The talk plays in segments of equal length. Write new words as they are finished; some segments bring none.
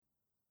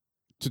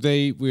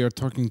Today we are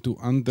talking to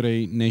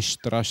Andrej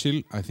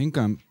Nestrasil. I think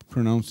I'm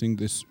pronouncing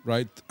this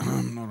right.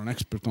 I'm not an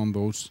expert on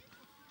those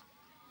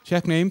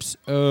Czech names.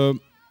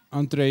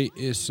 Andrej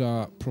is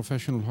a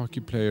professional hockey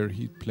player.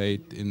 He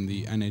played in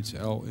the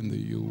NHL in the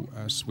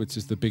US, which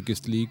is the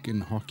biggest league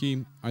in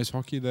hockey, ice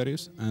hockey that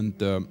is, and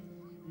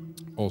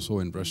also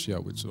in Russia,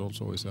 which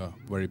also is a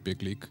very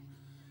big league.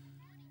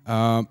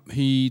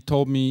 He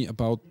told me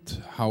about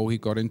how he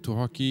got into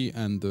hockey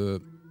and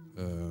the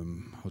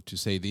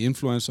the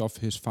influence of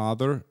his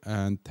father,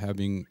 and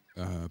having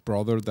a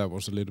brother that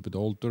was a little bit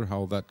older,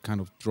 how that kind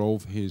of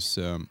drove his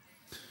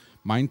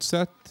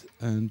mindset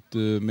and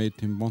made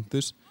him want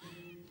this.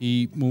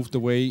 He moved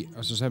away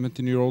as a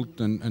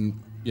 17-year-old and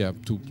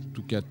to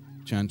get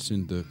chance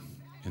in the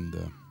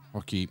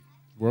hockey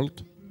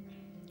world.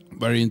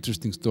 Very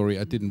interesting story.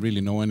 I didn't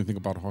really know anything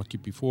about hockey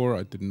before.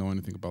 I didn't know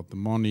anything about the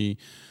money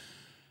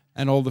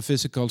and all the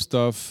physical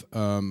stuff.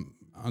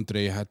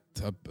 Andrej had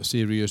a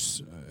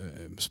serious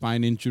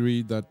spine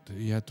injury that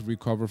he had to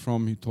recover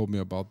from. He told me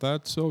about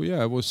that. So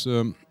yeah, it was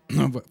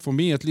for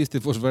me at least.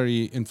 It was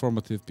very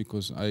informative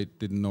because I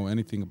didn't know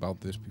anything about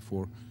this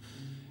before.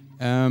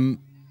 I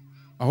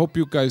hope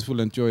you guys will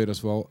enjoy it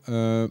as well.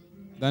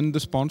 Then the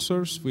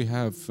sponsors, we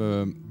have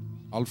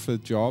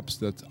Alfred Jobs.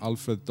 That's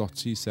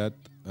alfred.cz.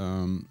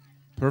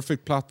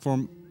 Perfect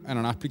platform and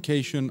an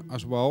application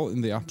as well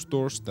in the app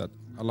stores that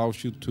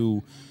allows you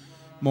to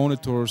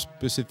monitor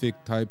specific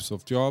types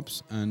of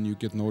jobs, and you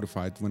get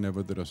notified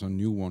whenever there is a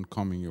new one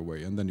coming your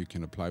way, and then you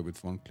can apply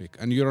with one click.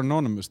 And you're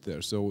anonymous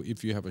there, so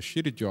if you have a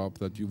shitty job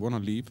that you want to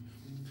leave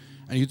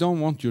and you don't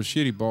want your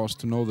shitty boss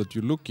to know that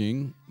you're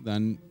looking,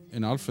 then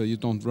in Alfred you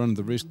don't run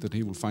the risk that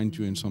he will find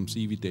you in some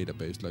CV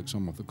database like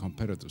some of the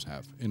competitors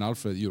have. In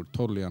Alfred you're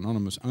totally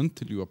anonymous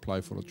until you apply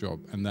for a job,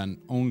 and then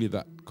only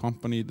that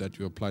company that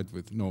you applied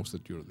with knows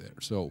that you're there.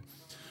 So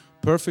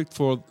perfect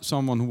for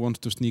someone who wants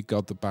to sneak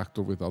out the back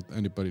door without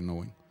anybody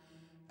knowing.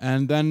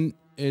 And then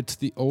it's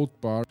the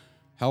oat bar.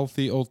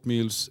 Healthy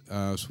oatmeals,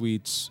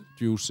 sweets,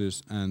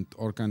 juices, and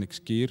organic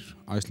skyr,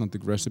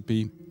 Icelandic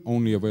recipe,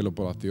 only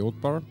available at the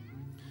oat bar.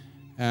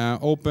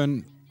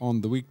 Open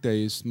on the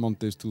weekdays,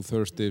 Mondays to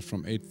Thursdays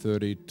from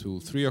 8:30 to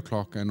 3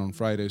 o'clock, and on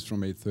Fridays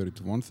from 8:30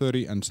 to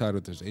 1:30, and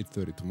Saturdays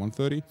 8:30 to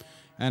 1:30,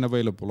 and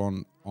available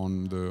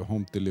on the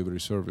home delivery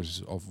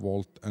services of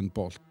Volt and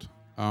Bolt.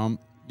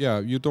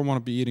 You don't want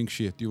to be eating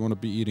shit. You want to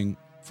be eating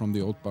from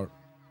the oat bar.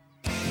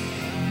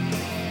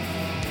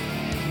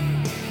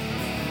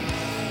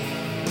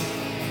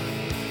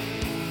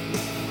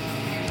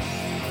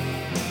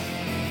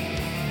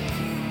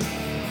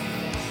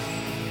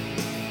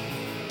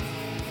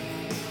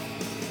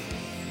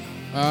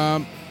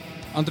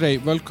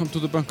 Andrej, welcome to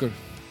the bunker.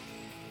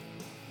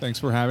 Thanks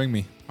for having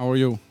me. How are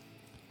you?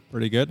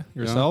 Pretty good.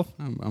 Yourself?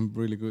 Yeah, I'm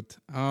really good.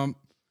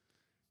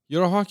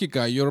 You're a hockey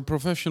guy. You're a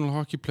professional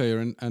hockey player,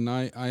 and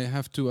I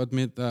have to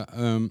admit that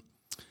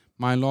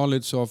my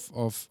knowledge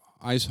of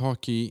ice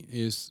hockey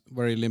is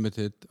very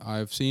limited.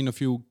 I've seen a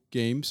few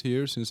games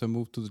here since I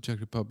moved to the Czech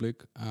Republic.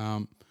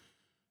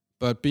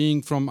 But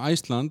being from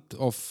Iceland,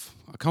 of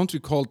a country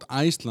called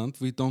Iceland,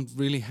 we don't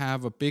really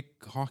have a big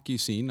hockey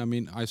scene. I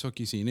mean, ice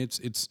hockey scene.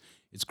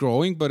 It's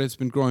growing, but it's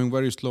been growing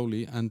very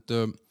slowly. And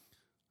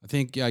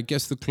I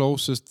guess the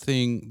closest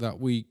thing that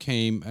we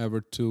came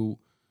ever to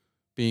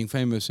being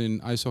famous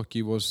in ice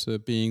hockey was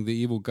being the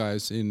evil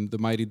guys in the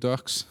Mighty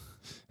Ducks.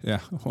 Yeah,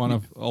 one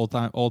of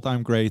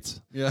all-time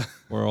greats. Yeah,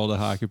 for all the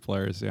hockey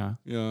players. Yeah.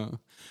 Yeah.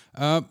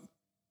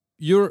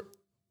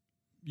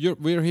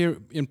 We're here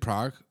in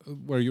Prague,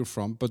 where you're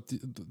from, but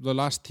the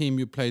last team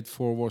you played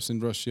for was in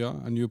Russia,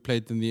 and you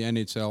played in the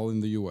NHL in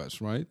the US,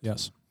 right?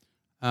 Yes.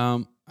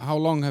 How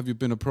long have you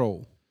been a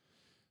pro?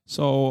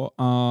 So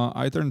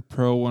I turned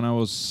pro when I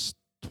was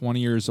 20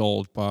 years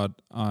old, but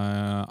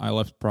I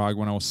left Prague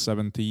when I was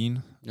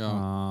 17.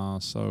 Yeah.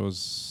 So it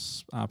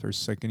was after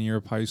second year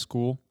of high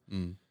school.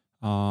 Mm.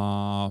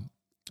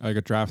 I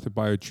got drafted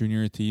by a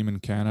junior team in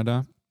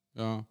Canada.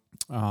 Yeah.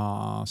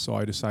 So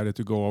I decided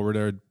to go over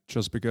there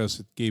just because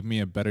it gave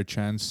me a better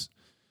chance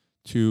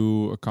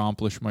to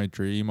accomplish my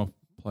dream of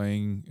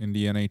playing in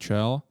the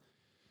NHL.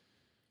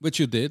 Which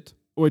you did.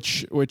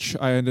 Which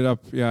I ended up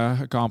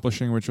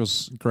accomplishing, which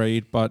was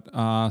great. But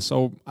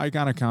so I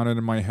kind of counted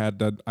in my head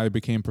that I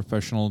became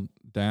professional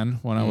then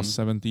when I was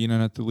 17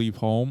 and had to leave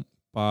home.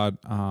 But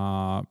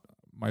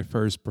my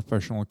first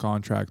professional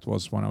contract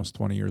was when I was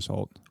 20 years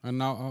old. And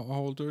now,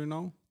 how old are you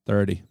now?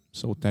 30.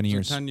 So 10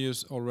 years. 10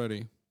 years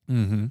already.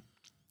 Mm-hmm.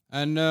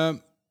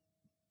 And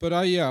but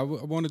I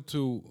wanted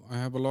to. I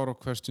have a lot of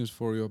questions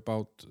for you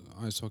about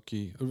ice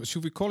hockey.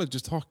 Should we call it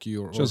just hockey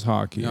or just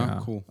hockey?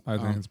 Yeah, cool. I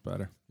think it's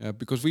better. Yeah,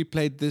 because we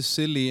played this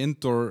silly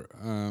indoor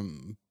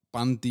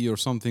bandy or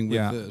something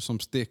with some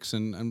sticks,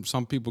 and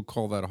some people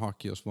call that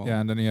hockey as well. Yeah,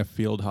 and then you have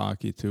field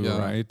hockey too,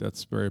 right?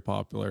 That's very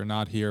popular.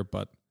 Not here,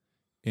 but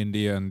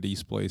India and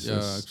these places.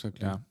 Yeah,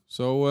 exactly. Yeah.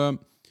 So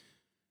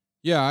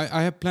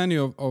I have plenty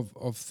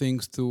of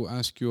things to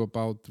ask you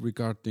about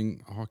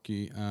regarding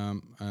hockey.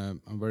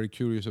 I'm very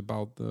curious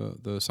about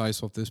the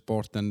size of this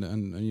sport and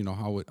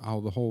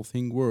how the whole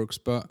thing works.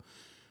 But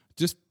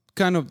just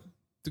kind of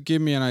to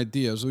give me an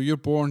idea. So you're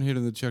born here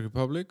in the Czech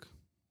Republic,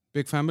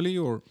 big family,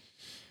 or?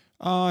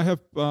 I have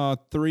now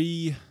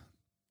three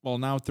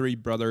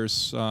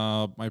brothers.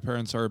 My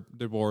parents are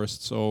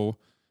divorced, so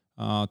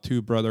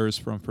two brothers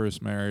from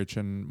first marriage,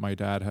 and my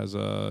dad has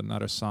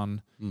another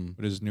son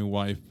with his new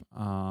wife.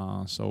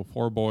 So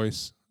four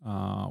boys.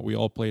 We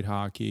all played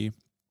hockey.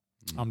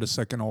 I'm the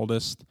second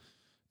oldest.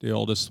 The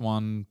oldest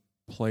one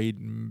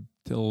played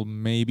till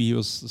maybe he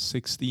was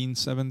 16,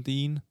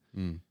 17.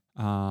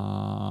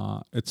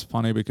 It's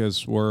funny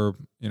because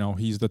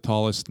he's the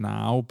tallest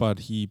now, but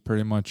he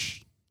pretty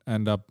much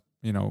ended up,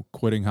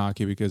 quitting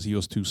hockey because he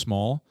was too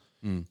small.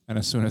 And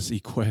as soon as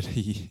he quit,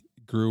 he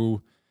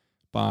grew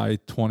by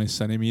 20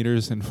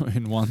 centimeters in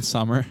one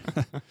summer.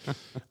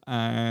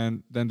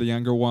 And then the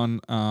younger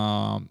one,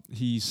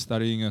 he's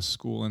studying a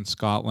school in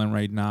Scotland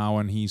right now,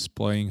 and he's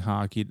playing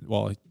hockey.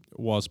 Well, it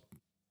was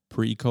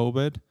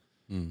pre-COVID.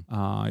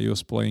 He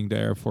was playing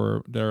there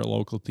for their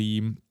local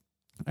team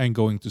and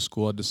going to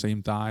school at the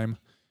same time.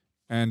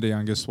 And the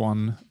youngest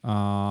one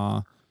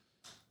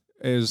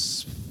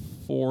is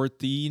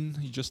 14.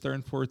 He just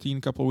turned 14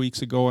 a couple of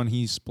weeks ago, and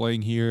he's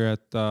playing here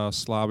at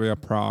Slavia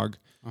Prague.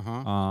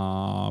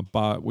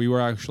 But we were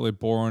actually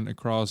born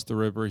across the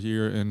river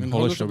here in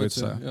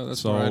Holešovice. Yeah,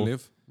 that's where I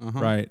live.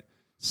 Right.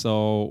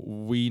 So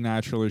we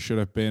naturally should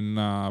have been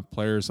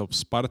players of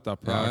Sparta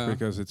Prague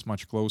because it's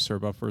much closer.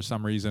 But for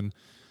some reason,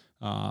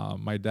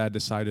 my dad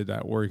decided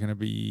that we're going to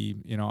be,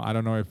 I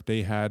don't know if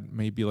they had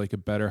maybe like a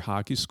better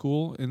hockey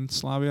school in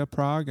Slavia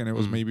Prague, and it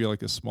was maybe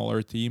like a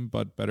smaller team,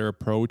 but better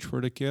approach for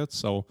the kids.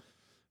 So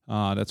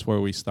that's where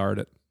we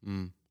started.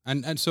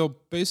 And so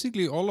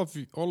basically all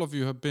of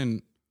you have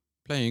been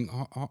playing.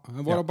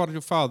 What about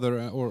your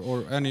father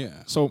or any?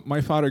 So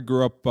my father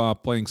grew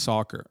up playing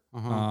soccer,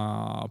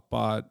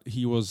 but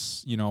he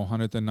was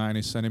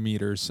 190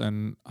 centimeters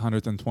and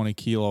 120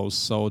 kilos.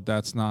 So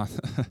that's not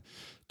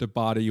the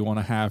body you want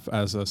to have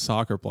as a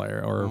soccer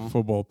player or a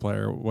football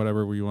player,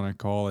 whatever we want to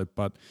call it.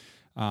 But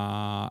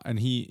and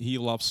he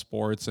loves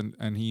sports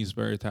and he's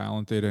very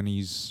talented and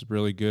he's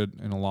really good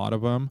in a lot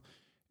of them.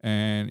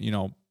 And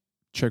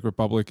Czech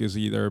Republic is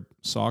either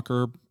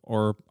soccer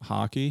or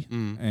hockey.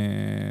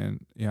 And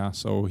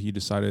so he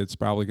decided it's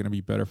probably going to be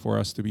better for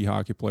us to be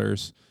hockey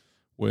players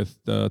with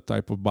the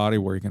type of body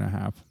we're going to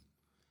have.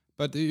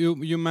 But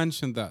you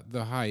mentioned that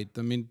the height.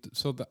 I mean,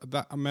 so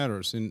that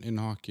matters in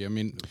hockey. I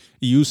mean,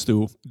 it used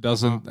to,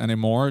 doesn't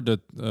anymore. That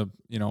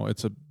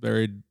it's a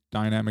very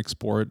dynamic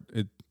sport.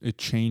 It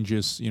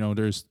changes.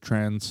 There's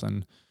trends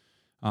and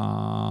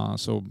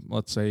so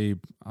let's say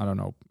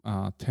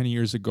 10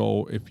 years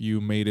ago, if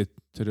you made it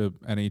to the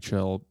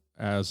NHL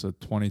as a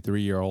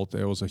 23-year-old,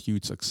 it was a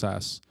huge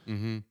success.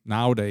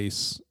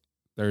 Nowadays,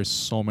 there's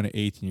so many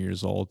 18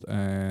 years old,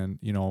 and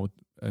the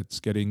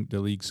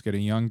league's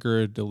getting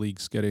younger, the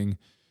league's getting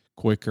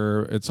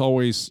quicker. It's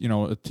always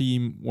a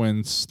team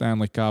wins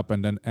Stanley Cup,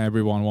 and then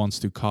everyone wants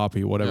to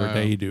copy whatever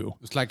they do.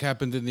 It's like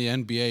happened in the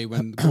NBA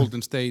when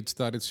Golden State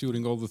started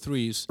shooting all the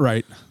threes,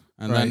 right?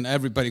 And then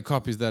everybody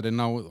copies that, and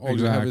now all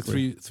you have is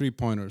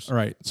three-pointers.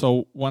 Right.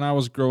 So when I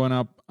was growing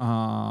up,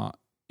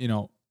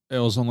 it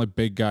was only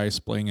big guys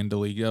playing in the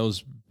league. There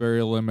was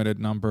very limited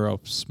number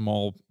of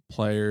small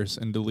players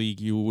in the league.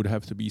 You would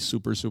have to be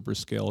super, super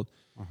skilled.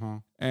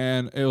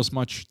 And it was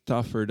much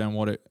tougher than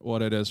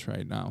what it is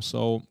right now.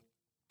 So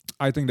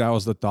I think that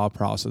was the thought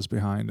process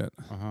behind it.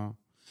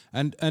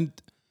 And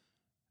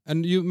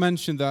you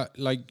mentioned that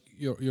like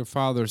your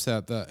father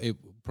said that it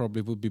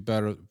probably would be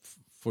better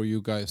for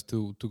you guys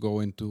to go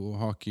into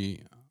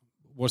hockey.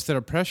 Was there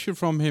a pressure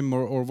from him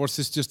or was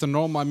this just a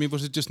normal? I mean,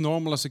 was it just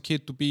normal as a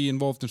kid to be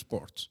involved in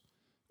sports?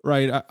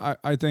 Right.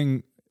 I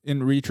think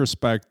in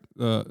retrospect,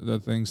 the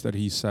things that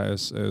he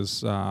says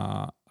is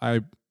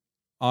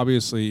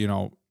obviously,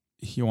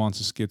 he wants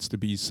his kids to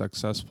be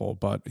successful,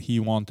 but he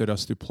wanted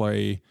us to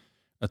play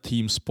a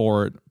team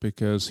sport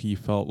because he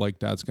felt like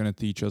that's going to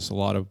teach us a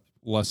lot of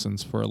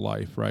lessons for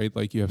life, right?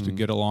 Like you have to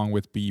get along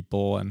with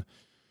people and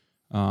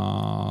a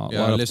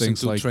lot of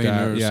things like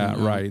that. Yeah,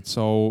 right.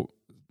 So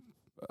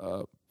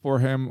for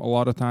him, a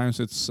lot of times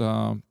it's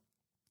a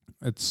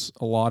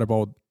lot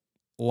about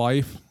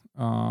life.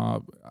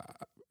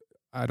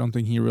 I don't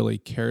think he really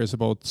cares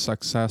about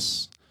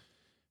success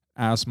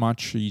as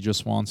much. He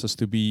just wants us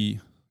to be,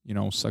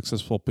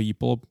 successful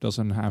people.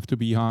 Doesn't have to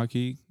be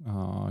hockey.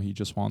 He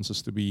just wants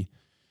us to be,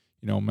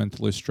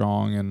 mentally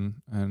strong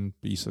and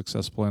be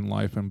successful in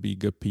life and be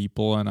good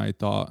people. And I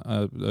thought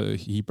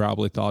he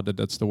probably thought that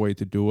that's the way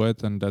to do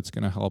it, and that's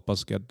going to help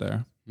us get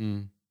there.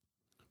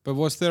 But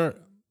was there,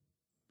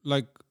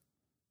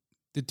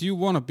 did you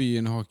want to be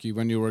in hockey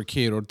when you were a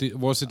kid, or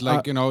was it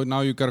like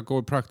now you gotta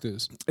go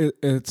practice?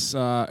 It's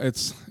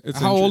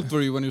How old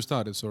were you when you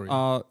started? Sorry.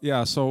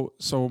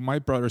 So my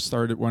brother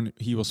started when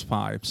he was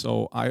 5.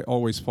 So I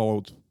always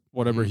followed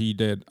whatever he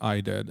did,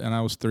 I did, and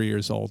I was 3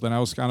 years old, and I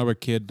was kind of a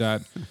kid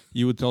that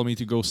you would tell me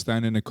to go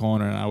stand in the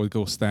corner, and I would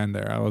go stand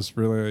there. I was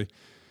really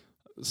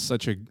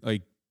such a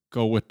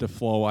go with the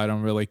flow. I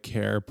don't really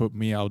care. Put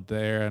me out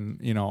there, and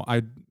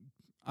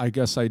I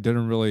guess I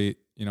didn't really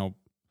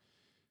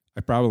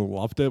I probably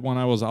loved it when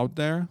I was out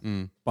there,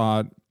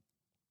 but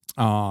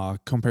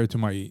compared to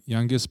my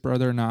youngest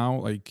brother now,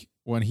 like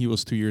when he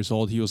was 2 years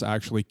old, he was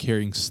actually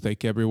carrying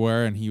stick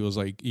everywhere, and he was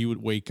like, he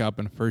would wake up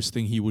and first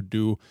thing he would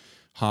do,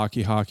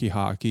 hockey, hockey,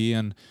 hockey,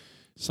 and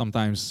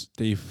sometimes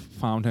they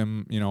found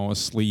him,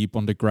 asleep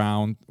on the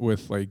ground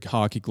with like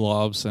hockey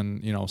gloves,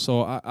 and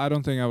so I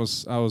don't think I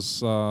was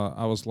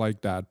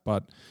like that,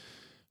 but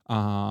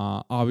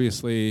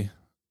obviously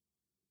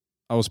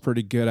I was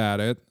pretty good at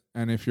it.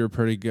 And if you're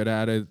pretty good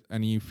at it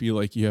and you feel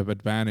like you have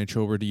advantage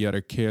over the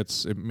other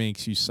kids, it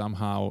makes you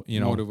somehow,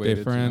 Motivated,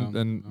 different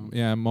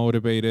and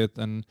motivated.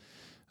 And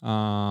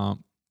so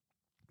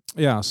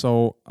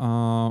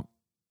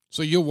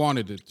you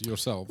wanted it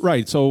yourself.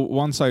 Right. So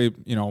once I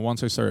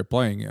started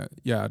playing it,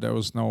 there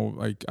was no,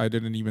 like, I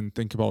didn't even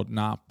think about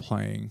not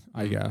playing,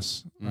 I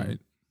guess.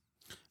 Right.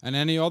 And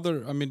any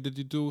other, did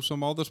you do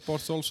some other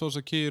sports also as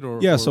a kid?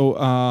 So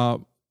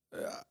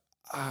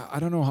I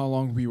don't know how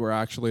long we were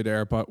actually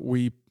there, but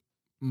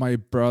my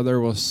brother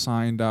was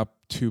signed up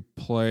to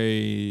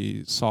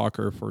play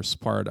soccer for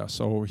Sparta.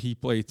 So he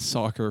played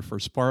soccer for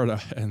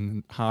Sparta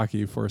and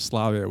hockey for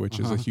Slavia, which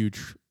is a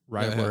huge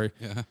rivalry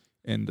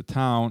in the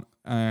town.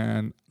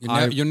 And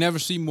you never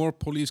see more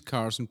police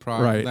cars in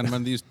Prague than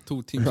when these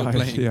two teams are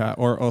playing. Yeah,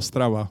 or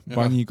Ostrava,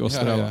 Baník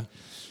Ostrava.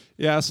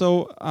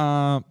 So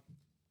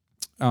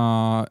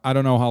I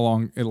don't know how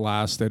long it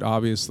lasted.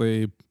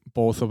 Obviously,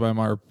 both of them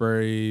are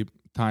very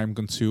time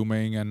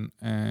consuming, and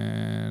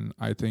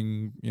I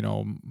think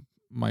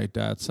my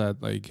dad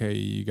said like, hey,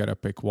 you gotta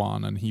pick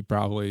one, and he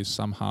probably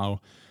somehow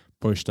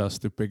pushed us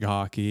to pick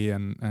hockey,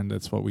 and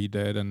that's what we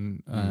did,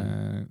 and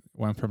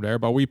went from there.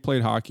 But we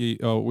played hockey,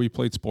 we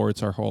played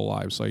sports our whole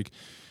lives. Like,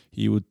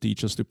 he would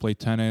teach us to play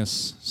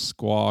tennis,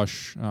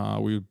 squash,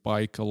 we would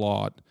bike a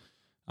lot.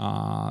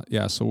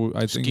 So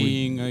I think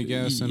skiing, I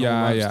guess. And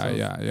all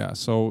that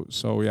stuff.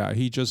 So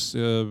he just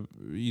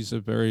he's a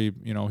very,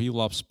 he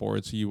loves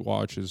sports. He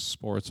watches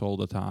sports all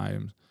the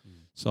time.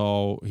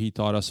 So he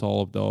taught us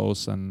all of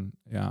those, and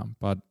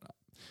but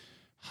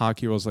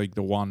hockey was like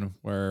the one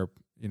where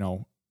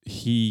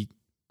he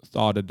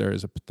thought that there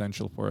is a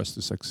potential for us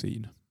to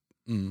succeed.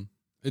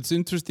 It's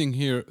interesting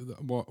here.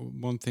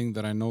 One thing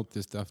that I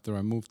noticed after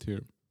I moved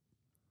here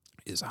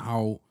is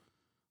how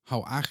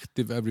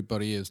active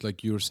everybody is.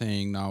 Like you're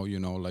saying now,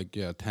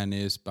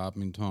 tennis,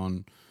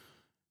 badminton.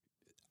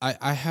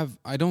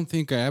 I don't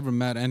think I ever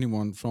met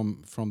anyone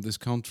from this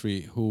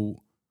country who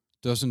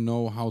doesn't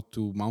know how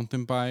to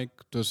mountain bike,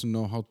 doesn't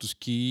know how to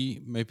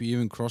ski, maybe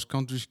even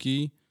cross-country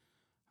ski,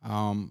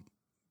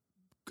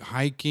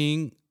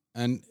 hiking.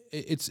 And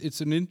it's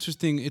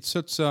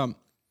such a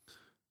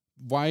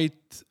wide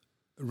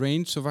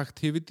range of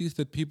activities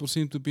that people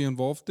seem to be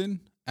involved in,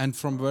 and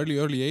from very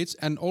early age,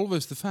 and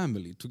always the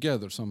family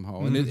together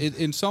somehow. And it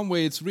in some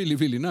way, it's really,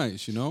 really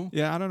nice,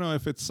 Yeah, I don't know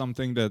if it's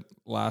something that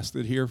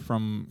lasted here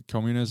from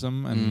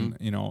communism, and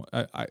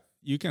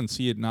you can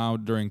see it now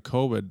during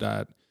COVID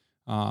that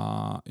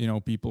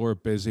people were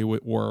busy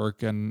with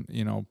work, and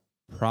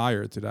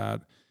prior to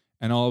that,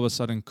 and all of a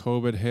sudden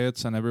COVID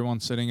hits, and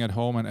everyone's sitting at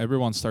home, and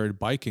everyone started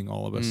biking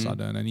all of a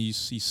sudden, and you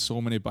see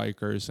so many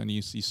bikers, and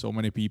you see so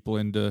many people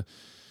in the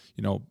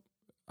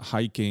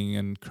hiking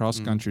and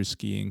cross-country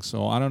skiing.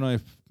 So I don't know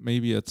if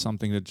maybe it's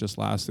something that just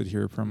lasted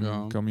here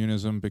from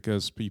communism,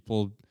 because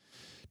people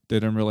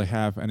didn't really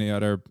have any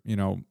other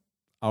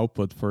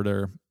output for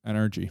their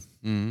energy.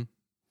 And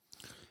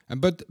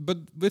but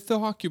with the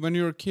hockey, when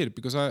you're a kid,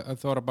 because I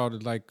thought about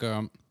it, like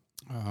a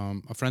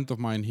friend of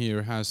mine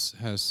here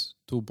has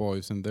two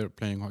boys, and they're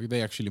playing hockey.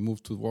 They actually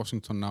moved to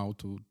Washington now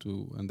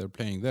and they're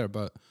playing there.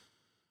 But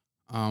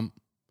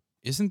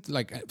isn't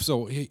like,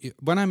 so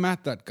when I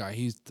met that guy,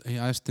 he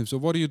asked him, so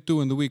what do you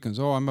do in the weekends?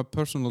 Oh, I'm a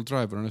personal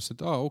driver. And I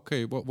said, oh,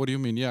 okay, what do you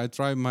mean? Yeah, I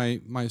drive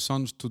my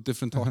sons to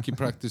different hockey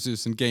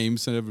practices and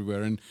games and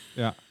everywhere. And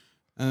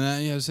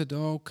I said,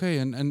 oh, okay,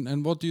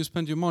 and what do you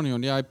spend your money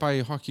on? Yeah, I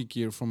buy hockey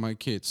gear for my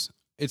kids.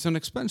 It's an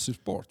expensive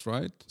sport,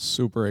 right?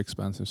 Super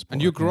expensive sport.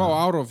 And you grow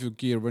out of your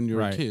gear when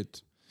you're a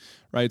kid.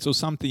 Right, so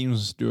some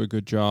teams do a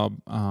good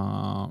job.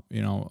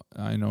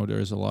 I know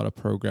there's a lot of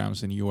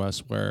programs in the U.S.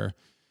 where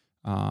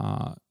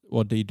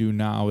what they do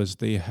now is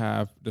they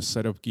have the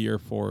set of gear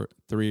for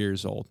 3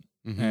 years old.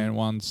 And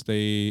once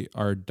they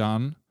are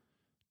done,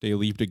 they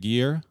leave the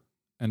gear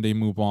and they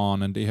move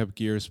on, and they have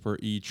gears for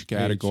each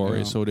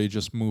category. So they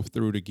just move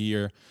through the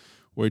gear,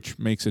 which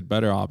makes it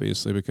better,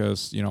 obviously,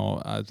 because,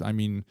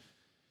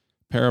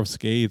 pair of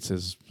skates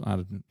is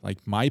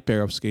like my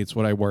pair of skates,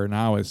 what I wear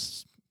now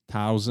is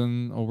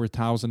over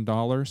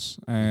 $1,000,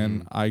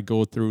 and I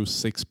go through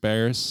 6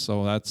 pairs,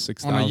 so that's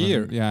 6,000 on a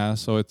year. Yeah,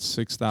 so it's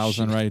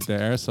 6,000 right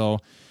there. So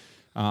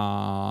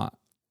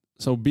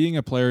so being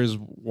a player is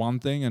one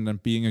thing, and then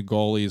being a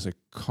goalie is a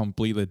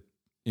completely,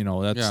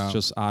 that's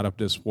just out of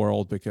this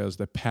world, because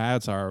the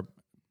pads are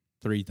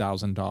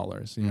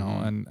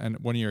 $3,000, and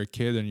when you're a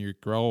kid and you're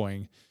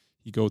growing,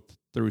 you go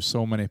through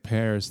so many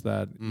pairs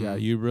that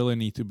you really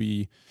need to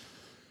be,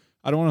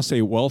 I don't want to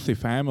say wealthy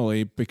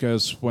family,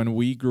 because when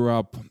we grew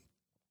up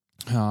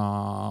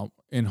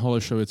in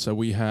Holešovice,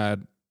 we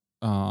had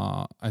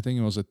I think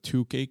it was a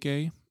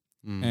 2KK,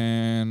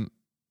 and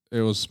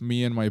it was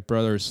me and my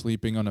brother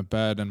sleeping on a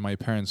bed and my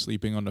parents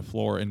sleeping on the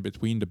floor in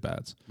between the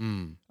beds.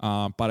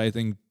 But I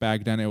think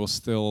back then it was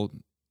still,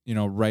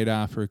 right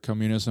after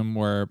communism,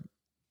 where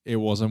it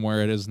wasn't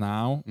where it is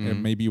now. It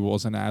maybe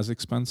wasn't as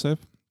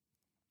expensive.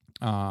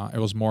 It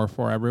was more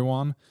for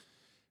everyone.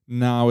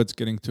 Now it's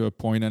getting to a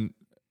point, and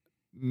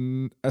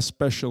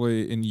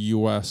especially in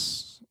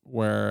US,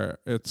 where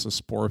it's a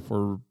sport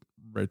for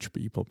rich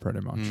people,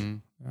 pretty much.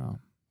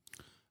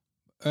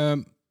 Yeah.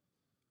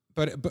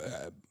 But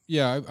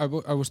yeah,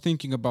 I was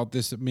thinking about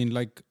this. I mean,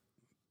 like,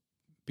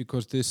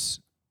 because this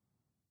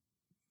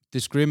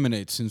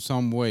discriminates in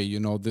some way.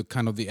 The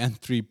kind of the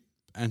entry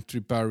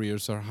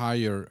barriers are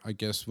higher, I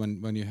guess,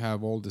 when you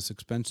have all this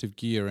expensive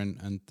gear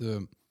and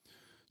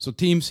so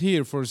teams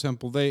here, for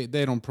example, they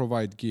don't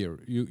provide gear.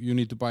 You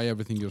need to buy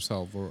everything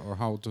yourself, or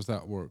how does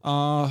that work?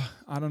 I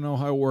don't know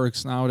how it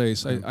works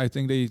nowadays. I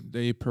think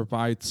they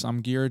provide some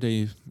gear.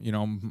 They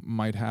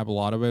might have a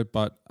lot of it,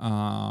 but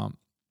I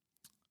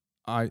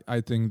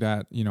think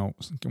that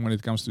when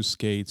it comes to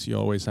skates, you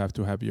always have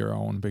to have your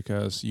own,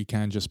 because you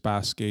can't just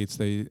pass skates.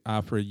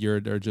 After a year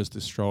they're just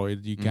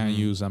destroyed. You can't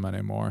use them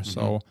anymore.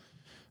 So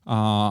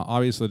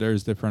obviously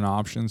there's different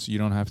options. You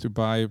don't have to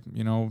buy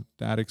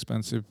that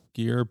expensive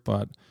gear,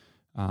 but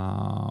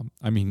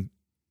I mean,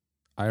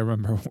 I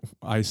remember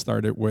I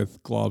started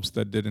with gloves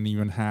that didn't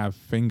even have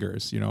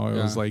fingers. It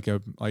was like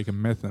a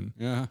mitten.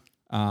 Yeah.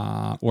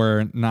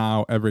 Where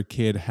now every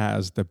kid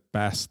has the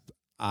best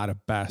out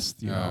of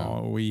best.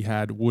 We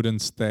had wooden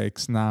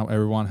sticks. Now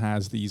everyone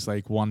has these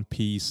like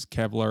one-piece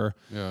Kevlar.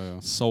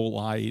 So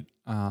light.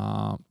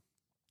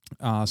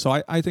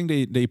 So I think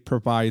they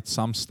provide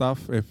some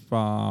stuff if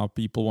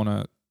people want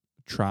to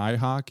try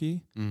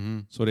hockey,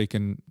 so they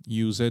can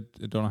use it.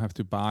 They don't have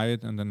to buy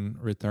it and then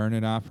return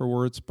it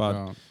afterwards.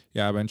 But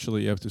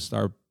eventually you have to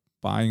start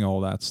buying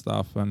all that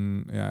stuff,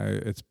 and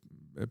it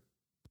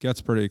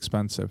gets pretty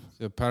expensive.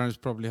 The parents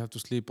probably have to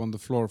sleep on the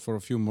floor for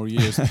a few more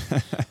years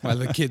while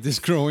the kid is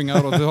growing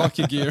out of the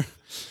hockey gear.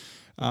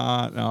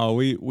 No,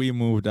 we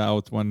moved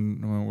out when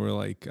we were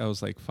I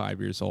was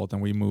 5 years old,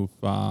 and we moved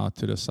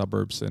to the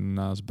suburbs in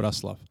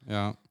Zbraslav.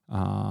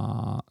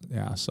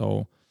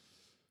 So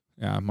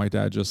my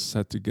dad just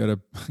had to get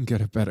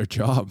a better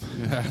job.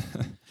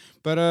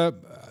 But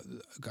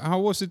how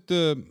was it?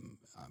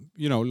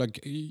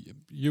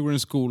 You were in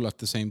school at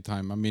the same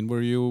time. I mean,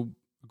 were you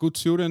a good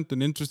student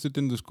and interested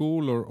in the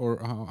school, or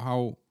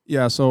how?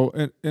 Yeah. So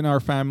in our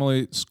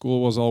family,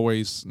 school was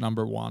always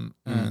number one,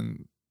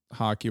 and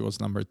hockey was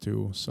number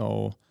two.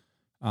 So,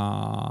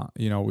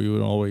 we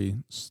would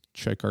always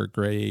check our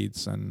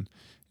grades, and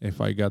if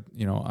I got,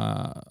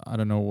 I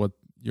don't know what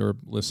your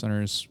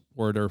listeners,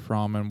 where they're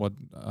from and what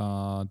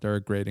their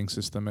grading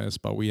system is,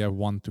 but we have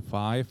 1 to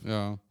 5.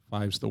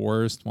 5's the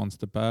worst, 1's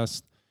the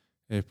best.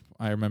 If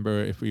I remember,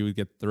 if we would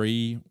get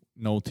 3,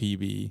 no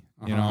TV,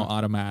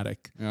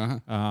 automatic.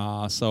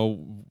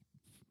 So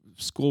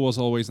school was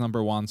always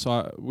number one.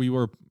 So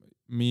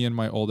me and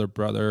my older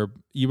brother,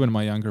 even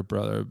my younger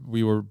brother,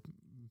 we were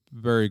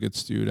very good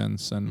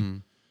students.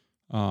 And,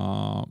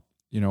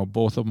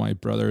 both of my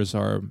brothers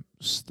are,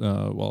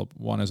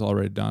 one is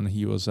already done.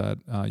 He was at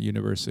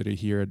university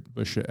here at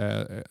Bush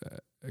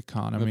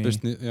Economy.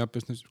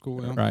 Business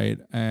school. Yeah. Right.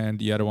 And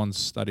the other one's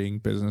studying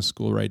business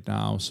school right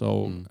now.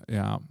 So,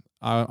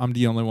 I'm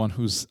the only one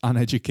who's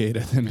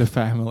uneducated in the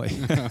family.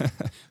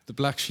 The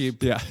black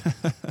sheep. Yeah.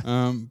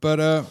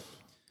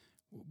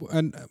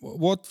 And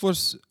what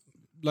was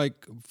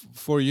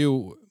for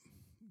you?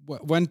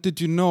 When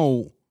did you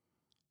know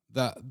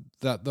that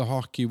the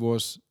hockey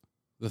was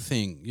the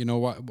thing?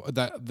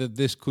 That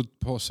this could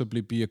possibly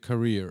be a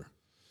career.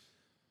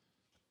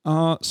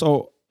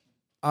 So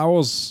I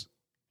was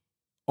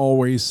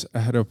always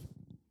ahead of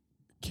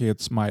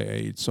kids my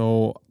age.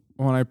 So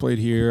when I played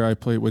here, I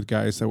played with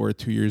guys that were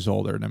 2 years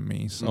older than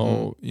me.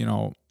 So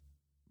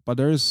but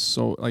there's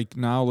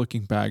now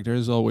looking back,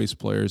 there's always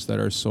players that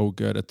are so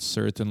good at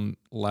certain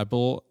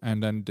level,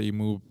 and then they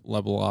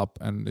level up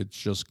and it's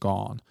just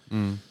gone.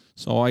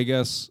 So I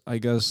guess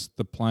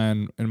the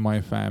plan in my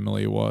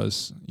family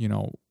was,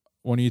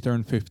 when you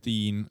turn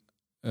 15,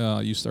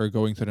 you start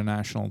going to the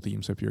national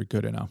teams if you're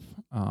good enough.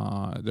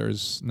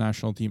 There's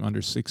national team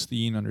under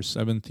 16, under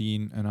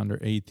 17, and under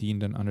 18,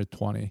 then under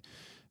 20.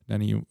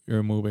 Then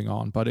you're moving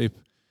on. But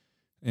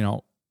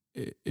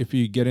if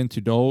you get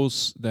into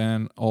those,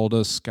 then all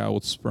the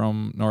scouts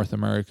from North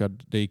America,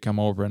 they come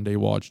over and they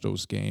watch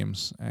those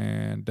games,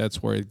 and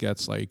that's where it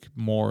gets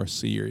more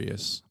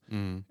serious.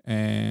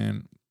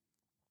 And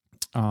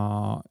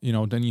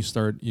then you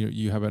start,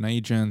 you have an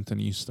agent,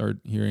 and you start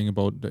hearing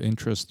about the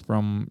interest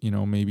from,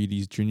 maybe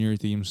these junior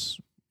teams,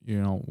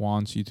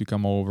 wants you to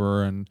come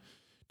over, and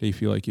they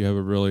feel like you have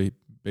a really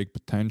big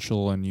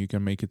potential and you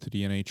can make it to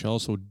the NHL.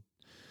 So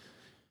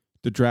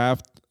the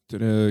draft to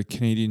the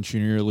Canadian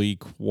Junior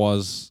League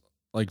was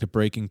the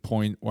breaking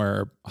point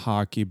where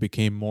hockey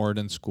became more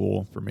than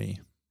school for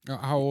me.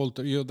 How old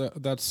are you?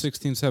 That's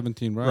 16,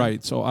 17, right?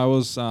 Right. So I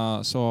was,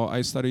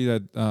 I studied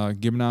at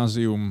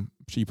Gymnasium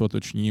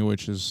Přípotoční,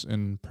 which is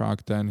in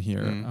Prague 10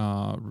 here.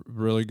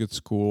 Really good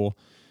school.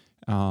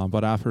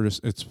 But after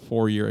this, it's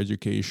 4-year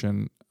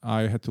education.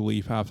 I had to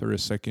leave after the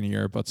second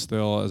year, but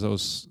still, as I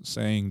was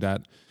saying,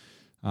 that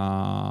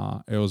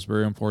it was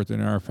very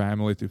important in our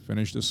family to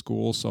finish the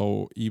school.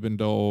 So even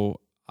though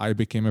I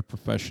became a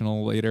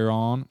professional later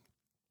on,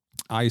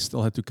 I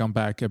still had to come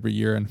back every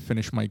year and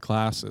finish my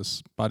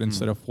classes. But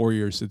instead of 4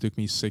 years, it took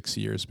me 6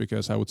 years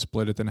because I would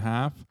split it in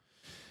half.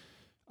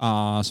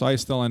 So I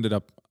still ended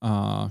up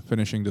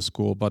finishing the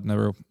school, but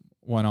never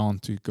went on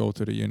to go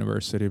to the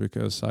university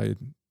because I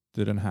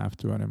didn't have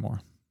to anymore.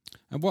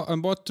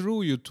 And what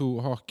drew you to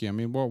hockey? I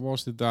mean, what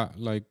was it that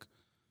like?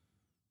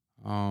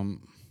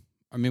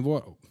 I mean,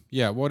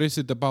 what is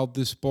it about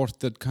this sport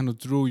that kind of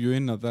drew you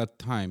in at that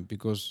time?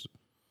 Because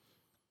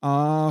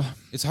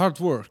it's hard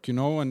work, you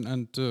know,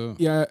 and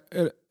yeah,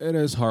 it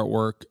is hard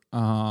work.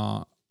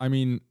 I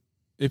mean,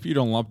 if you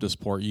don't love the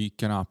sport, you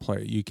cannot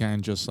play. You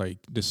can't just like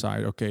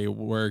decide, okay,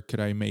 where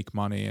could I make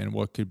money and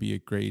what could be a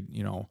great,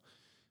 you know.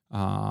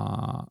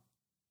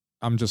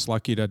 I'm just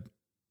lucky that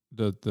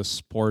the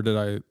sport that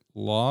I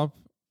love,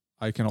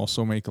 I can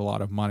also make a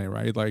lot of money,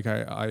 right? Like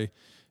I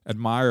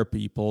admire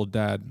people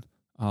that,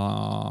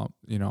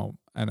 you know,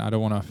 and I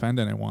don't want to offend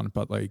anyone,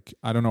 but like,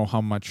 I don't know how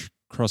much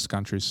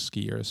cross-country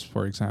skiers,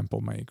 for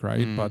example, make,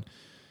 right? But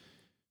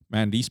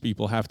man, these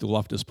people have to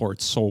love the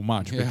sport so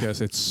much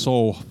because it's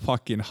so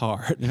fucking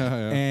hard.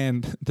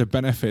 And the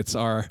benefits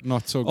are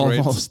not so great.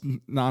 Almost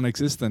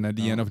non-existent at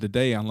the end of the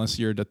day, unless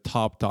you're the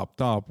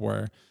top,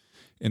 where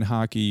in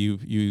hockey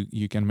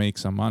you can make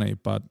some money.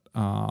 But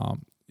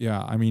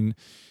yeah, I mean,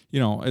 you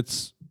know,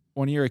 it's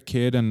when you're a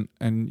kid and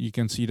you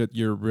can see that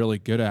you're really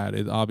good at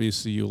it,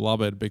 obviously you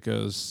love it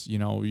because, you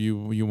know,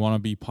 you want to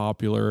be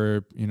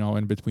popular, you know,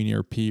 in between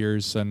your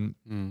peers and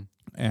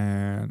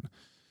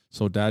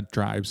so that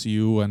drives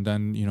you. And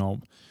then, you know,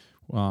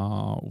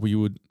 we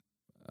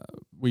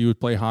would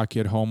play hockey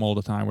at home all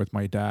the time with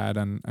my dad,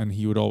 and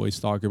he would always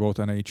talk about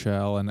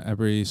NHL. And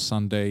every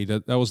Sunday,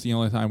 that was the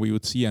only time we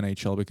would see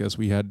NHL because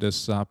we had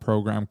this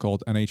program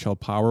called NHL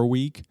Power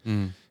Week.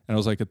 And it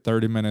was like a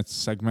 30-minute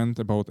segment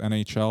about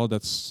NHL.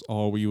 That's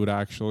all we would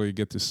actually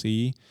get to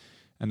see.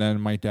 And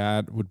then my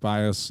dad would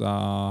buy us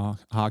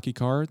hockey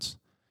cards,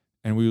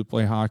 and we would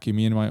play hockey,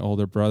 me and my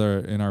older brother,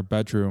 in our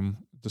bedroom,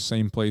 the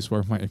same place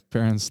where my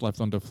parents slept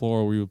on the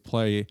floor. We would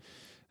play.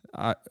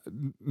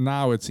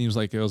 Now it seems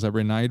like it was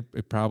every night.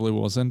 It probably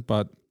wasn't,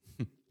 but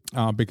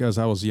because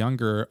I was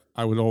younger,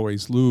 I would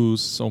always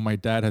lose. So my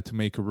dad had to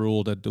make a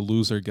rule that the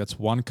loser gets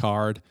 1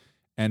 card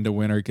and the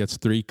winner gets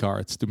 3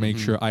 cards to make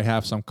sure I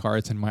have some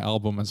cards in my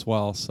album as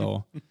well.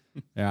 So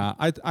yeah,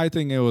 I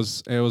think it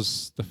was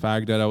the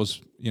fact that I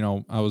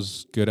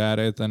was good at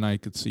it and I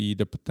could see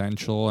the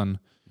potential and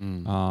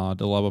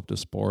the love of the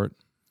sport.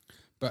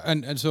 But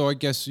and so I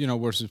guess, you know,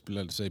 versus,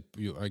 let's say,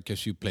 I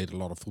guess you played a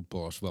lot of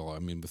football as well. I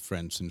mean, with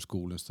friends in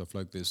school and stuff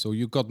like this. So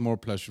you got more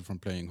pleasure from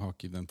playing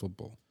hockey than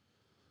football.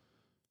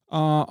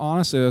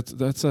 Honestly,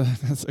 that's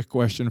a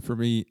question for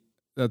me.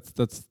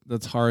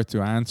 That's hard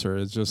to answer.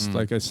 It's just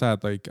like I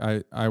said, like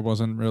I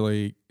wasn't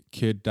really a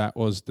kid that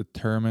was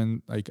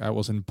determined. Like I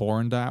wasn't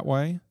born that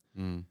way.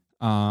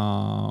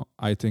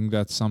 I think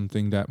that's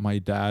something that my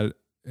dad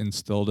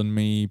instilled in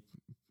me.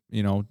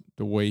 You know,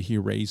 the way he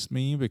raised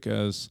me,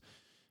 because,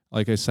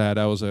 like I said,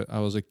 I was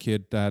a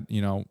kid that,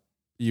 you know,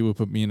 you would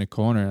put me in a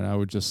corner and I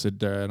would just sit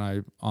there and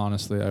I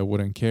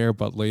wouldn't care.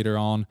 But later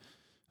on,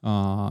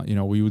 you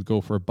know, we would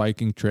go for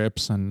biking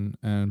trips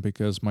and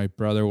because my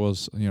brother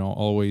was, you know,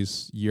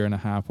 always 1.5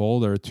 years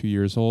older, 2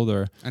 years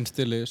older. And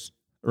still is.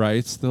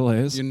 Right, still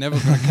is. You're never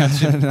going to catch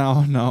him.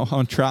 No,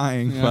 I'm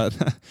trying,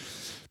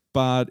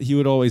 but he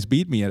would always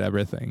beat me at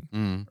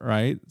everything,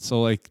 right?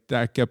 So like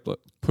that kept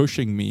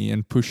pushing me.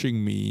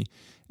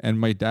 And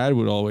my dad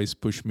would always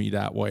push me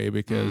that way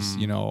because,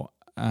 you know,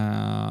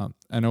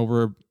 and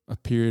over a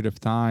period of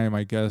time,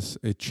 I guess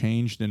it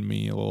changed in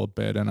me a little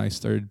bit and I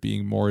started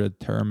being more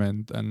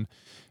determined. And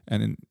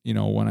you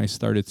know, when I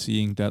started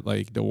seeing that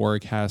like the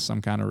work has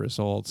some kind of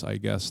results, I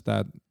guess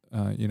that,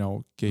 you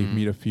know, gave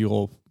me the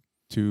fuel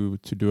to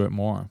do it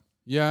more.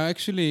 Yeah,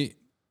 actually,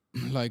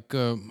 like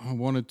I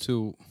wanted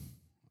to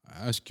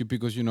ask you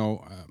because, you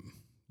know,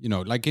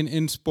 like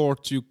in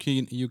sports, you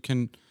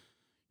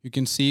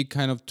can see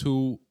kind of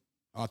two,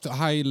 at a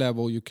high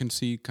level, you can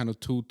see kind of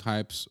 2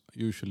 types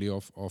usually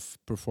of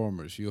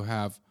performers. You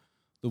have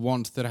the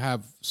ones that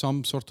have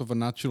some sort of a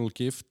natural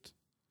gift,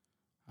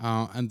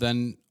 and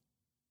then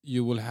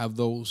you will have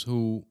those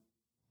who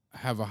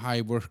have a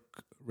high work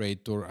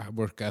rate or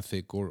work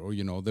ethic, or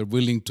you know, they're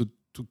willing to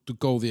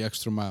go the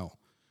extra mile.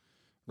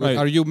 Right.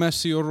 Are you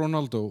Messi or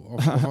Ronaldo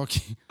of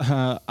hockey?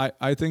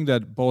 I think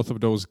that both of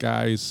those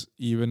guys,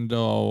 even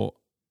though,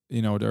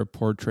 you know, they're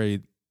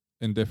portrayed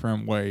in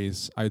different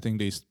ways, I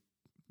think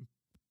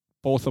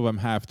both of them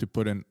have to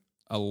put in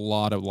a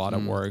lot of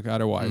work.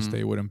 Otherwise,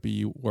 they wouldn't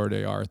be where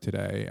they are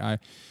today.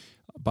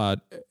 But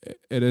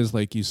it is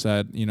like you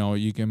said, you know,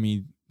 you can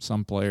meet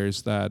some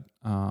players that,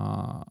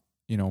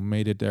 you know,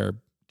 made it their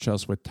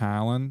just with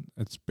talent.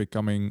 It's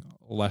becoming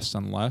less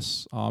and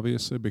less,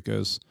 obviously,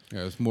 because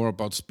it's more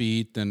about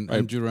speed and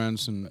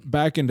endurance. And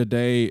back in the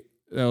day,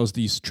 there was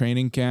these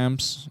training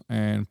camps,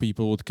 and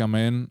people would come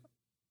in,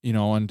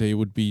 and they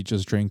would be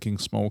just drinking,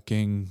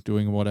 smoking,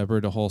 doing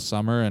whatever the whole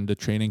summer, and the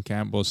training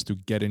camp was to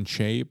get in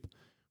shape.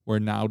 Where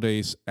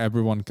nowadays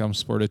everyone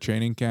comes for the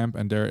training camp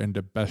and they're in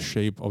the best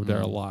shape of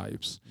their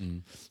lives.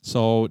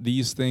 So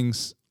these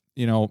things,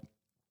 in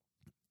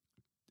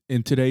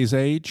today's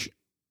age,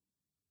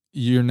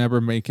 you're never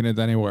making it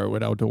anywhere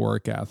without the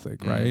work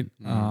ethic, right?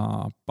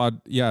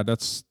 But yeah,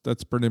 that's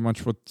pretty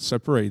much what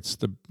separates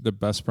the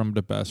best from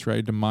the best,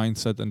 right? The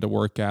mindset and the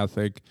work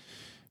ethic.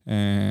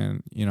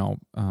 And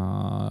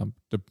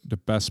the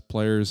best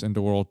players in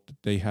the world,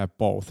 they have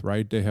both,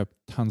 right? They have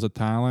tons of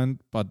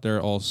talent, but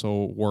they're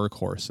also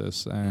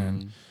workhorses,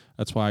 and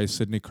that's why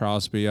Sidney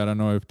Crosby, I don't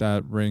know if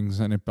that rings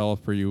any bell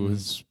for you,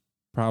 is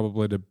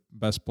probably the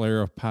best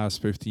player of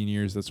past 15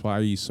 years. That's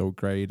why he's so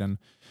great. And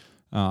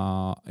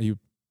what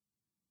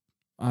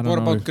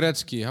about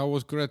Gretzky? How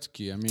was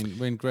Gretzky? I mean,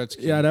 Wayne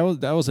Gretzky. Yeah,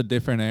 that was a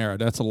different era.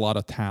 That's a lot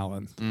of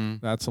talent.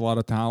 That's a lot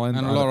of talent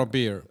and a lot of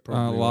beer.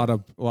 Probably. A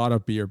lot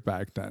of beer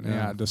back then.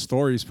 Yeah, the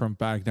stories from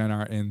back then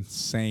are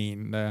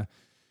insane.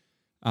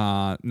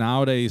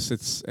 Nowadays,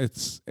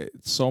 it's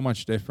so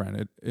much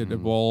different. It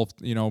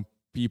evolved.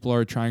 People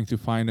are trying to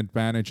find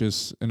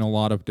advantages in a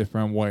lot of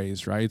different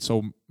ways, right?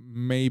 So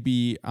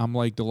maybe I'm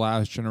like the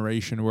last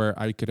generation where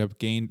I could have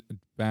gained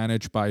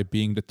advantage by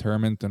being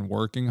determined and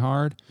working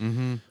hard.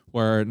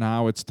 Where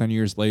now it's 10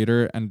 years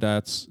later, and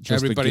that's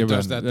just everybody a given.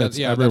 Does that.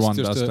 Everyone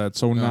does that.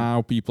 So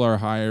now people are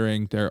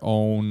hiring their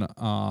own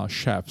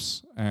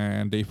chefs,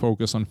 and they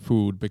focus on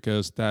food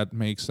because that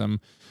makes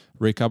them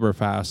recover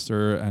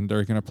faster, and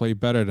they're going to play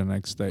better the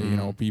next day.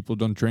 People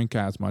don't drink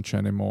as much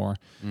anymore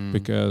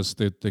because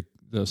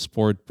the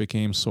sport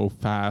became so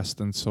fast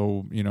and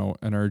so,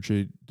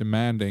 energy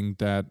demanding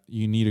that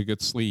you need a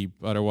good sleep.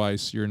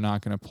 Otherwise, you're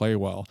not going to play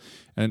well.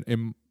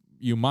 And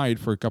you might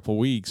for a couple of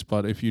weeks,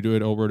 but if you do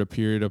it over the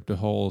period of the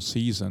whole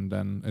season,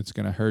 then it's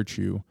going to hurt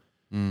you.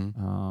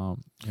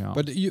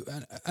 But you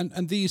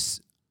and these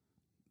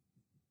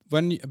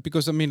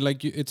because I mean,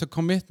 like it's a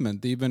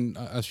commitment. Even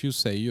as you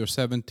say, you're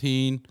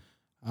 17.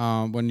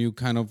 When you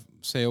kind of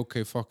say,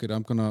 okay, fuck it,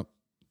 I'm gonna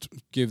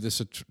give this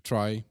a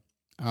try.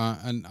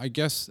 And I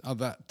guess at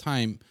that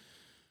time,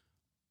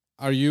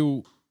 do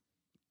you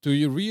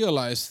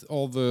realize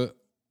all the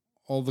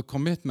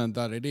commitment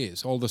that it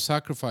is, all the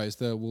sacrifice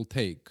that it will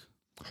take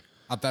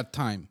at that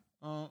time?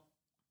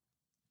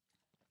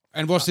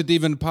 And was it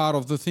even part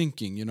of the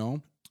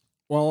thinking,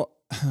 Well,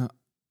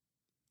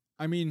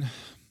 I mean,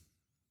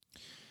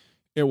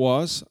 it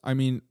was. I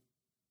mean,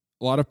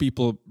 a lot of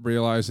people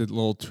realized it a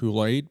little too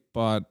late,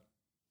 but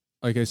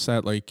like I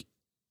said, like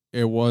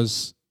it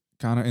was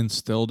kind of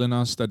instilled in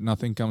us that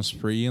nothing comes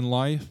free in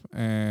life,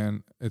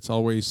 and it's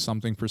always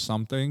something for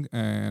something.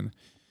 And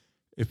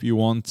if you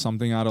want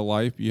something out of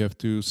life, you have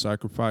to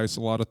sacrifice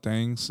a lot of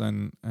things,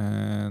 and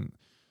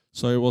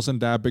so it wasn't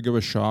that big of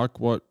a shock.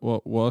 What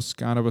was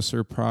kind of a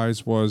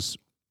surprise was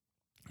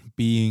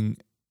being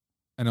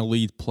an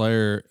elite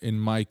player in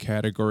my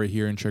category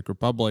here in Czech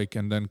Republic,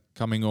 and then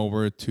coming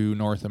over to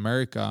North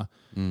America,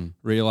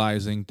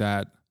 realizing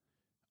that,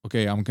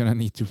 okay, I'm gonna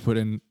need to put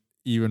in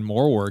even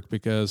more work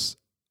because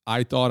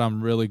I thought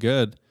I'm really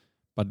good,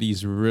 but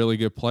these really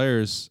good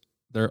players,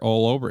 they're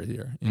all over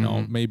here.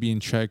 Maybe in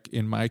Czech,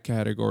 in my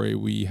category,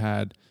 we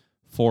had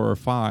 4 or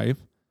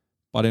 5,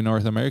 but in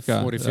North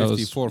America, 40,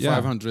 50, 400,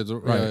 500.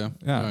 Right.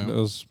 Yeah. There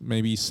was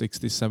maybe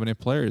 60, 70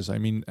 players. I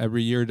mean,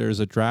 every year there's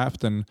a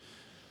draft and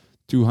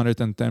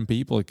 210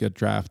 people get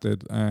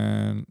drafted.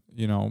 And,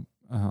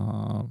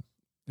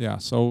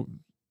 so,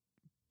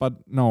 but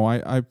no,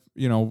 I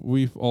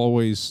we've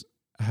always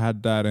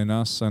had that in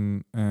us,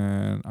 and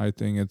I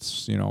think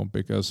it's,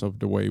 because of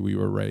the way we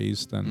were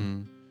raised,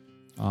 and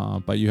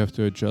but you have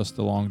to adjust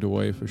along the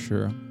way for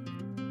sure.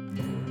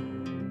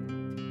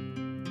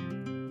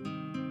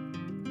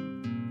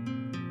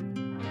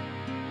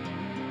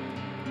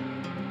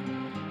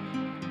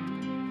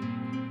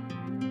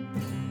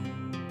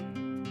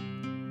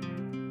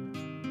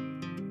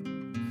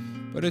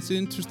 But it's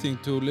interesting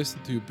to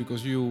listen to you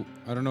because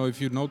I don't know if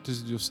you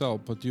noticed it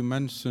yourself, but you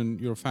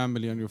mentioned your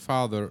family and your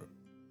father.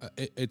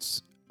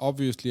 It's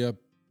obviously a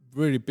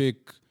very big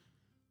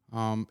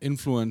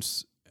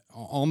influence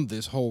on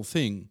this whole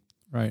thing.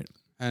 Right.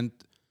 And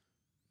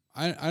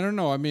I don't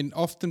know. I mean,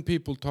 often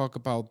people talk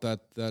about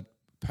that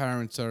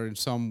parents are in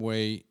some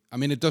way, I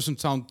mean, it doesn't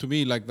sound to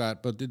me like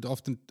that, but it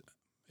often,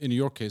 in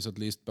your case at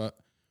least, but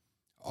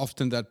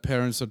often that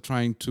parents are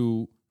trying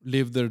to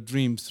live their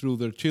dreams through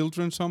their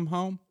children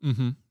somehow.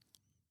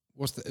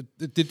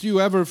 Did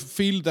you ever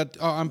feel that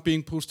I'm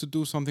being pushed to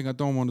do something I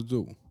don't want to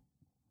do?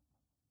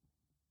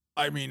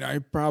 I mean, I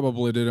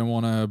probably didn't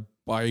want to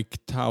bike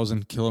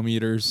 1,000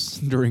 kilometers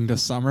during the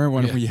summer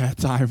when we had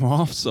time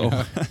off. So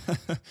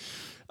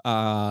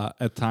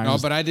at times. No,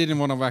 but I didn't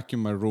want to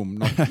vacuum my room,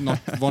 not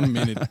 1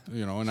 minute,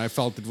 and I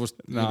felt it was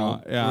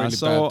really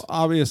so bad.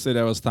 obviously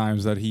there was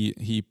times that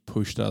he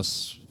pushed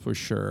us for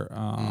sure.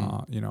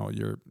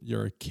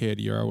 You're a kid,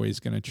 you're always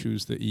gonna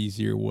choose the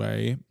easier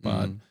way,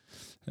 but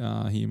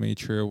he made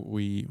sure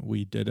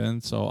we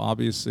didn't. So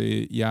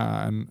obviously,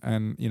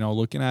 and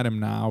looking at him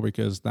now,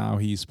 because now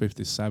he's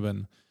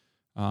 57,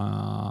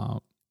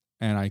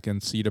 and I can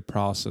see the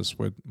process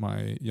with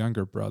my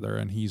younger brother,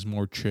 and he's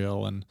more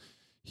chill, and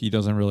he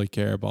doesn't really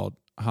care about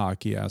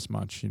hockey as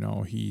much.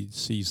 He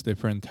sees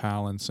different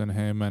talents in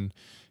him, and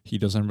he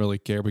doesn't really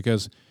care,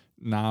 because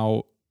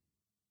now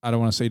I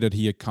don't want to say that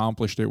he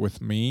accomplished it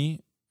with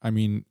me. I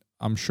mean,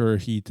 I'm sure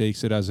he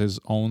takes it as his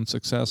own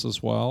success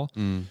as well.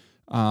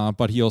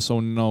 But he also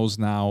knows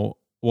now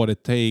what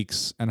it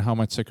takes and how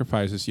much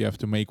sacrifices you have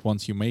to make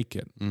once you make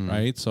it,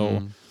 right?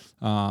 So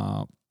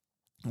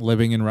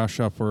living in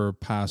Russia for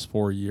past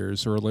 4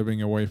 years, or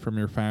living away from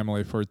your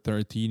family for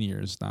 13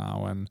 years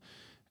now,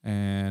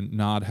 and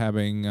not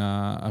having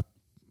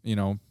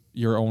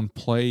your own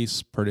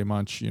place, pretty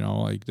much,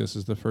 like, this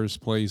is the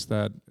first place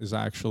that is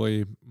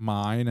actually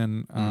mine,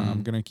 and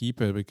I'm gonna keep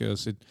it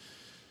because it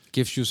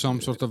gives you some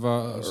sort of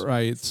a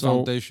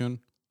foundation.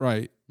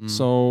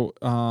 So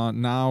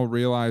now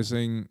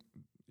realizing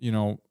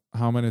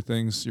how many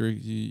things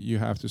you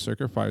have to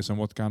sacrifice and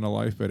what kind of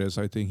life it is,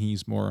 I think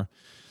he's more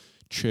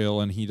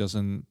chill, and he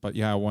doesn't. But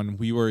yeah, when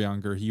we were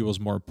younger, he was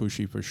more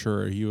pushy for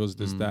sure. He was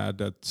this dad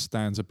that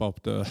stands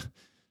above the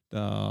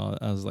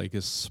as like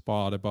his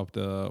spot above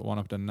one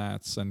of the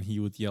nets, and he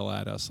would yell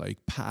at us like,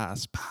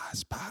 pass,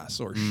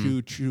 or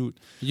shoot.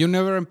 You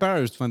never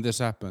embarrassed when this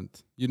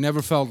happened? You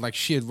never felt like,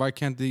 shit, why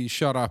can't they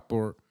shut up?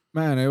 Or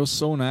man, it was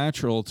so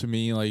natural to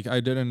me. Like, I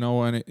didn't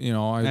know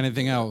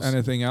anything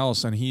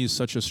else, and he's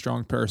such a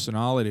strong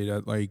personality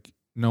that, like,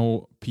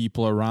 no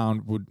people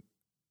around would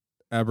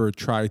ever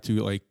try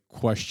to, like,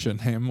 question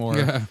him,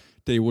 or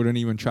they wouldn't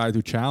even try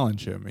to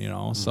challenge him,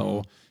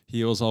 So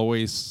he was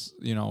always,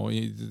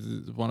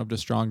 one of the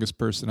strongest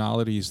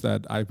personalities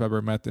that I've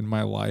ever met in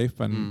my life,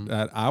 and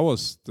that I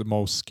was the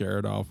most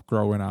scared of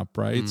growing up,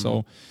 right?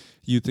 So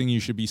you think you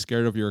should be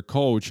scared of your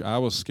coach. I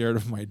was scared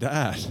of my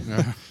dad.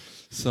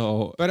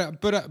 So,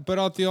 but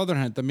on the other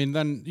hand, I mean,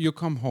 then you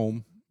come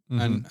home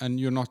and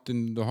you're not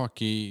in the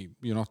hockey,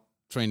 you're not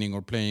training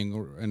or playing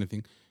or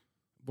anything.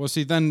 Was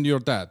he then your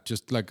dad,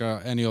 just like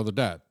any other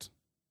dad?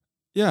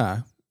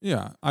 Yeah.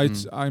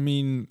 I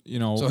mean,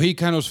 So he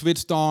kind of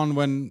switched on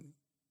when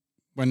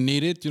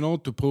needed,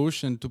 to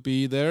push and to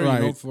be there,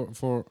 right.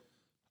 for.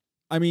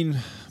 I mean,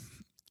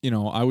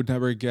 I would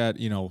never get,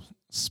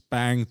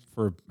 spanked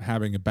for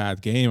having a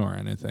bad game or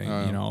anything.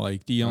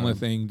 Like, the only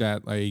thing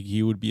that, like,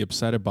 he would be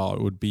upset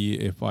about would be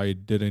if I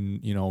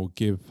didn't,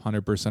 give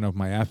 100% of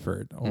my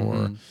effort,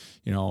 or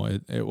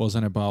it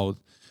wasn't about.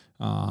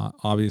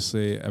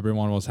 Obviously,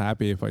 everyone was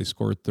happy if I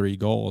scored 3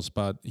 goals,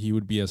 but he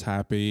would be as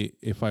happy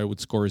if I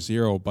would score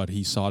 0. But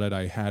he saw that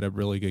I had a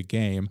really good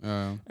game,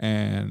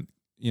 and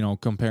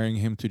comparing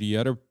him to the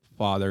other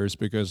fathers,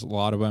 because a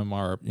lot of them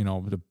are,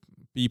 the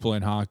people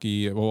in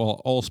hockey, well,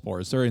 all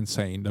sports, they're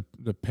insane.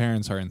 The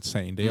parents are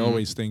insane. They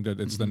always think that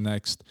it's the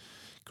next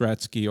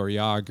Gretzky or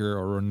Jagr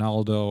or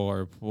Ronaldo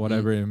or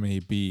whatever it may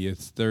be.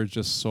 They're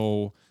just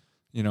so,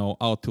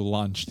 out to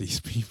lunch, these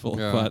people.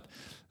 But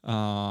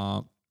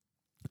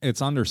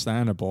it's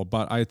understandable.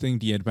 But I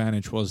think the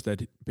advantage was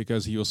that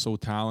because he was so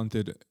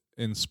talented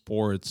in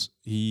sports,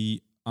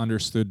 he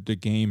understood the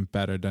game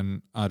better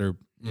than other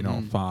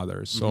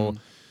fathers. So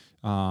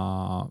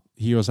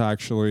he was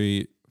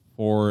actually,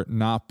 for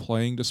not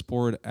playing the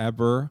sport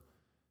ever,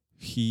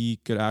 he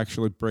could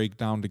actually break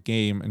down the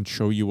game and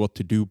show you what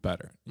to do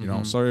better.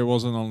 So it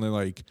wasn't only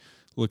like,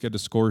 look at the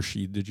score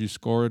sheet. Did you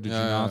score? Did you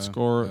not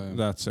score?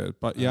 That's it.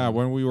 But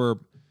when we were,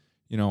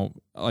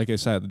 like I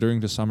said,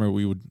 during the summer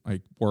we would,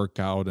 like, work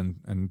out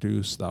and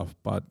do stuff.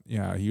 But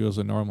he was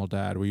a normal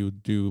dad. We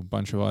would do a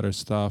bunch of other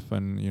stuff,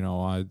 and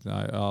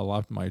I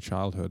loved my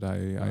childhood.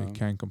 I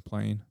can't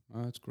complain.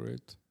 Oh, that's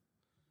great.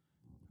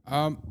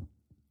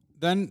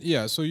 Then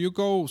so you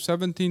go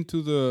 17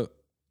 to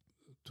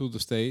the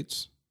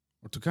States,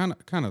 or to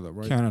Canada,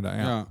 right?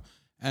 Canada,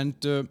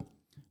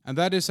 and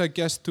that is, I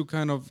guess, to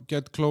kind of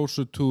get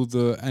closer to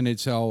the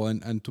NHL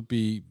and to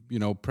be,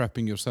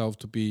 prepping yourself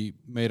to be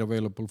made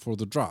available for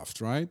the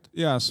draft, right?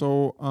 Yeah.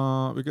 So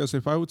because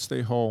if I would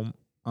stay home,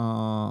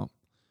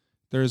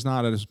 there's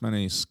not as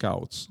many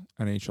scouts,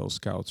 NHL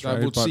scouts, right?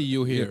 That would see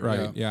you here,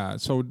 right? Yeah.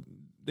 So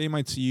they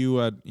might see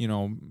you at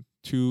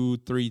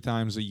 2-3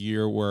 times a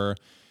year, where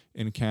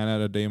in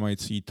Canada they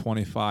might see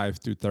 25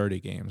 to 30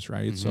 games,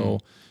 right? So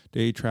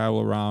they travel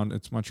around.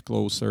 It's much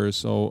closer.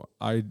 So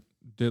I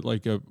did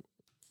like a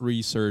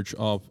research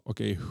of,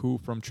 okay, who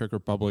from Czech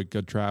Republic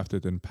got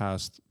drafted in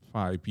past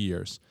 5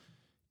 years,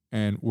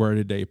 and where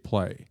did they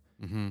play?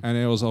 And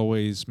it was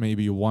always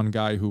maybe one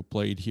guy who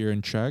played here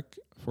in Czech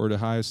for the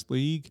highest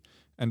league,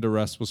 and the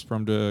rest was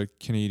from the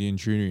Canadian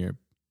Junior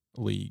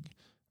League,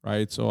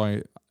 right?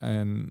 So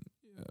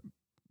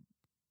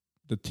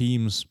the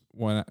teams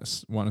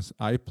once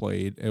I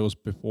played, it was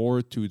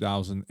before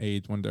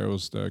 2008 when there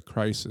was the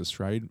crisis,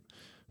 right?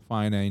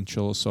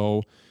 Financial.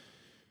 So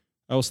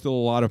I was still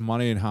a lot of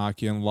money in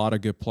hockey and a lot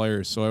of good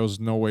players. So there was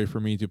no way for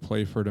me to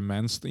play for the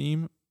men's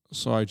team.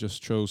 So I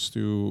just chose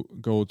to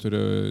go to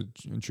the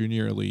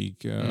junior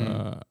league,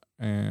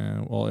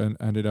 and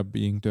ended up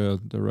being the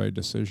right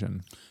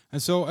decision.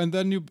 And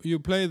then you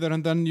play there,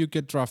 and then you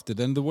get drafted.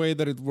 And the way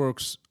that it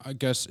works, I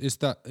guess, is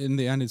that in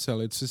the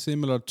NHL, it's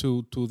similar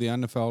to the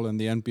NFL and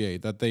the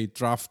NBA, that they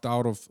draft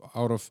out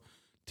of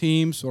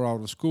teams or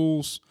out of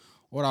schools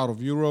or out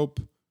of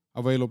Europe.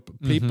 Available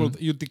people,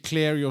 you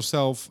declare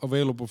yourself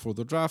available for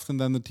the draft,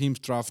 and then the teams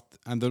draft,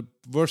 and the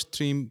worst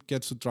team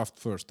gets to draft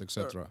first,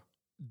 etc.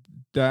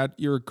 That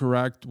you're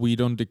correct. We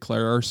don't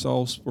declare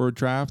ourselves for a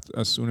draft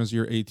as soon as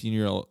you're 18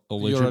 years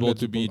eligible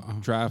to be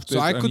drafted. So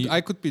I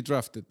could be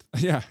drafted.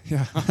 Yeah.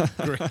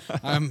 Great.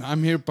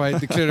 I'm hereby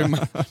declaring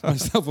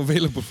myself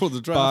available for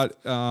the draft.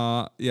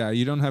 But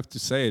you don't have to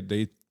say it.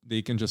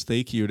 They can just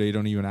take you. They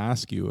don't even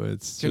ask you.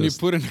 Can you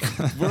put in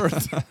a word?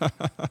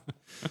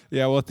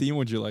 Yeah, what team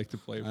would you like to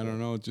play for? I don't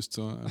know.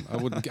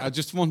 I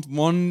just want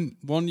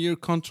 1 year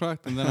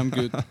contract, and then I'm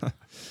good.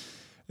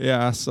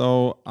 Yeah.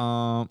 So.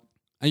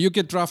 And you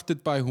get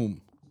drafted by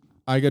whom?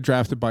 I get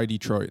drafted by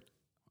Detroit.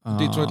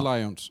 Detroit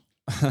Lions.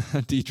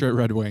 Detroit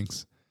Red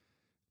Wings.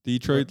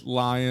 Detroit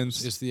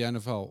Lions is the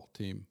NFL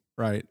team.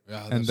 Right.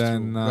 Yeah, and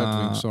then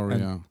Red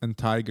Wings, and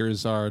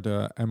Tigers are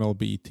the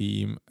MLB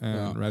team,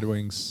 and Red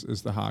Wings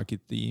is the hockey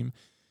team.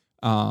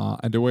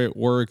 And the way it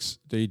works,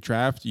 they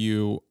draft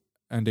you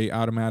and they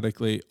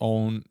automatically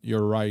own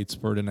your rights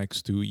for the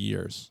next 2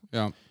 years.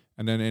 Yeah.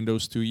 And then in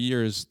those 2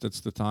 years,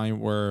 that's the time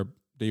where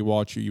they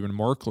watch you even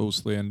more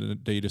closely,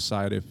 and they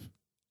decide if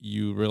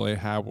you really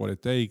have what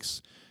it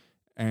takes.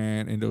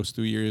 And in those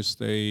 2 years,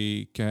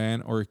 they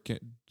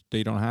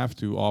they don't have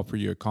to offer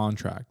you a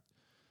contract,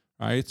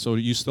 right? So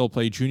you still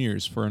play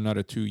juniors for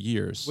another 2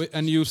 years.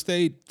 And you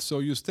stay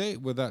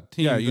with that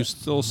team. Yeah, you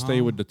still stay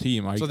with the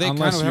team. So they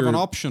kind of have an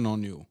option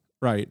on you,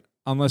 right?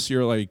 Unless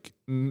you're like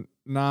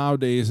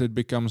nowadays, it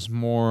becomes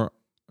more,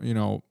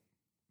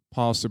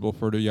 possible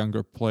for the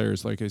younger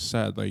players. Like I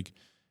said, like.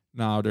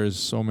 Now there's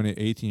so many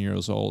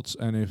 18-year-olds,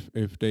 and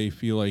if they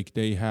feel like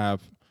they have,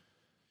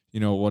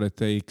 what it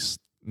takes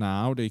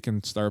now, they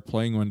can start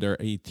playing when they're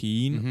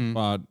 18. Mm-hmm.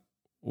 But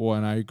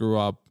when I grew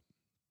up,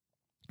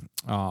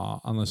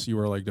 unless you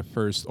were like the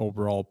first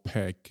overall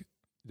pick,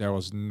 there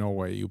was no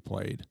way you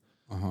played.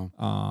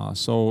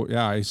 So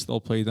yeah, I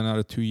still played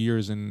another 2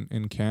 years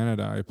in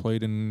Canada. I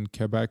played in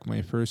Quebec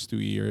my first 2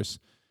 years,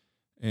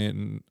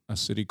 in a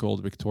city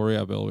called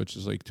Victoriaville, which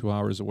is like 2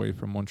 hours away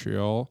from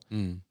Montreal.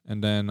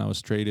 And then I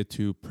was traded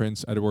to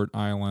Prince Edward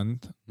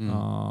Island,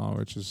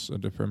 which is a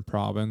different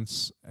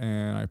province.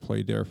 And I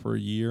played there for a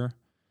year.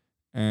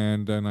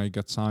 And then I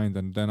got signed,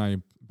 and then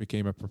I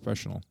became a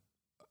professional.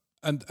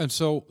 And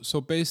so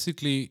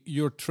basically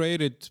you're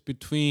traded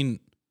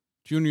between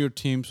junior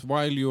teams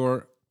while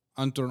you're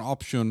under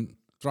an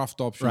draft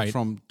option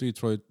from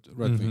Detroit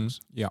Red Wings.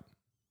 Yeah.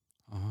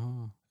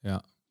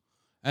 Yeah.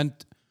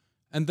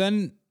 And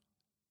then,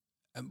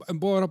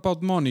 what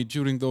about money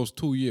during those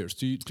 2 years?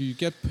 Do you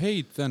get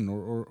paid then,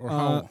 or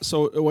how?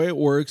 So the way it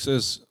works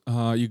is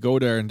you go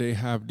there, and they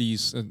have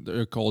these,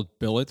 they're called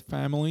billet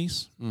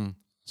families.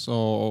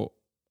 So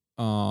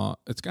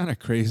it's kind of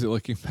crazy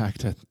looking back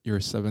that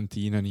you're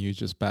 17 and you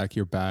just pack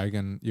your bag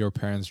and your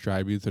parents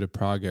drive you to the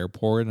Prague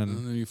airport, and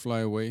then you fly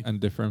away. And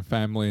different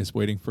families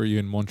waiting for you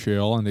in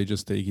Montreal, and they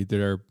just take you to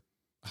their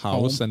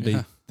house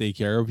they take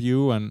care of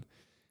you,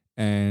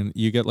 and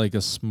you get like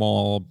a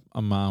small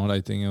amount. I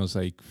think it was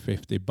like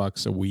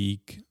 $50 a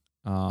week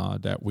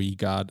that we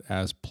got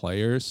as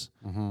players.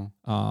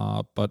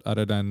 But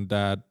other than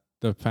that,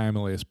 the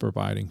family is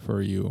providing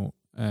for you,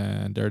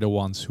 and they're the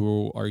ones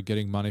who are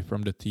getting money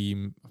from the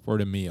team for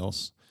the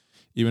meals.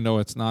 Even though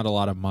it's not a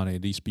lot of money,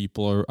 these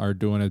people are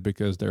doing it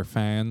because they're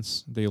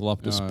fans. They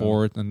love the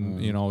sport,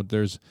 and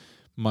there's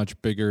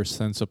much bigger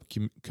sense of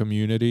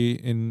community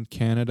in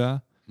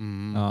Canada.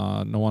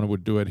 No one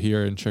would do it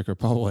here in Czech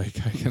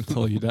Republic. I can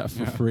tell you that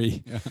for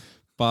free. Yeah.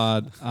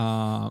 But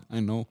I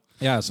know.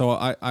 Yeah, so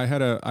I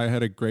had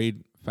a great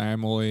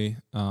family,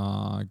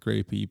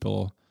 great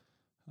people,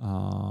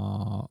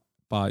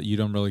 but you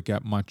don't really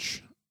get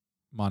much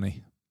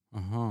money.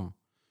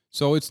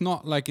 So it's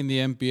not like in the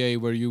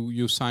NBA where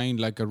you sign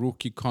like a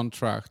rookie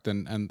contract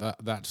and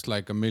that's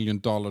like $1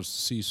 million a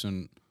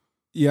season.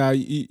 Yeah,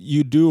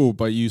 you do,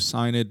 but you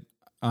sign it.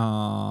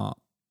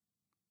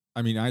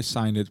 I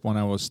signed it when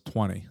I was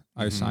 20.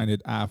 I signed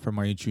it after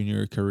my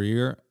junior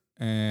career,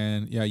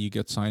 and yeah, you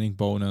get signing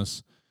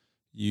bonus,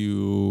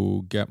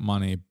 you get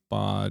money,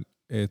 but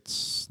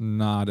it's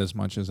not as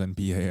much as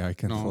NBA. I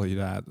can tell you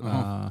that.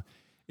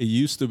 It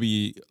used to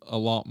be a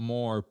lot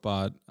more,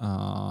 but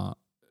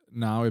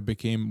now it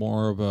became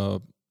more of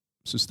a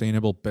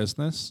sustainable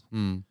business.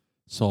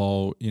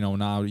 So,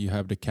 now you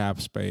have the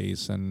cap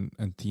space, and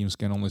teams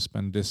can only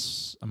spend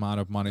this amount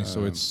of money.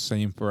 So it's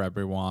same for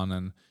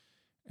everyone.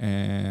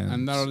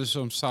 And there are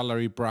some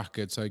salary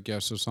brackets, I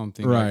guess, or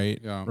something. Right,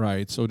 like, yeah.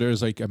 right. So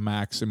there's like a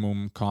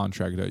maximum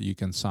contract that you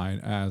can sign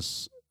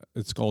as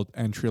it's called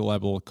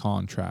entry-level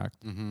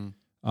contract. Mm-hmm.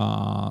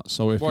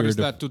 So if what you're is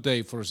that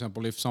today, for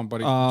example, if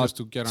somebody just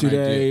to get an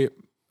today,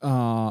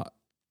 idea?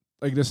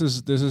 Like this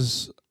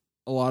is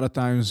a lot of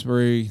times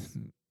very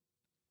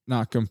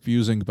not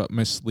confusing but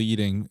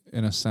misleading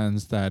in a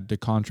sense that the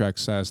contract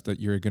says that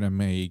you're gonna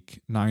make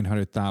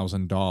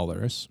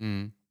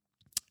 $900,000,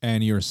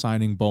 and your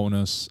signing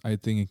bonus, I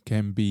think it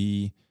can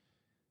be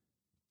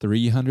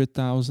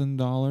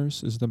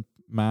 $300,000 is the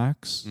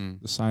max,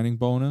 the signing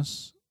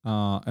bonus.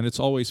 And it's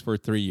always for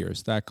 3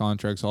 years. That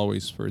contract's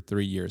always for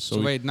 3 years. So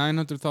wait,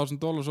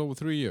 $900,000 over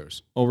 3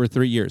 years? Over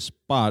 3 years.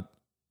 But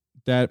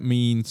that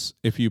means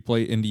if you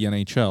play in the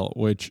NHL,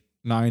 which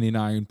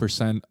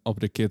 99%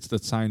 of the kids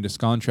that sign this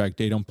contract,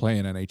 they don't play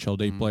in NHL.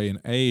 They play in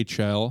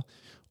AHL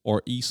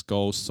or East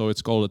Coast. So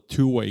it's called a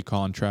two-way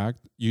contract.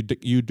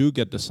 You do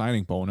get the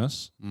signing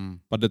bonus,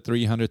 but the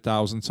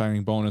 $300,000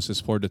 signing bonus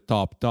is for the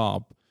top.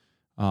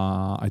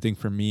 I think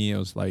for me it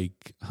was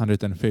like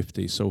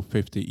 150, so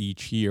 50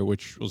 each year,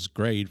 which was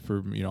great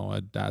for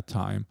at that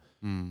time.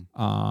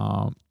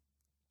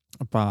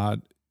 But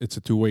it's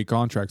a two-way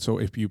contract, so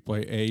if you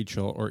play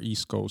AHL or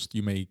East Coast,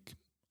 you make,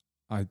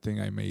 I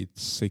think I made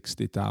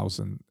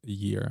 60,000 a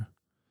year.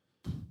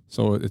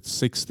 So it's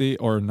 60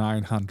 or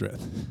 900.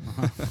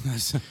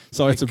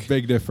 So it's a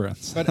big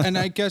difference. But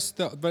I guess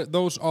but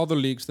those other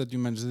leagues that you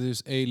mentioned,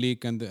 this A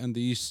League and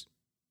the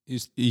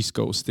East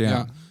Coast,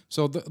 yeah.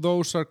 So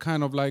those are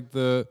kind of like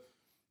the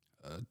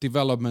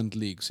development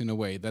leagues in a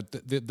way. That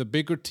the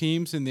bigger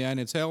teams in the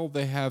NHL,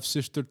 they have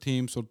sister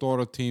teams or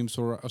daughter teams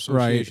or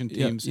association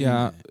teams.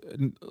 Yeah.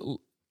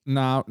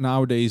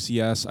 Nowadays,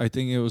 yes. I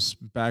think it was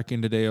back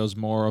in the day. It was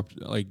more of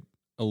like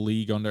a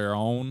league on their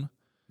own.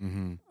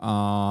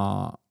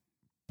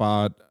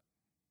 But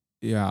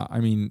yeah, I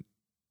mean,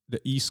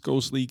 the East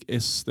Coast League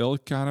is still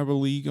kind of a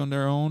league on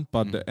their own.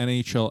 But the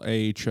NHL,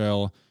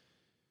 AHL,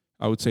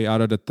 I would say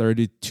out of the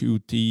 32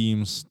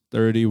 teams,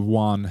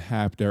 31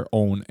 have their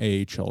own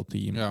AHL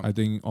team. Yeah. I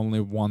think only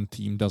one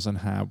team doesn't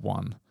have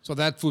one. So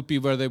that would be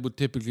where they would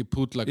typically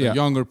put like a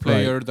younger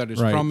player that is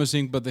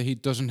promising, but he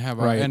doesn't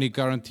have any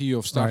guarantee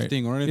of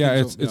starting or anything. Yeah,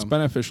 it's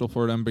beneficial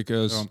for them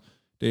because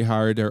they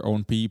hire their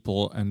own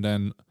people and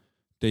then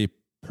they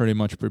pretty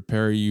much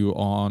prepare you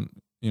on,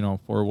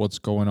 for what's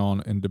going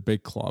on in the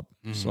big club.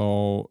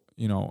 So,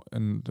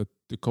 and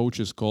the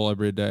coaches call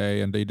every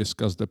day and they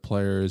discuss the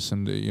players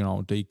and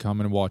they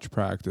come and watch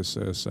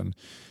practices, and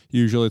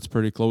usually it's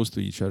pretty close to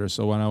each other.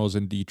 So when I was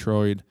in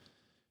Detroit,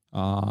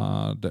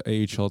 the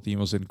AHL team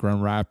was in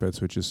Grand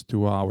Rapids, which is a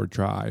 2-hour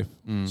drive.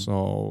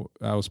 So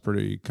that was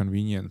pretty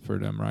convenient for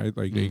them, right?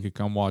 Like they could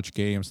come watch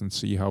games and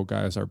see how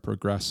guys are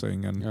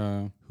progressing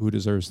and who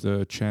deserves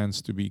the chance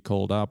to be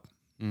called up.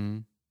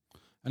 And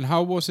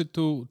how was it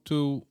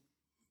to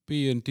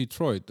be in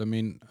Detroit? I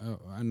mean,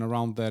 and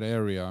around that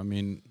area. I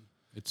mean,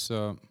 it's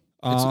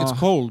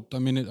cold. I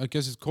mean, I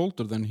guess it's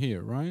colder than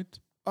here, right?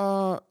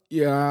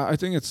 Yeah, I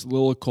think it's a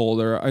little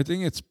colder. I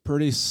think it's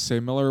pretty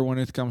similar when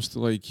it comes to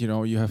like,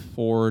 you have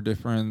 4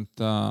 different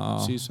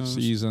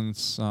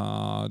seasons.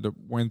 The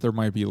winter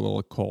might be a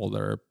little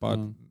colder, but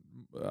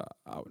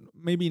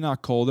maybe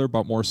not colder,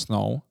 but more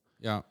snow.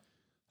 Yeah.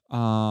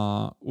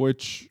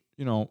 Which,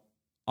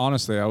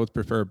 honestly, I would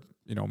prefer,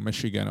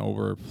 Michigan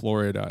over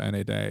Florida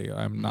any day.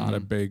 I'm not a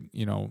big,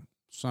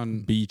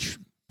 beach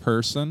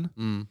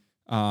person.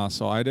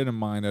 So I didn't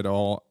mind at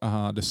all.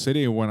 The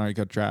city when I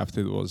got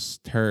drafted was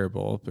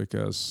terrible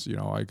because,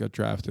 I got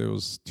drafted, it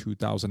was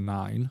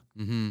 2009.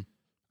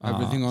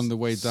 Everything on the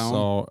way down.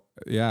 So,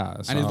 yeah.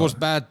 And it was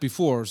bad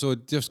before, so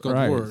it just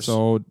got worse.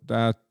 So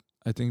I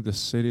think the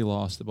city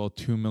lost about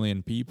 2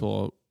 million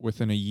people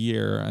within a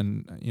year.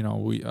 And,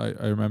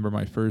 I remember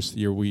my first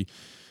year,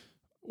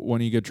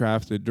 when you get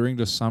drafted during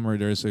the summer,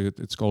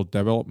 it's called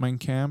development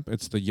camp.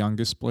 It's the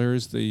youngest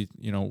players.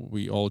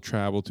 We all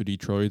travel to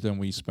Detroit and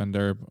we spend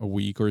there a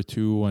week or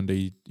two, and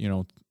they,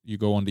 you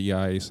go on the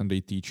ice and they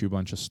teach you a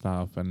bunch of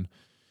stuff. And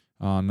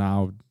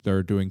now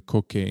they're doing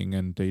cooking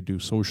and they do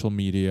social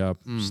media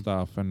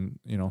stuff and,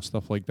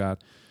 stuff like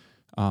that.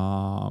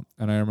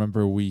 And I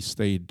remember we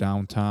stayed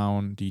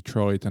downtown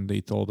Detroit and they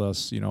told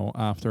us,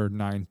 after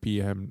 9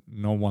 p.m.,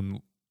 no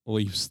one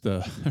leaves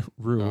the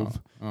roof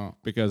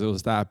because it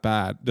was that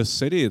bad. The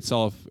city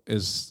itself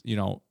is,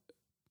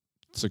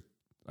 it's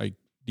a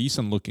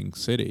decent looking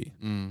city.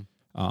 And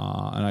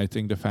I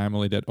think the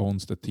family that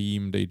owns the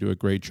team, they do a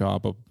great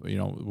job of,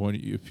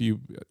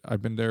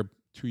 I've been there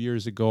 2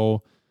 years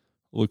ago,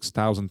 looks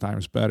 1,000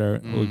 times better.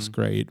 It looks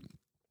great.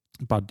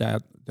 But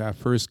that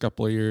first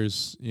couple of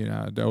years,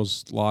 there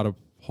was a lot of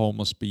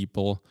homeless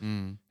people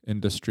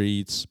in the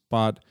streets,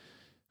 but,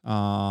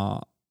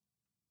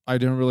 I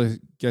didn't really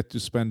get to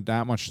spend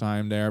that much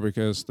time there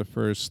because the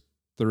first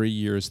 3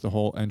 years, the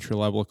whole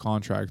entry-level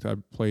contract, I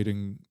played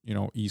in,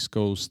 East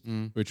Coast,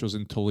 which was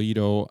in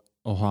Toledo,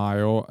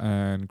 Ohio,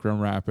 and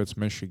Grand Rapids,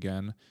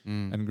 Michigan.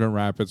 And Grand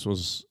Rapids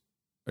was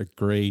a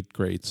great,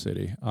 great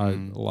city. I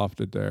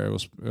loved it there.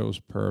 It was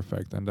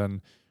perfect. And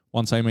then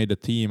once I made the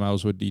team, I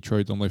was with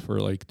Detroit only for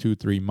like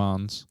 2-3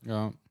 months.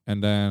 Yeah.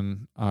 And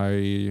then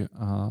I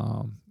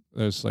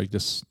there's like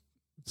this.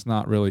 It's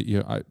not really.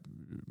 I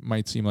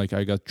might seem like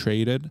I got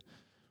traded,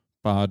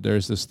 but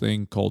there's this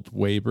thing called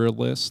waiver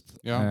list.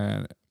 Yeah.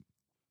 And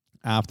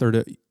after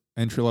the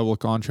entry level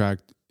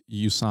contract,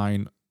 you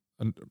sign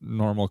a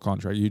normal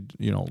contract.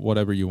 You know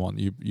whatever you want.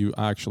 You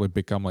actually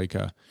become like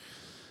a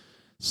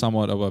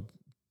somewhat of a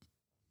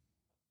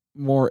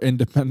more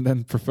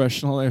independent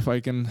professional, if I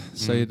can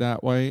say it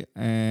that way.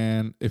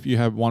 And if you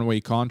have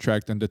one-way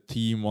contract and the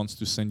team wants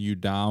to send you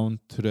down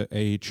to the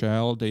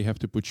AHL, they have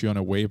to put you on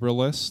a waiver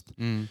list.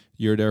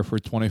 You're there for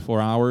 24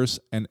 hours,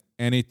 and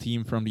any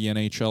team from the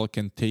NHL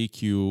can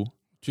take you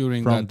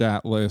from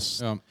that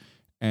list. Yeah.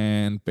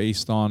 And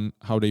based on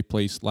how they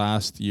placed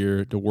last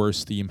year, the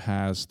worst team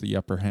has the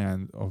upper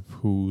hand of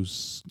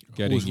who's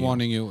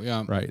wanting you.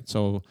 Yeah. Right.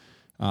 So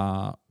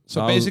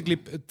basically,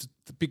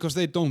 because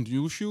they don't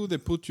use you, they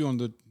put you on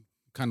the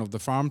kind of the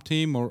farm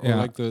team or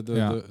like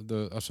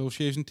the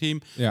association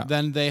team. Yeah.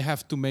 Then they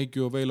have to make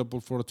you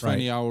available for a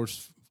 20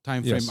 hours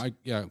time frame.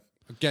 Yes.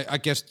 I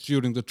guess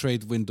during the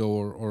trade window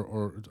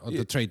or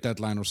the trade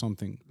deadline or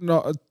something.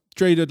 No,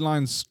 trade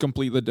deadline's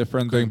completely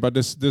different thing, but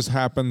this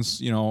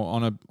happens,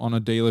 on a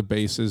daily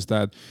basis.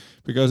 That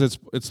because it's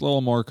a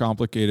little more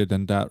complicated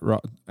than that.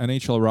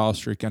 NHL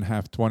roster can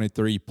have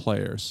 23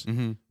 players,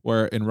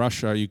 where in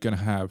Russia you can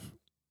have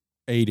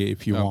 80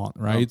 if you want,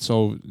 right?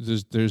 So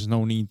there's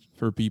no need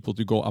for people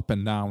to go up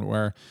and down.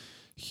 Where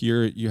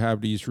here you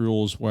have these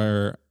rules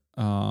where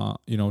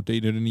they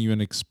didn't even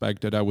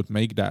expect that I would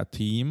make that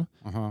team,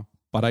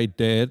 but I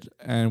did,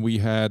 and we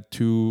had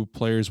 2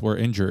 players were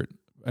injured.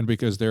 And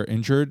because they're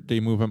injured, they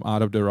move them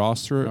out of the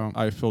roster.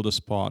 I filled a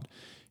spot.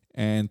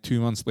 And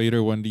 2 months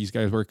later, when these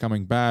guys were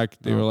coming back,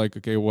 they were like,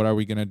 okay, what are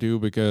we going to do?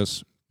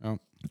 Because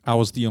I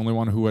was the only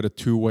one who had a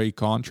 2-way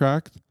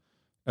contract.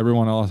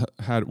 Everyone else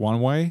had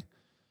 1-way.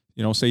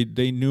 Say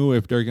they knew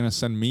if they're going to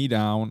send me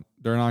down,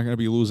 they're not going to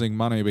be losing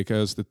money,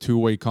 because the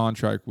 2-way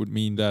contract would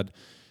mean that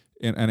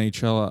in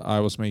NHL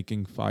I was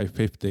making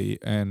 $550,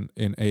 and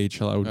in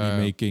AHL I would be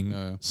making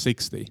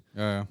 $60.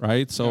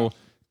 Right? So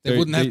they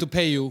wouldn't have to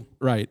pay you.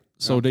 Right.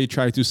 So they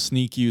try to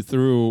sneak you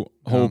through,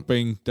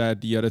 hoping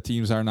that the other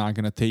teams are not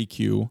going to take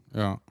you.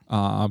 Yeah.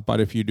 But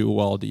if you do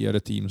well, the other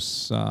teams,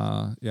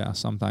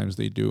 sometimes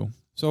they do.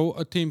 So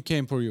a team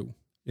came for you?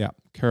 Yeah,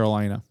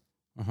 Carolina.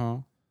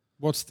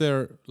 What's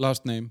their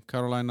last name?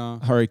 Carolina?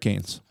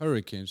 Hurricanes.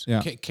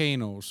 Yeah.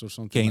 Canos or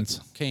something. Canes.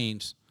 Like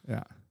Canes.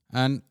 Yeah.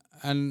 And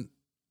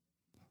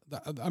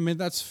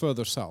that's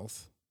further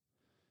south.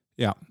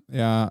 Yeah.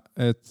 Yeah.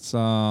 It's...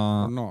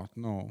 or not,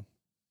 no.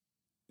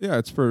 Yeah,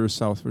 it's further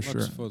south for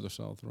sure. It's further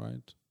south,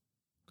 right?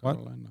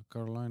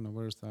 Carolina,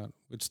 where is that?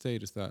 Which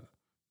state is that?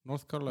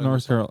 North Carolina?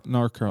 North Carolina,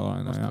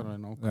 North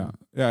Carolina, okay.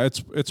 Yeah,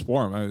 it's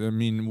warm. I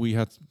mean, we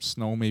had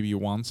snow maybe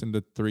once in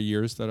the 3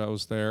 years that I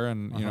was there,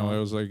 and it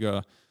was like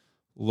a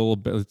little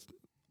bit,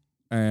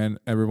 and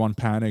everyone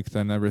panicked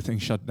and everything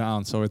shut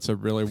down. So it's a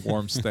really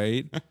warm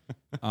state.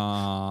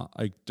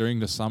 Like during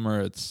the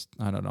summer, it's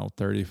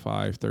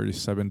 35,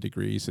 37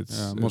 degrees.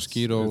 It's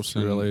mosquitoes.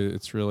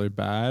 It's really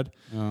bad.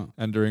 Yeah.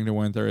 And during the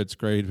winter, it's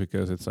great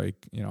because it's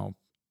like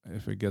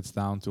if it gets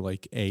down to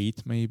like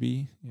 8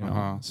 maybe.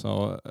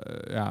 So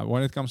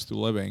when it comes to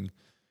living,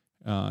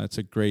 it's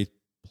a great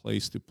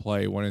place to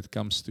play. When it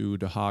comes to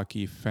the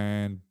hockey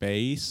fan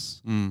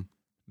base,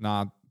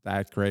 not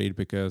that great,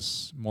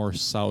 because more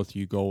south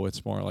you go,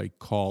 it's more like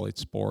college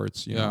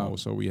sports, you know.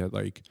 So we had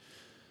like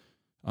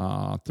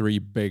 3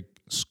 big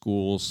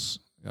schools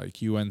like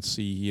UNC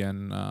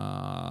and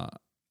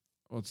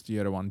what's the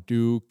other one,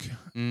 Duke,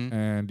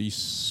 and these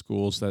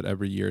schools that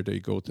every year they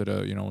go to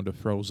the the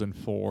Frozen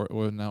Four,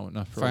 well, no,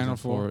 not Frozen Final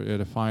Four.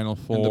 The Final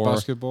Four, and the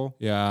basketball,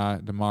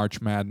 the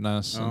March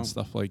Madness and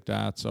stuff like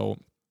that. So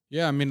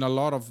a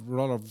lot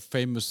of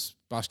famous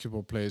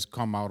basketball players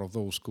come out of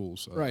those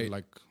schools, right?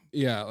 Like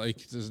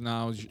there's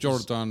now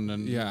Jordan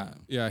and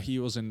he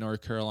was in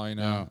North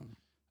Carolina.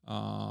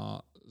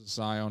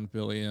 Zion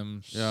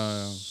Williams,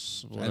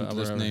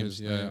 endless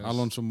names,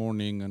 Alonso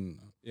Mourning, and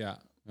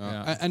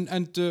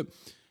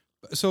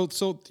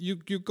so you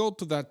go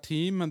to that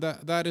team, and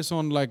that is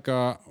on like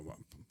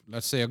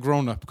let's say a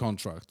grown-up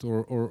contract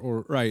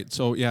or right.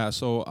 So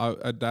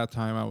at that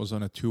time I was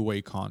on a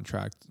 2-way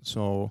contract.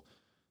 So,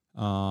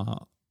 but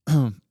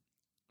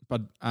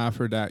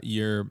after that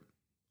year,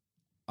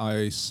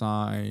 I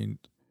signed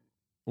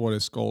what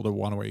is called a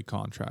 1-way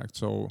contract.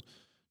 So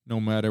no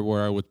matter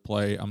where I would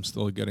play, I'm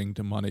still getting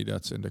the money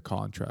that's in the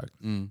contract.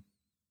 And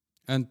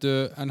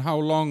how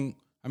long?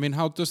 I mean,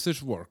 how does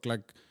this work?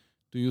 Like,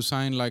 do you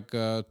sign like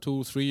a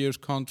 2-3 years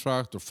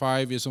contract or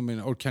 5 years? I mean,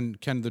 or can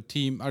the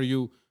team?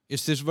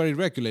 Is this very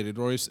regulated,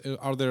 or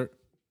are there?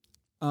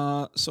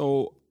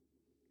 So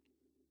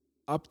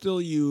up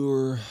till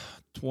you're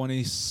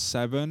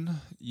 27,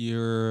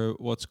 you're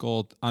what's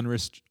called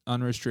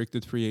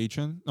unrestricted free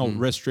agent. No,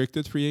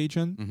 restricted free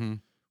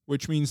agent.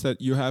 Which means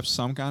that you have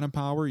some kind of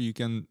power. You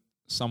can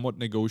somewhat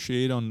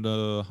negotiate on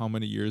how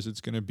many years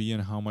it's going to be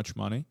and how much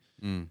money.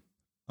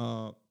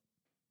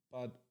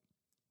 But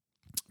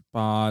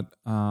but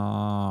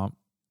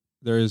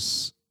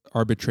there's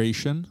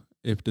arbitration.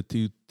 If the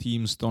two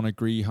teams don't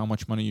agree how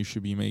much money you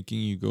should be making,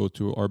 you go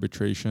to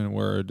arbitration,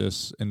 where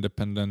this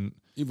independent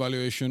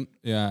evaluation,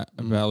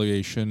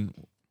 evaluation,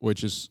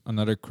 which is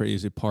another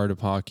crazy part of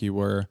hockey,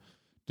 where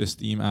this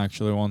team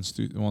actually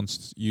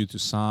wants you to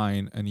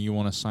sign, and you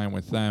want to sign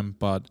with them,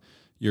 but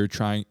you're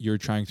trying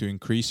to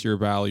increase your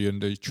value,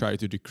 and they try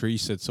to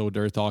decrease it. So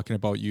they're talking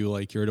about you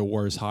like you're the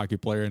worst hockey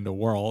player in the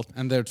world,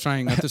 and they're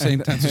trying at the same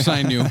time to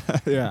sign you.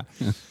 Yeah.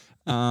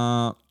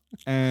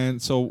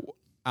 And so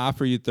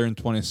after you turn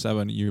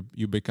 27,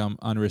 you become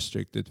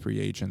unrestricted free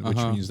agent, which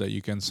means that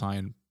you can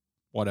sign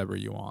whatever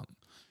you want.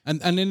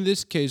 And in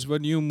this case,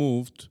 when you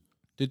moved,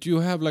 did you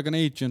have like an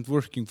agent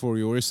working for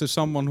you, or is there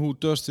someone who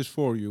does this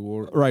for you?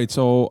 Or right,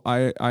 so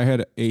I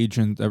had an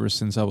agent ever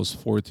since I was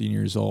 14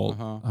 years old.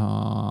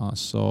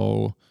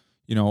 So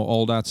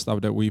all that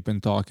stuff that we've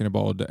been talking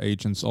about, the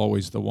agent's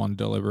always the one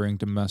delivering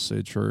the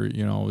message, or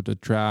the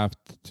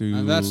draft to.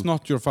 And that's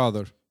not your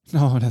father.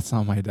 No, that's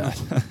not my dad.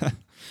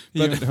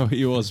 Even though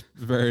he was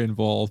very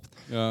involved.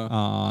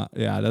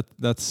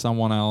 That's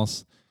someone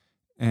else.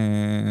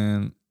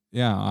 And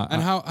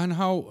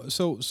how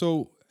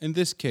so in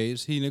this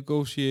case he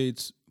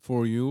negotiates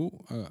for you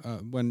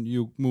when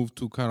you move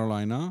to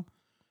Carolina,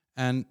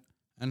 and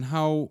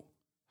how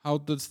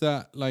does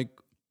that, like,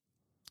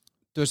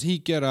 does he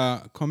get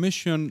a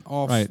commission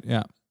of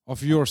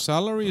of your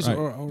salaries,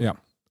 or yeah?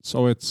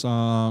 So it's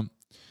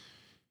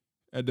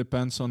it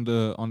depends on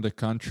the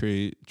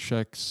country.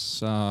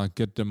 Czechs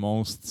get the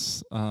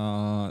most.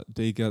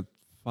 They get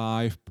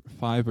 5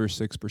 or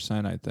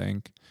 6%, I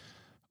think,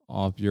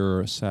 of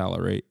your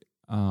salary.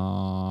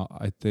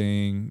 I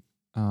think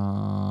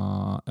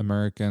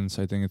Americans,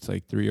 I think it's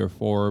like 3 or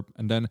 4.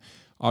 And then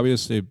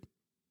obviously,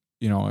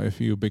 if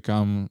you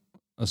become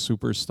a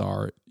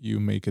superstar, you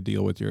make a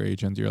deal with your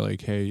agent. You're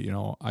like, hey,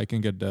 I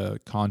can get the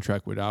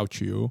contract without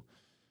you.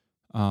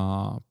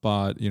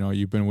 But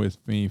you've been with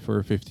me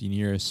for 15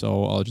 years,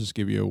 so I'll just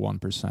give you a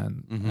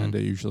 1%. And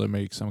they usually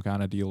make some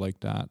kind of deal like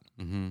that.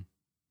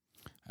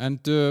 And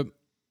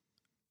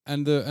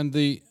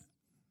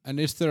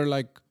is there,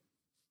 like,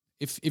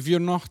 if you're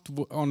not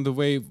on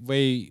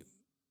the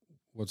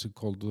what's it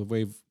called,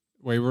 the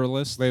waiver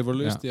list?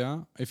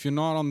 Yeah. If you're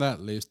not on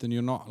that list, then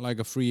you're not like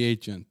a free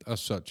agent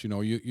as such.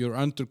 You're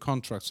under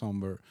contract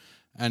somewhere,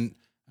 and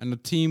a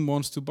team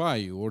wants to buy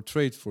you or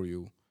trade for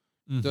you.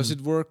 Does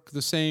it work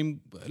the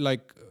same?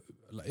 Like,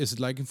 is it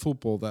like in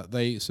football that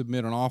they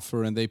submit an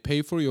offer and they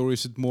pay for you, or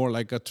is it more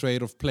like a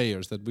trade of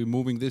players that we're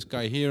moving this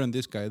guy here and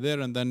this guy there,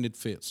 and then it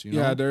fits?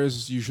 Yeah, there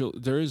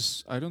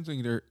is. I don't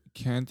think there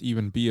can't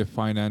even be a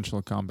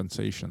financial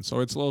compensation. So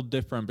it's a little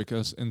different,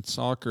 because in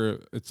soccer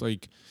it's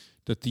like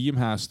the team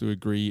has to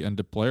agree and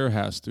the player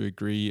has to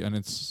agree, and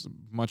it's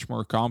much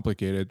more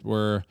complicated.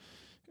 Where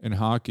in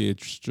hockey,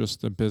 it's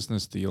just a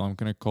business deal. I'm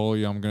gonna call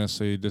you. I'm gonna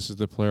say, this is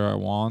the player I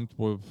want.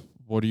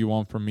 What do you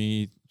want from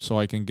me so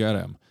I can get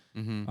him?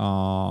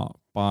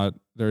 But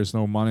there's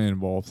no money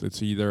involved.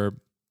 It's either,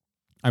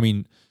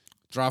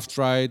 draft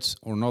rights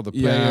or not the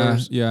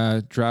players.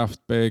 Yeah, draft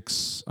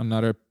picks,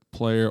 another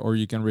player, or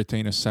you can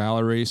retain a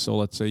salary. So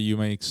let's say you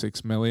make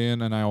 $6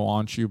 million and I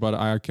want you, but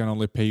I can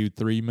only pay you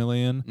 $3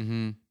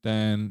 million.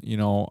 Then,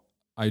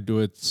 I do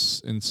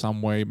it in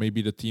some way.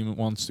 Maybe the team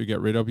wants to get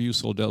rid of you,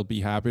 so they'll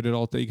be happy that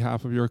I'll take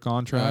half of your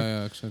contract.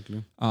 Yeah,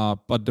 exactly.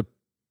 But the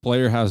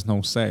player has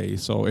no say.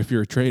 So if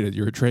you're traded,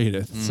 you're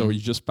traded. So you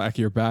just pack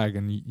your bag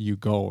and you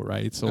go,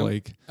 right? So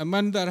and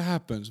when that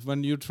happens,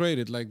 when you trade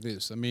it like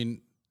this,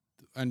 and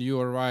you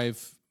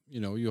arrive,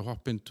 you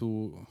hop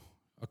into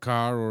a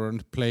car or a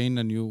plane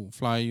and you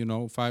fly,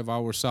 5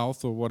 hours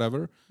south or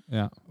whatever.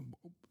 Yeah.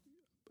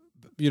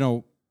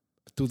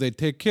 Do they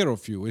take care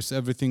of you? Is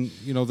everything,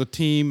 the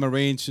team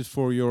arranges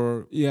for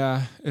your?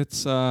 Yeah,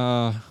 it's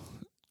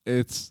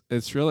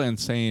really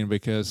insane,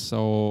 because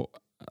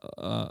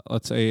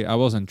let's say I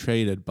wasn't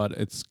traded, but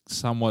it's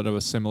somewhat of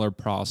a similar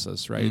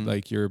process, right?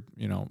 Like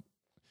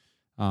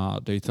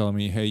they tell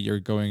me, hey, you're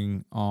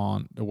going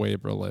on the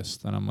waiver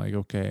list. And I'm like,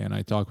 okay. And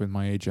I talk with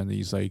my agent.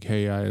 He's like,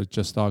 hey, I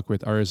just talked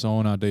with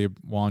Arizona. They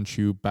want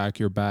you, back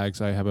your bags.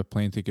 I have a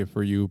plane ticket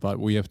for you, but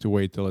we have to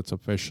wait till it's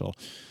official.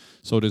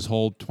 So this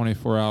whole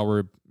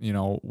 24-hour,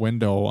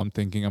 window, I'm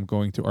thinking I'm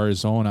going to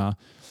Arizona,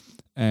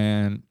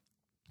 and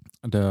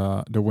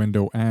the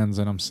window ends,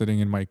 and I'm sitting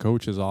in my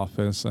coach's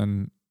office,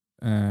 and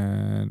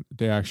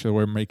they actually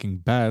were making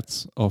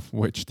bets of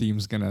which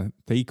team's gonna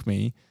take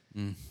me.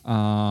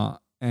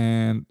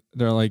 And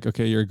they're like,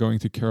 okay, you're going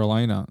to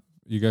Carolina.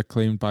 You got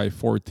claimed by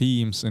 4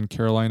 teams, and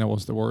Carolina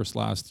was the worst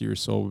last year,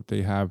 so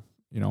they have,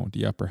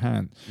 the upper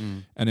hand.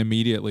 And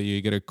immediately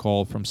you get a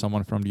call from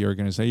someone from the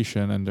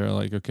organization, and they're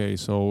like, okay,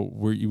 so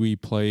we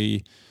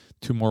play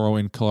tomorrow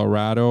in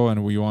Colorado,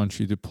 and we want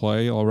you to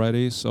play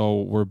already.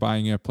 So we're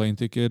buying you a plane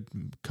ticket.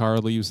 Car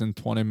leaves in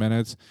 20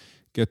 minutes.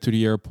 Get to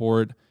the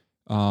airport.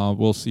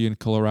 We'll see you in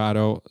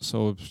Colorado.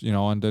 So,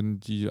 and then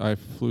I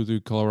flew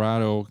to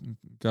Colorado,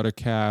 got a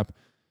cab,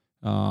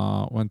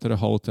 went to the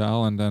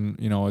hotel, and then,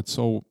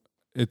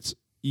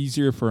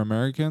 easier for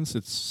Americans.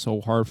 It's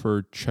so hard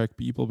for Czech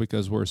people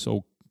because we're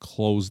so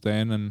closed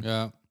in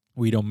and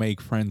we don't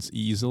make friends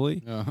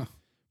easily. Yeah.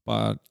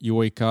 But you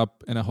wake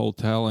up in a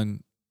hotel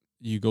and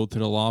you go to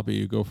the lobby,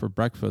 you go for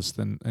breakfast,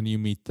 and you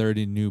meet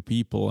 30 new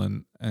people.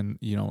 And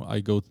you know, I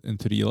go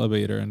into the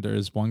elevator and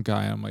there's one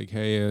guy, I'm like,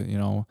 hey,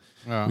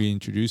 we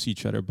introduce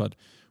each other. But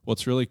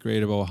what's really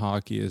great about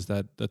hockey is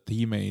that the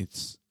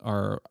teammates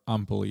are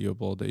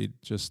unbelievable. They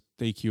just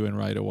take you in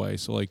right away.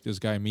 So like this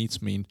guy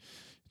meets me,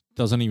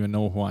 doesn't even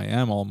know who I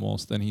am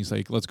almost. And he's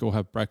like, let's go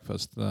have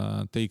breakfast.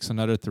 Takes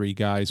another 3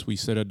 guys. We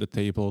sit at the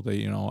table.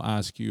 They,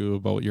 ask you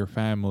about your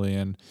family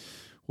and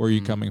where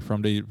you're coming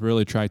from. They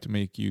really try to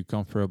make you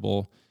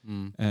comfortable,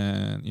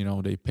 and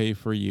they pay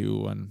for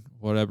you and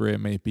whatever it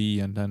may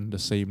be. And then the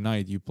same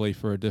night you play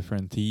for a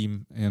different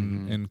team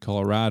in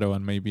Colorado,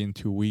 and maybe in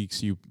 2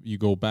 weeks you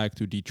go back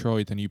to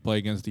Detroit and you play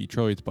against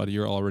Detroit, but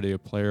you're already a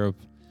player of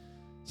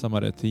some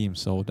other team.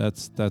 So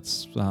that's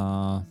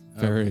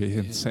very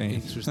insane.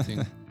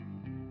 Interesting.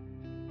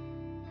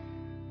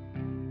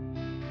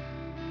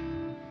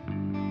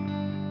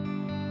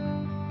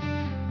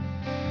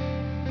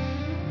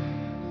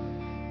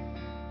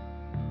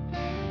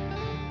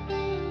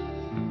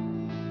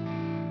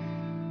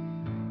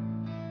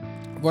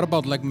 What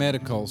about like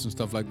medicals and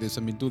stuff like this?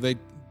 I mean, do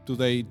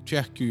they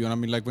check you? And I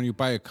mean, like when you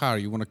buy a car,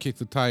 you want to kick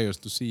the tires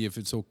to see if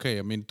it's okay.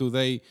 I mean,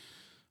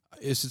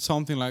 is it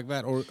something like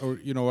that, or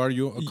are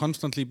you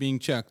constantly being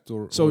checked?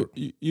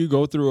 You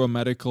go through a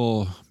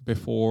medical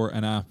before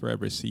and after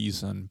every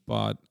season,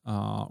 but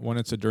when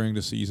it's during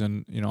the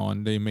season,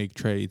 and they make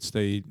trades,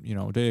 they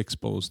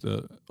expose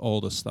all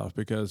the stuff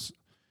because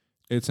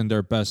it's in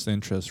their best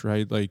interest,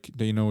 right? Like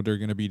they know they're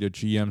going to be the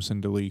GMs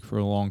in the league for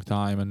a long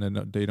time, and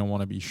then they don't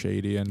want to be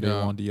shady, and they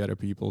want the other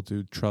people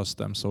to trust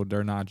them. So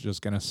they're not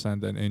just going to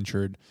send an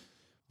injured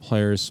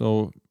player.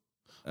 So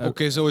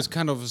so it's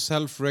kind of a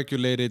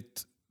self-regulated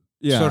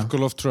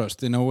circle of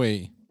trust in a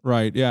way.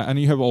 Right. Yeah. And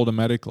you have all the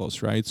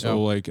medicals, right?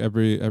 So like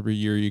every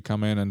year you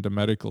come in and the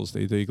medicals,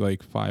 they take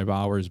like 5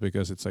 hours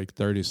because it's like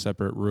 30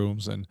 separate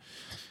rooms, and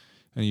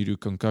you do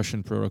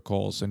concussion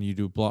protocols, and you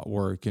do blood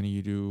work, and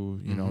you do,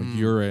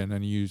 urine,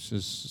 and you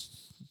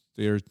just,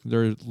 they're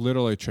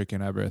literally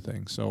checking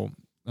everything. So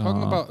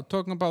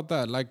talking about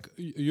that, like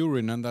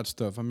urine and that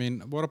stuff. I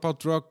mean, what about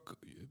drug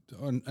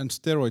and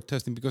steroid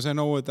testing? Because I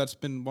know that's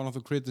been one of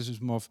the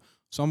criticisms of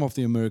some of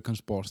the American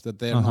sports, that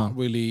they're not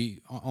really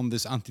on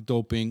this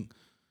anti-doping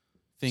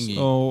thingy.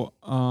 So,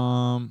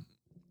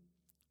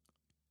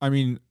 I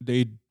mean,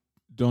 they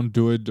don't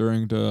do it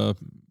during the,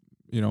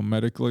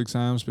 medical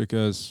exams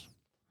because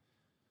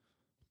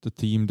the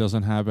team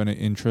doesn't have any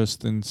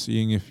interest in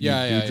seeing if you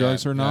do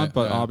drugs or not.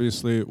 But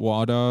obviously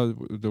WADA,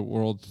 the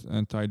World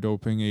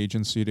Anti-Doping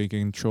Agency, they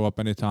can show up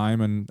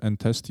anytime and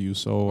test you.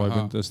 So I've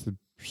been tested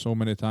so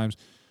many times.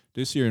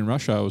 This year in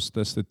Russia, I was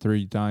tested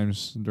 3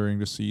 times during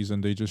the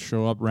season. They just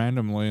show up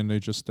randomly and they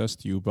just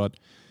test you. But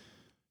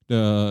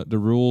the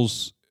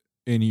rules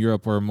in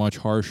Europe are much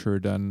harsher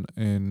than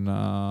in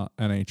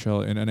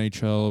NHL. In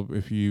NHL,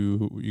 if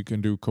you can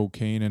do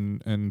cocaine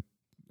and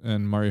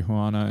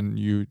marijuana and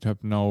you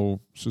have no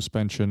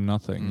suspension,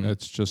 nothing.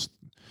 It's just,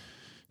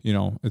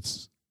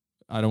 it's,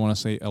 I don't want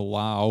to say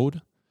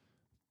allowed,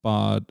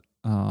 but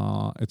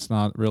it's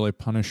not really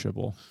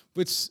punishable.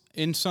 Which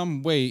in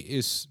some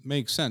way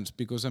makes sense,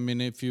 because I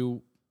mean, if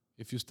you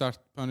start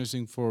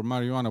punishing for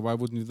marijuana, why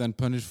wouldn't you then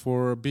punish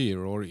for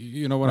beer, or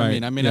you know what I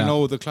mean? I mean, I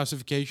know the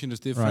classification is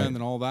different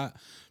and all that,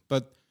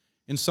 but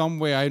in some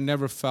way I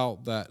never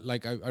felt that.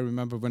 Like I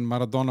remember when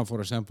Maradona, for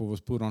example, was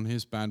put on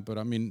his ban, but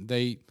I mean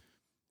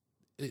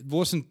it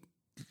wasn't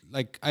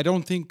like, I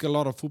don't think a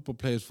lot of football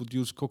players would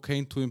use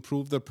cocaine to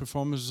improve their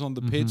performances on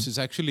the pitch. It's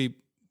actually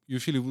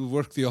usually would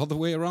work the other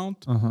way around.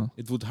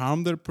 It would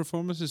harm their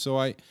performances. So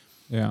I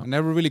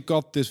never really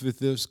got this with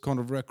this kind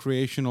of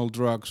recreational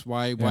drugs.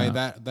 Why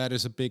that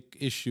is a big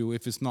issue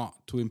if it's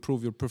not to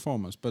improve your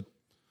performance. But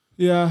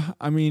yeah,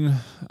 I mean,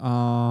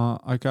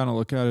 I kind of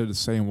look at it the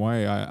same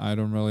way. I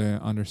don't really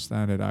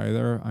understand it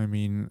either. I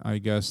mean, I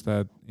guess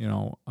that,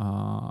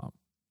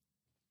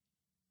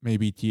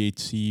 maybe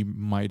THC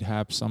might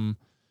have some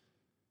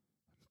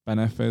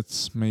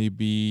benefits,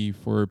 maybe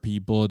for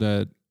people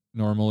that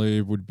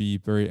normally would be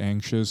very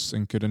anxious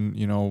and couldn't,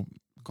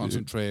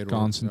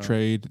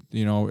 concentrate.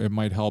 It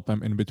might help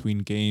them in between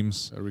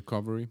games.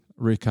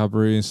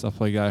 Recovery and stuff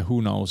like that.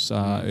 Who knows?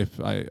 If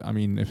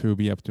it would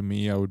be up to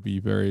me, I would be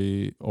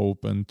very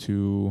open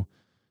to,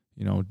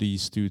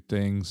 these two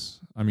things.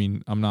 I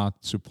mean, I'm not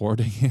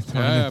supporting it or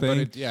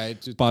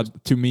anything.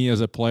 But to me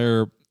as a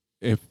player,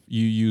 if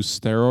you use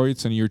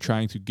steroids and you're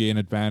trying to gain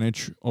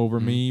advantage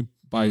over me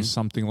by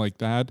something like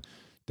that,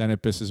 then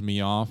it pisses me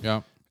off.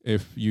 Yeah.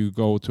 If you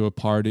go to a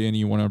party and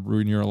you want to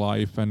ruin your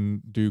life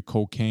and do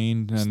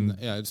cocaine, then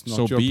it's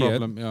not your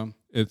problem. Yeah.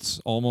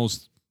 It's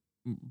almost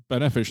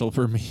beneficial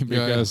for me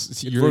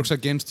because it works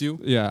against you.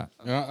 Yeah.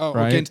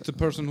 Right? Against the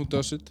person who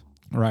does it.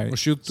 Right. Or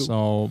should do.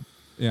 So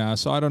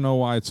I don't know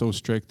why it's so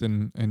strict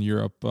in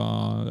Europe.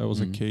 There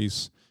was a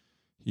case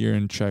here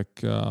in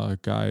Czech, a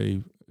guy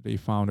they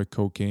found a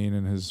cocaine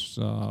in his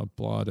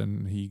blood,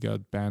 and he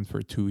got banned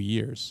for 2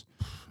 years,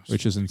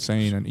 which is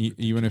insane. And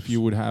even if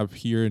you would have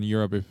here in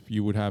Europe, if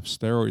you would have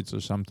steroids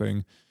or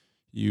something,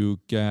 you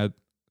get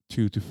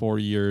 2 to 4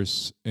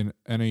 years. In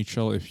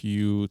NHL, if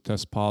you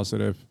test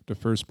positive, the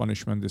first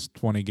punishment is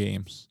 20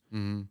 games.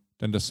 Mm-hmm.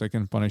 Then the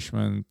second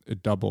punishment,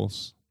 it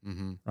doubles,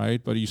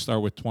 right? But you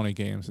start with 20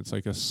 games. It's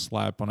like a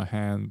slap on a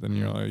hand, and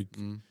you're like,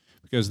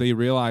 because they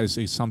realize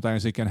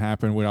sometimes it can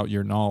happen without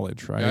your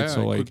knowledge, right? Yeah,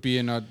 so it like, could be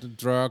in a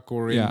drug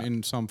or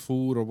in some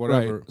food or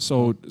whatever. right.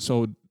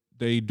 So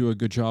they do a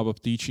good job of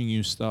teaching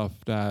you stuff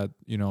that,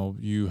 you know,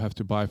 you have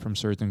to buy from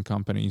certain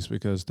companies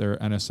because they're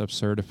NSF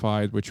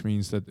certified, which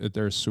means that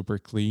they're super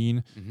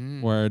clean,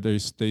 where they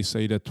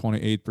say that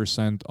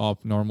 28%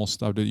 of normal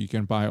stuff that you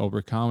can buy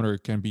over counter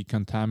can be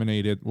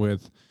contaminated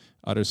with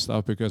other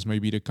stuff because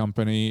maybe the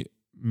company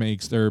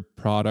makes their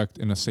product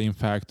in the same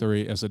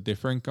factory as a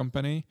different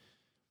company.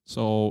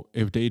 So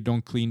if they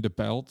don't clean the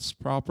belts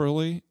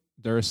properly,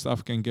 their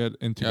stuff can get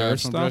into their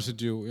some stuff.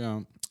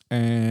 residue,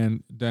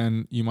 And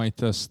then you might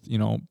test, you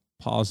know,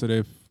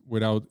 positive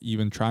without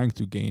even trying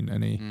to gain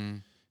any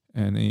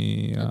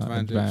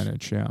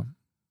advantage. Yeah,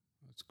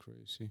 that's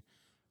crazy.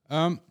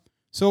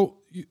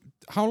 So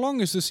how long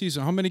is the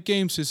season? How many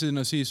games is in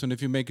a season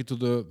if you make it to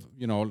the,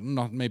 you know,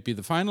 not maybe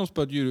the finals,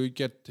 but you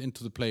get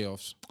into the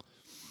playoffs?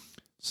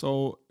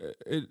 So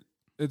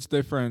it's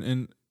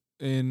different.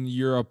 In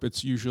Europe,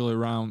 it's usually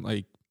around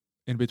like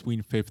in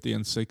between 50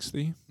 and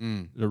 60,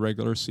 the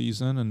regular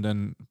season, and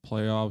then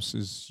playoffs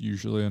is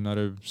usually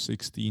another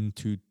 16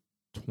 to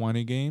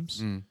 20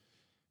 games.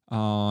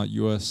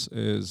 US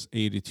is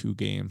 82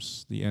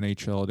 games. The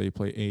NHL, they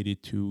play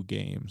 82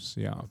 games.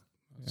 Yeah.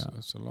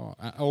 That's a lot.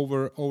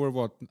 Over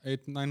what,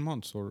 8-9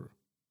 months or?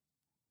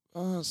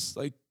 It's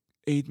like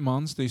 8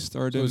 months. They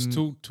start in it's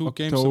two October.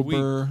 games a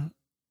week.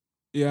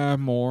 Yeah,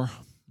 more.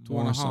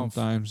 2.5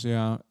 sometimes.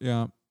 Yeah.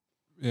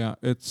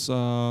 It's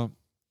I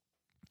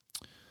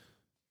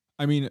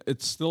mean,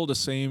 it's still the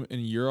same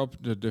in Europe.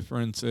 The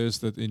difference is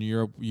that in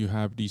Europe you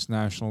have these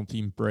national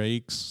team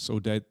breaks, so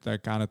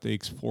that kind of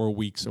takes 4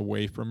 weeks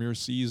away from your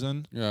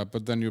season. Yeah,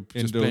 but then you're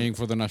just playing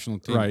for the national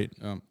team. Right.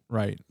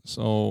 Right.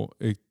 So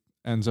it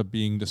ends up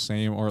being the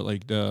same, or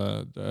like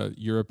the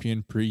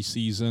European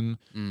preseason,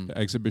 the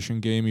exhibition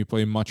game, you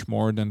play much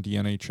more than the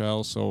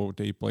NHL. So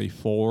they play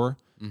 4.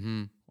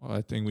 Well,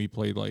 I think we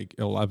played like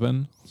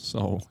 11.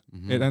 So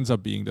it ends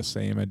up being the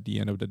same at the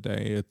end of the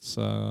day.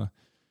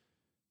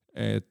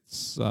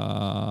 It's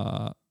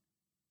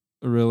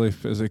really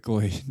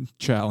physically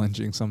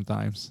challenging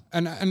sometimes.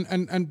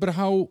 And but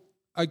how,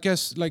 I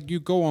guess, like you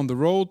go on the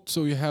road,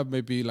 so you have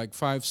maybe like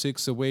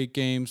 5-6 away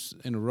games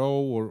in a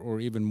row or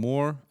even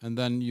more, and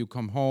then you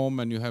come home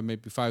and you have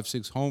maybe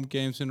 5-6 home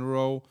games in a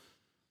row.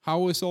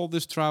 How is all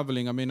this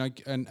traveling? I mean,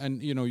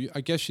 and you know,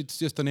 I guess it's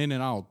just an in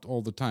and out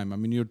all the time. I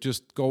mean, you're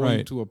just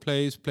going to a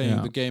place,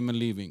 playing the game and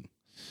leaving.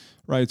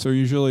 Right, so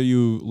usually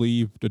you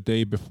leave the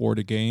day before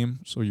the game,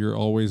 so you're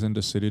always in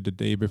the city the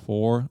day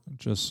before,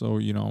 just so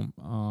you know,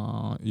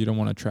 you don't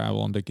want to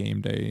travel on the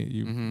game day.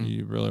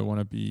 You really want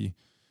to be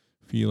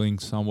feeling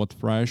somewhat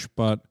fresh,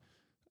 but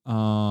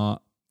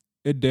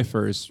it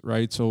differs,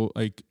 right? So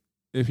like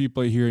if you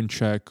play here in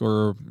Czech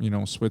or, you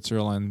know,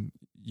 Switzerland,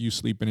 you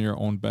sleep in your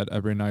own bed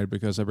every night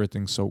because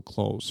everything's so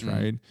close,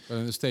 right? But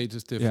in the States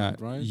it's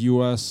different, right?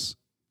 US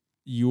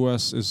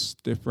is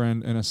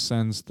different in a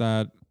sense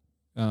that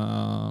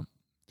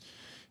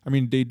I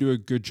mean, they do a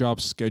good job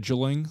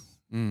scheduling,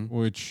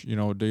 which, you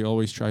know, they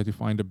always try to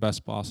find the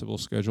best possible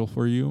schedule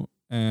for you.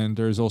 And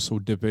there's also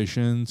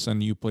divisions,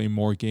 and you play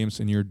more games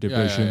in your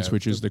divisions,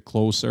 which is the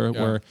closer.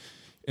 Where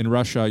in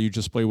Russia, you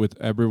just play with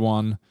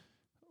everyone.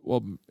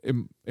 Well,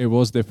 it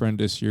was different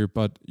this year,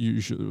 but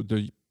usually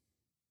the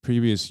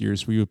previous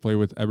years we would play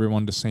with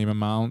everyone the same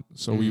amount.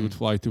 So we would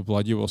fly to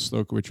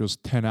Vladivostok, which was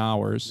 10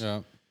 hours.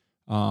 Yeah.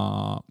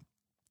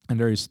 And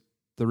there is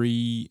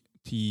 3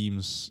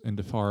 teams in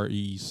the Far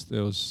East.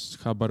 There was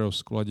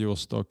Khabarovsk,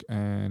 Vladivostok,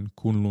 and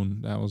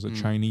Kunlun. That was a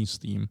Chinese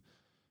team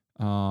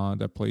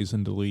that plays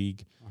in the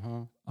league.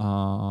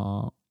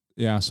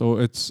 Yeah, so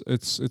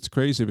it's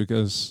crazy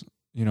because,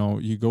 you know,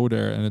 you go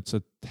there and it's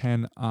a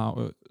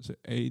 10-hour,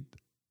 8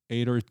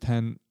 or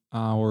 10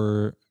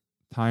 hour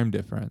time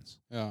difference.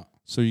 Yeah.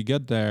 So you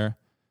get there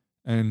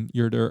and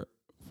you're there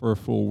for a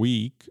full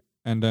week,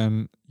 and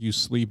then you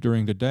sleep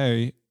during the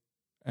day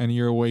and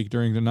you're awake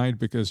during the night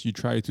because you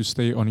try to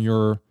stay on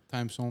your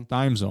time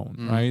zone,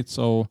 right?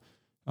 So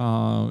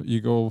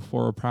you go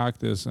for a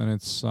practice and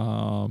it's,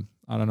 I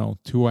don't know,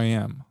 2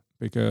 a.m.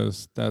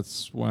 because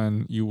that's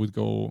when you would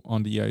go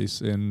on the ice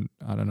in,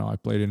 I don't know, I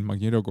played in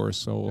Magnitogorsk,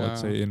 so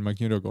let's say in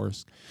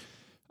Magnitogorsk.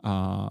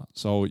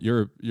 So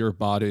your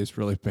body is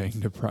really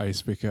paying the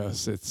price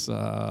because it's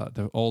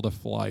all the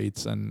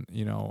flights and,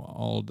 you know,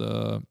 all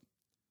the...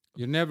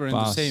 You're never in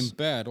the same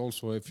bed.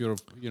 Also, if you're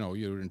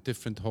in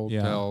different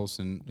hotels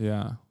and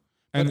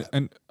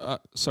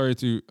sorry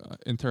to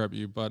interrupt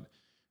you, but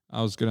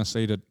I was gonna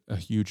say that a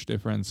huge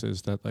difference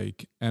is that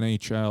like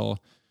NHL,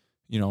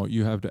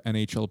 you have the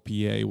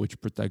NHLPA,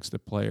 which protects the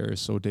players,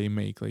 so they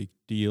make like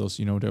deals.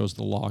 There was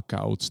the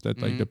lockouts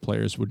that like the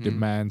players would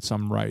demand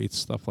some rights,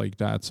 stuff like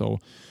that. So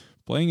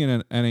playing in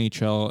an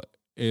NHL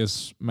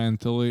is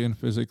mentally and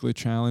physically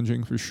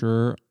challenging for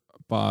sure.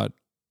 But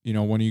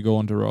when you go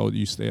on the road,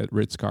 you stay at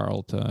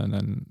Ritz-Carlton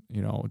and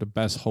the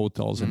best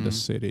hotels in the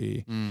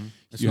city.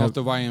 It's not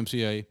the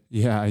YMCA.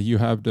 Yeah, you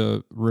have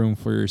the room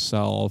for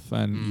yourself,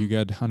 and you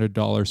get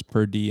 $100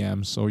 per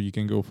DM, so you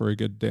can go for a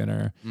good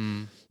dinner.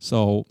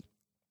 So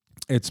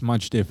it's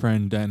much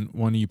different than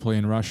when you play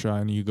in Russia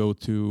and you go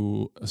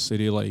to a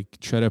city like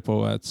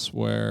Cherepovets,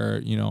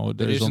 where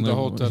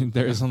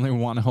there's only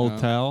one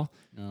hotel.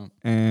 Yeah.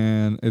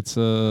 And it's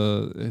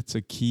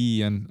a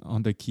key, and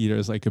on the key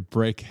there's like a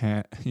brick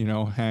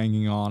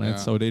hanging on it,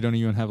 so they don't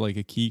even have like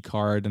a key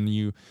card.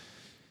 And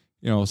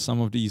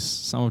some of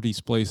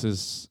these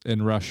places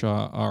in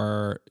Russia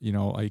are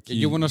like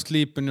you want to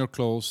sleep in your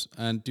clothes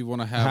and you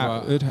want to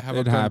have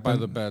a bed by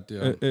the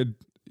bed.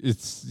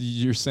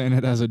 You're saying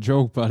it as a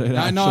joke, but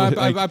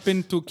I've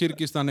been to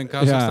Kyrgyzstan and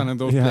Kazakhstan and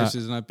those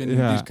places, and I've been in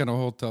these kind of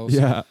hotels.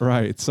 Yeah,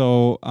 right.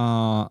 So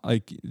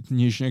like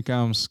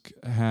Nizhnekamsk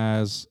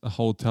has a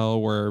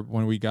hotel where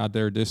when we got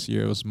there this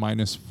year, it was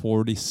minus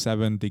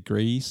 47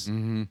 degrees.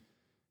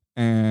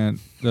 And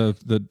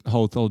the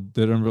hotel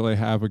didn't really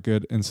have a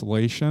good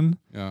insulation.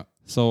 Yeah.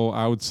 So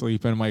I would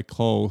sleep in my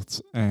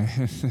clothes, and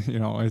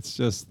it's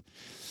just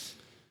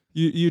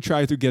you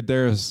try to get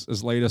there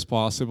as late as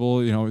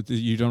possible.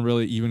 You don't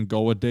really even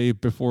go a day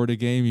before the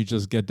game. You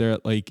just get there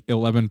at like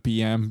 11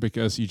 p.m.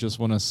 because you just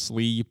want to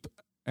sleep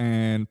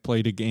and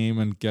play the game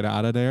and get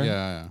out of there.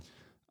 Yeah.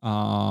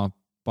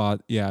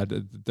 But yeah,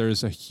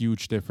 there's a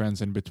huge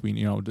difference in between.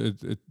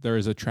 There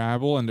is a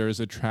travel and there is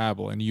a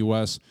travel. In the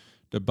U.S.,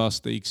 the bus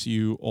takes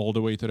you all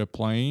the way to the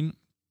plane.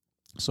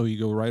 So you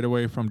go right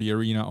away from the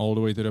arena all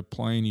the way to the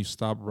plane. You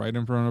stop right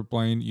in front of the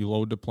plane. You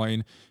load the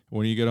plane.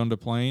 When you get on the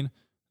plane,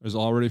 there's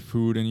already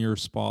food in your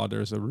spot.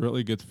 There's a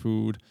really good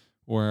food,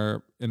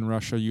 where in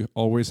Russia you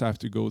always have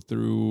to go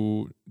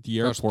through the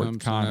airport,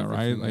 kind of,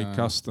 right? Like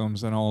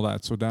customs and all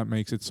that. So that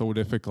makes it so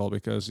difficult,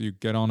 because you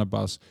get on a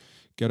bus,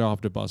 get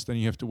off the bus, then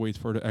you have to wait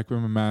for the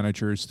equipment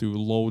managers to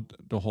load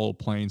the whole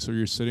plane. So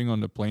you're sitting on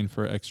the plane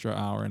for an extra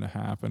hour and a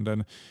half. And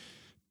then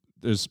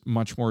there's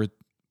much more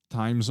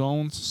time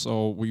zones.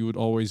 So we would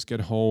always get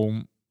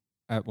home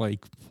at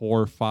like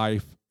 4 or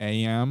 5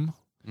 a.m.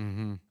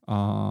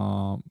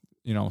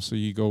 So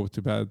you go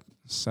to bed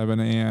 7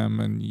 a.m.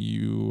 and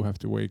you have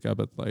to wake up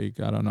at like,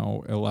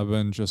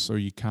 11, just so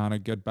you kind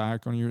of get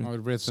back on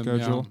your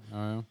schedule.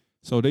 Yeah.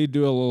 So they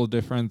do a little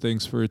different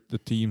things for the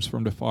teams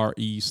from the Far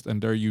East,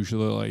 and they're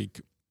usually like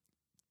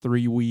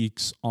 3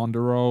 weeks on the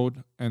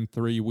road and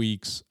 3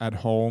 weeks at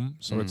home.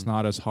 So it's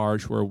not as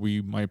harsh, where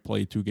we might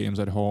play 2 games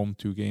at home,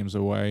 2 games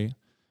away.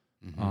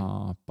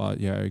 But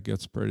yeah, it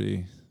gets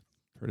pretty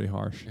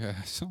harsh.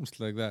 Yeah, sounds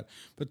like that.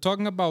 But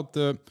talking about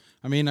the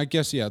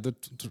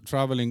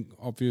traveling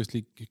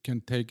obviously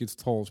can take its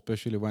toll,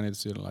 especially when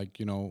it's a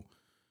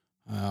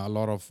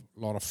lot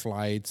of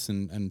flights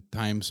and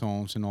time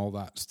zones and all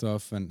that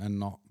stuff, and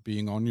not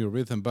being on your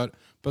rhythm. But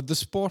the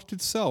sport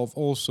itself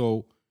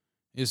also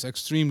is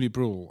extremely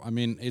brutal. I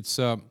mean, it's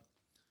I'd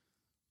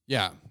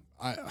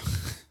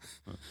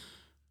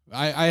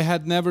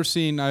never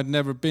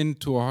been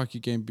to a hockey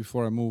game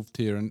before I moved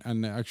here,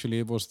 and actually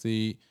it was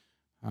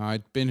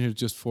I'd been here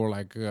just for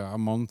like a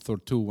month or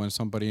 2 when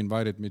somebody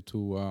invited me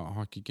to a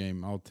hockey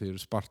game out here.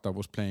 Sparta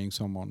was playing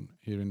someone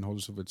here in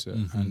Holzovice,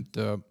 and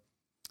there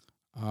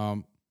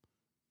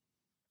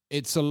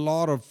is a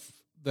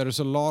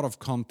lot of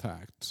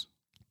contact,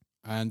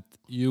 and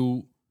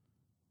you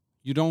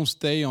don't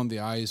stay on the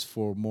ice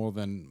for more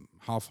than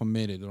half a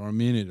minute or a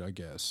minute, I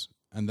guess.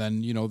 And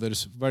then,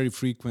 there's very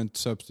frequent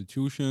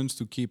substitutions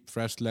to keep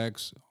fresh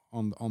legs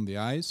on the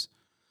ice.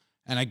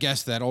 And I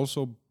guess that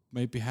also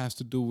maybe has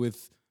to do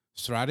with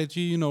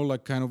strategy,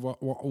 like kind of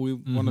what we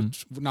want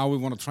to, now we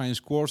want to try and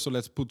score, so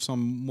let's put some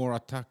more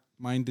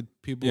attack-minded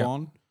people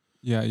on.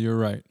 Yeah, you're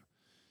right.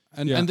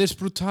 And this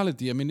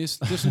brutality, I mean,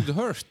 doesn't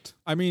hurt.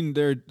 I mean,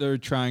 they're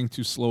trying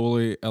to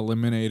slowly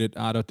eliminate it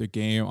out of the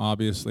game.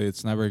 Obviously,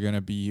 it's never going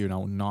to be,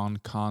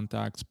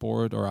 non-contact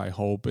sport, or I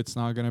hope it's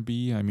not going to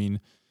be. I mean...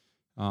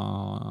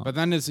 but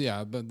then it's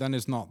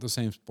not the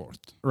same sport.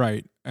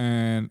 Right.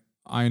 And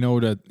I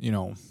know that,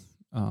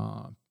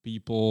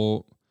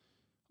 people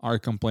are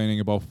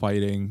complaining about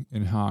fighting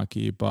in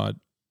hockey, but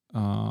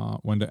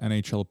when the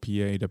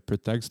NHLPA that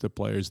protects the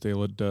players, they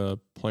let the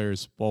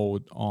players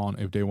vote on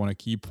if they want to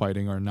keep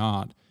fighting or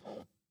not.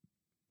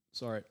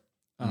 Sorry.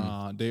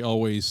 They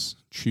always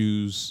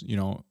choose,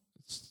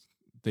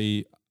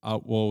 they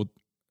outvote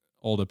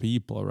all the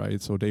people, right?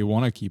 So they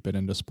want to keep it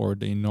in the sport.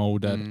 They know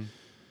that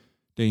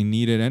they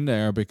need it in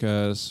there,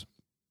 because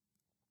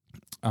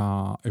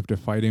if the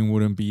fighting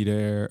wouldn't be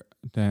there,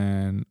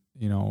 then,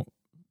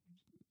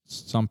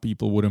 some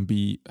people wouldn't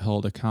be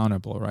held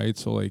accountable, right?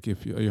 So like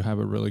if you have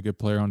a really good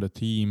player on the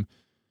team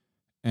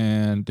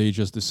and they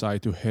just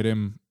decide to hit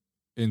him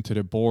into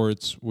the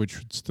boards, which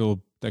would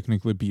still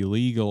technically be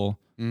legal,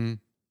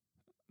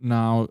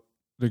 now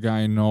the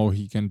guy know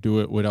he can do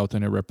it without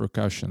any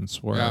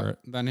repercussions. Where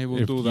then he will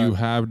if do that. you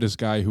have this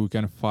guy who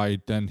can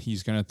fight, then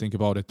he's gonna think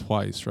about it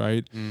twice,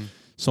 right? Mm.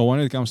 So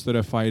when it comes to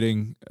the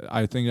fighting,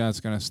 I think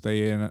that's gonna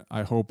stay in.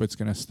 I hope it's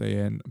gonna stay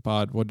in.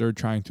 But what they're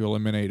trying to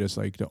eliminate is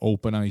like the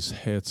open ice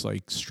hits,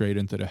 like straight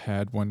into the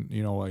head when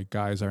like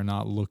guys are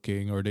not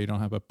looking or they don't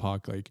have a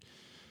puck. Like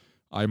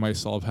I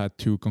myself had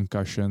 2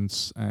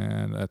 concussions,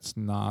 and that's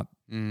not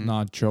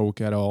joke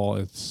at all.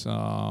 It's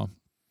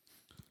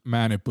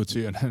man, it puts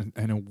you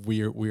in a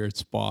weird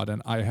spot.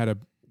 And I had a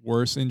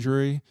worse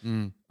injury,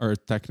 or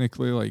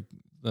technically like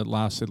that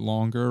lasted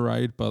longer,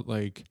 right? But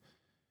like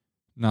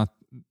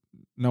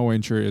no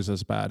injury is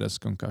as bad as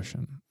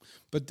concussion.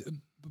 But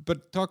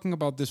talking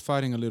about this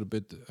fighting a little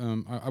bit,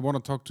 I want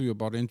to talk to you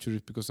about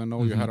injuries because I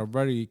know you had a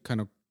very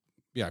kind of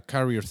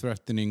career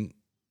threatening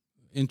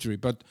injury.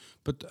 But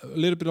a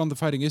little bit on the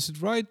fighting, is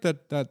it right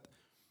that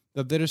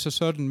there is a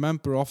certain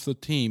member of the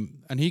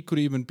team, and he could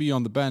even be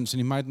on the bench, and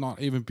he might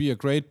not even be a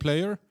great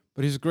player,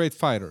 but he's a great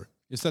fighter?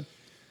 Is that?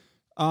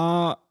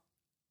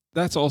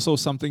 That's also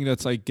something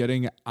that's like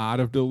getting out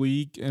of the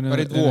league in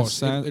a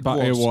sense. It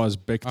was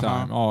big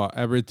time. Oh,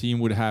 every team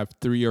would have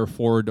 3 or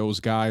 4 of those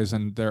guys,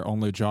 and their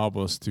only job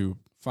was to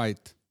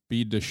fight,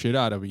 beat the shit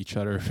out of each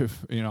other.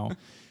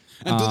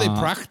 And do they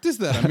practice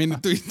that? I mean,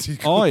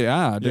 oh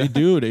yeah, they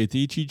do. They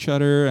teach each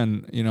other,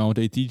 and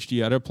they teach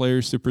the other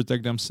players to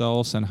protect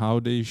themselves and how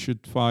they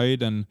should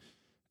fight, and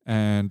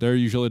they're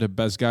usually the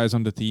best guys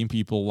on the team.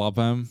 People love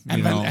them.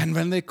 And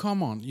when they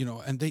come on,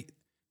 and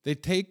they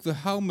take the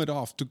helmet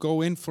off to go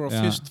in for a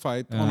fist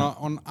fight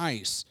on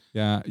ice.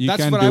 Yeah, you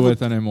can't do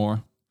it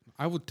anymore.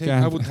 I would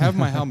have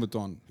my helmet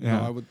on.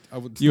 I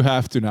would. You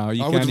have to now.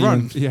 You can't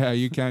even.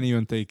 You can't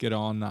even take it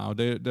on now.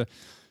 They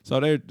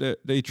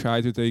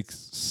try to take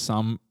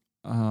some,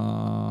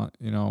 what's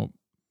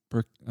the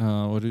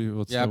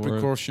word?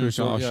 Precautions.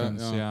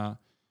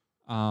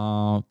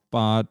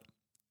 But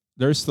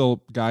there's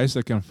still guys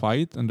that can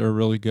fight, and they're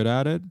really good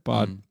at it.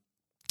 But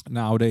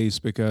nowadays,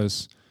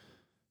 because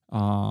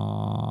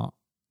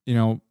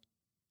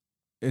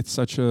it's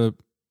such a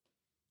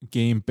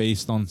game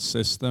based on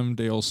system,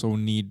 they also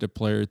need the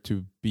player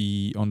to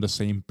be on the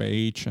same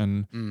page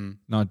and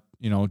not,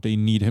 they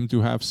need him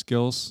to have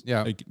skills.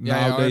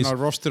 Nowadays, on a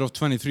roster of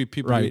 23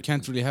 people, right. You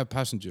can't really have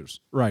passengers.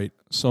 Right.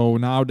 So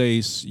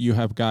nowadays you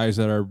have guys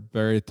that are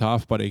very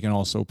tough, but they can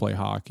also play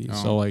hockey. Oh.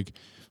 So like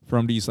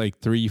from these like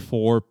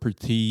 3-4 per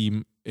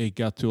team, it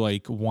got to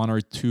like 1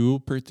 or 2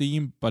 per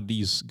team, but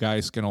these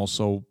guys can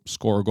also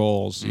score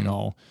goals,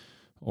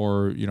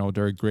 or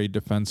they're great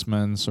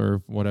defensemen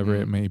or whatever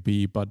it may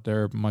be, but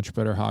they're much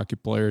better hockey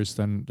players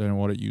than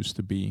what it used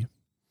to be.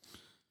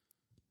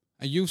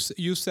 You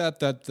said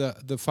that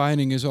the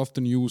fighting is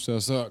often used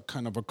as a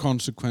kind of a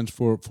consequence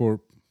for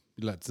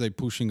let's say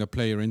pushing a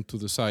player into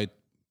the side,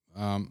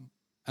 and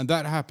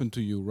that happened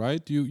to you,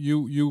 right?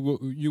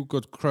 You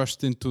got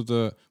crushed into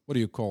the, what do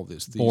you call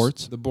this?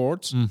 Boards. The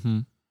boards. Mm-hmm.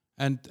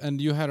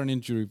 And you had an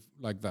injury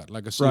like that,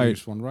 like a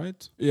serious one,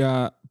 right?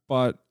 Yeah,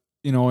 but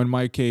in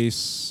my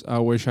case, I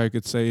wish I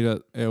could say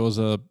that it was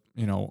a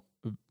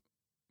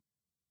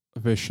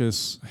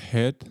vicious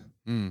hit.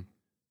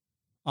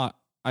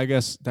 I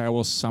guess that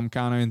was some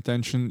kind of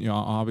intention.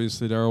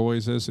 Obviously there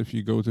always is. If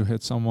you go to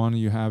hit someone,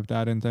 you have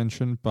that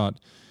intention, but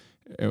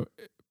it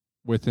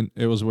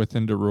was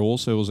within the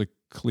rules. It was a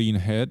clean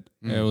hit.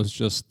 It was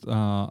just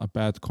a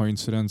bad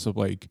coincidence of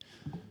like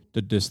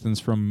the distance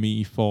from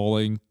me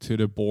falling to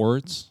the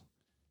boards.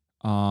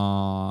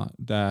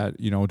 That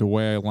the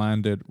way I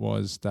landed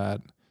was that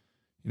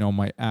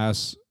my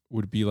ass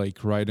would be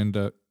like right in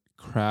the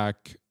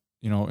crack,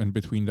 in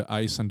between the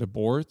ice and the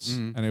boards,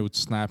 and it would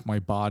snap my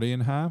body in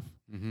half.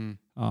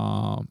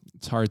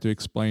 It's hard to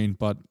explain,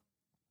 but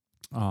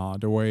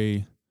the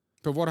way.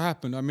 But what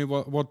happened? I mean,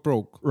 what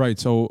broke? Right.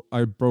 So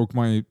I broke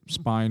my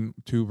spine,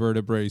 2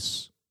 vertebrae.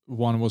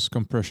 One was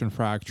compression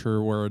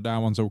fracture, where that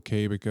one's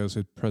okay because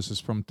it presses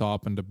from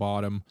top and the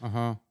bottom.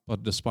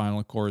 But the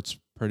spinal cord's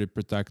pretty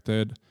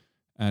protected,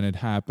 and it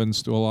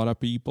happens to a lot of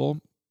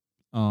people.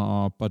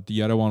 But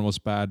the other one was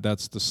bad.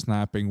 That's the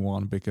snapping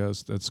one,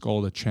 because that's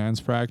called a chance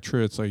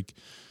fracture. It's like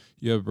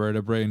you have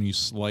vertebrae and you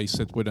slice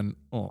it with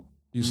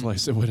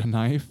slice it with a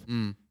knife.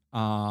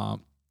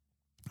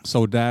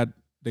 So that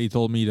they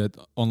told me that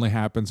only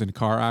happens in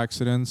car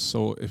accidents.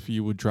 So if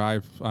you would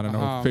drive,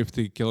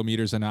 50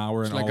 kilometers an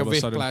hour, it's and like all of a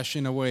sudden, whiplash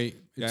in a way.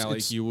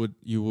 You would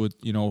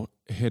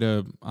hit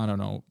a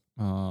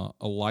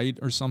light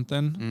or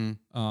something.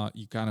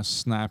 You kind of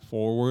snap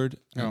forward,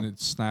 and it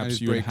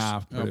snaps you in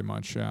half pretty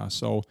much. Yeah.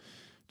 So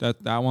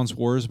that one's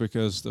worse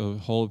because the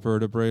whole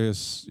vertebrae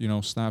is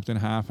snapped in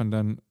half, and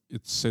then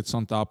it sits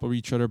on top of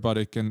each other, but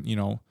it can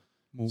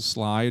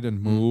slide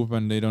and move,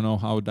 and they don't know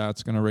how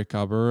that's going to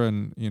recover,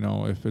 and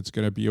if it's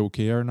going to be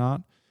okay or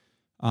not.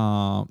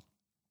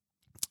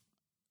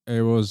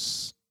 It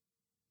was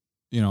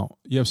you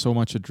have so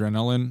much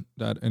adrenaline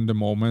that in the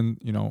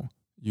moment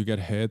you get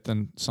hit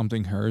and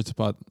something hurts,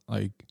 but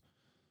like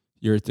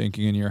you're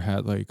thinking in your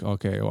head like,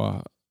 okay,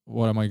 well,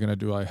 what am I going to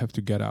do? I have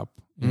to get up.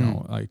 You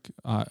know, like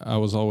I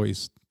was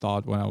always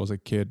thought when I was a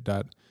kid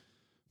that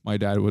my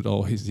dad would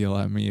always yell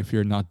at me, if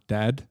you're not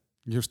dead,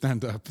 you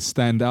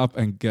stand up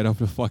and get off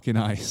the fucking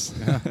ice.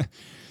 Yeah.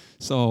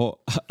 So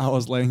I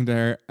was laying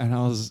there and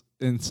I was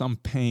in some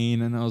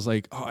pain and I was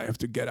like, oh, I have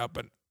to get up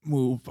and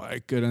move. But I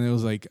couldn't. It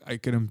was like I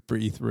couldn't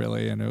breathe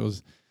really. And it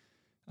was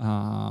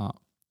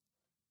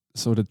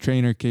so the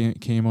trainer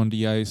came on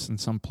the ice and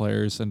some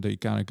players, and they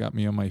kind of got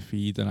me on my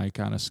feet and I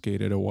kind of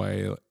skated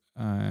away.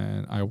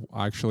 And I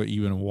actually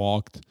even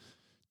walked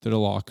to the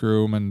locker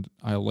room and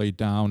I laid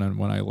down. And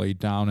when I laid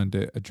down and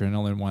the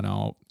adrenaline went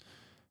out,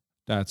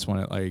 that's when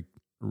it like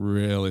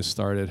really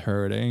started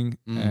hurting.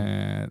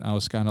 And I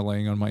was kind of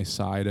laying on my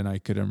side and I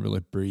couldn't really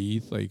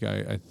breathe. Like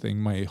I think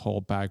my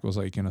whole back was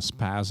like in a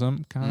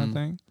spasm kind of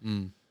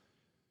thing.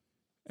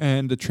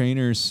 And the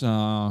trainers, you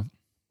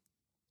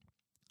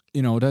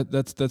know,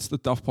 that's the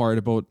tough part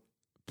about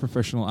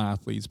professional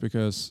athletes,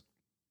 because,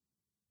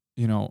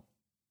 you know,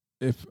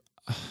 if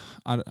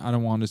I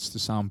don't want this to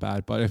sound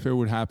bad, but if it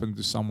would happen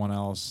to someone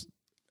else,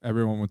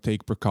 everyone would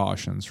take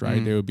precautions,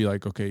 right? They would be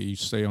like, okay, you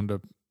stay on the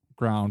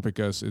ground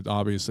because it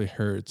obviously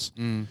hurts.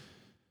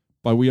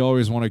 But we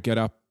always want to get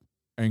up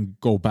and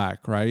go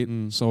back, right?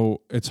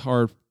 So it's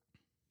hard.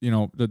 You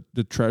know,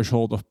 the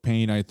threshold of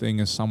pain, I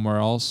think, is somewhere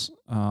else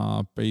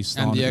based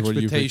on the what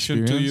you've expectation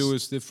to experienced. you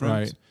is different.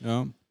 Right.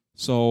 Yeah.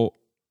 So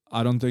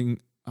I don't think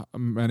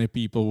many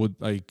people would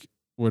like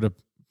with a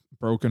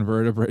broken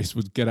vertebrae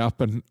would get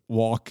up and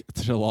walk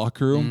to the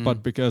locker room.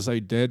 But because I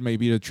did,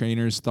 maybe the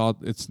trainers thought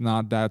it's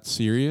not that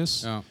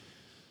serious. Yeah.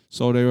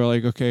 So they were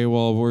like, okay,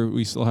 well,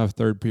 we still have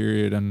third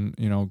period, and,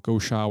 you know, go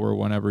shower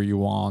whenever you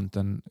want.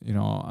 And, you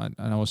know, and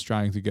I was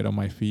trying to get on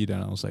my feet,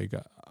 and I was like,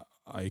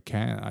 I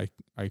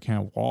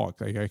can't walk.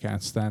 Like I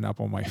can't stand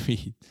up on my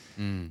feet.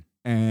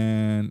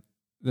 And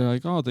they're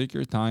like, oh, take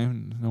your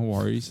time, no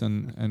worries.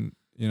 And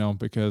you know,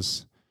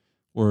 because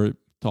we're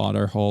taught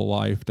our whole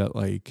life that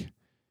like,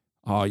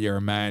 oh, you're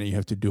a man, you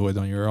have to do it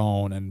on your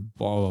own, and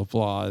blah blah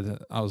blah.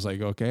 I was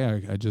like,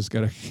 okay, I just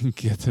gotta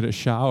get to the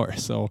shower.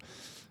 So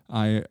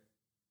I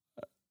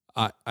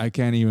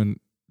can't even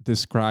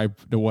describe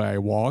the way I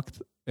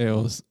walked. It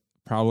was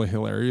probably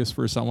hilarious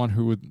for someone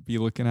who would be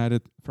looking at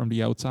it from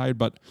the outside,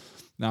 but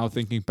now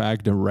thinking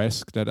back, the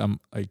risk that I'm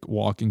like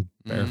walking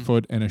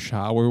barefoot in a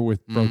shower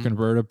with broken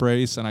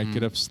vertebrae, and I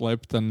could have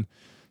slipped, and,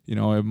 you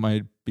know, it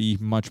might be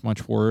much,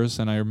 much worse.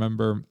 And I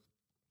remember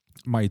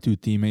my two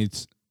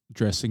teammates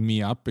dressing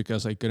me up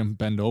because I couldn't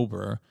bend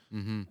over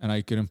and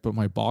I couldn't put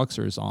my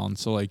boxers on.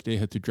 So like they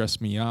had to dress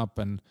me up,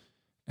 and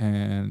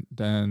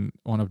then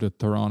one of the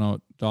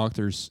Toronto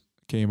doctors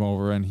came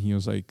over and he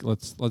was like,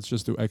 let's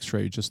just do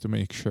x-ray just to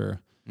make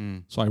sure.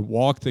 So I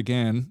walked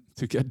again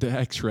to get the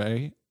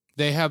x-ray.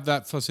 They have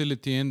that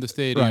facility in the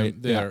stadium,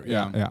 right there.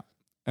 Yeah.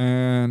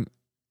 And,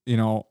 you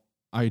know,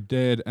 I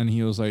did, and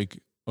he was like,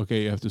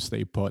 okay, you have to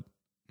stay put.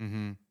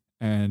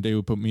 And they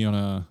would put me on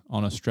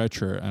a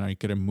stretcher, and I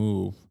couldn't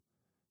move.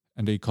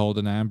 And they called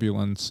an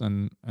ambulance,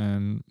 and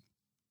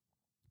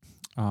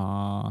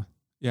I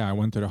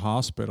went to the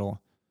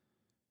hospital,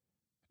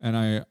 and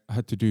I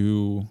had to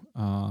do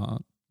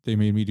they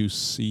made me do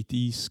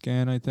CT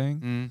scan, I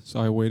think.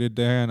 So I waited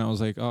there, and I was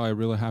like, oh, I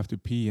really have to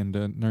pee. And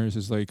the nurse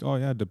is like, oh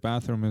yeah, the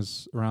bathroom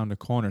is around the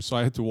corner. So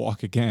I had to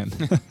walk again.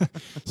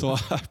 So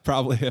I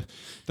probably have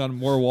done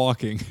more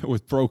walking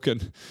with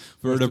broken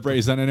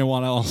vertebrae than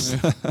anyone else.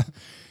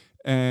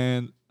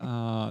 And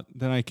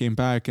then I came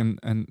back,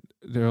 and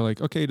they were like,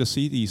 okay, the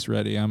CT's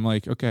ready. I'm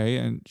like, okay.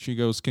 And she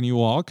goes, can you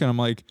walk? And I'm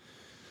like,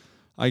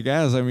 I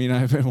guess. I mean,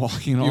 I've been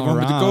walking all around. You want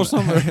me to go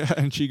somewhere?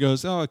 And she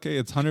goes, oh, okay,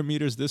 it's 100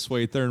 meters this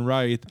way, turn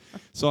right.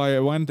 So I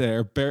went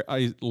there.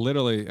 I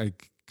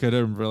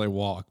couldn't really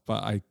walk,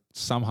 but I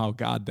somehow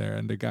got there.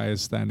 And the guy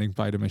is standing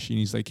by the machine.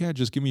 He's like, yeah,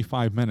 just give me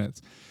 5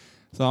 minutes.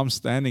 So I'm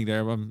standing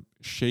there. I'm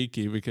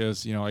shaky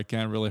because, you know, I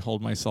can't really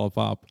hold myself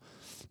up.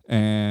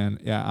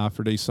 And yeah,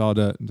 after they saw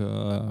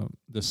the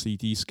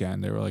CT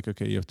scan, they were like,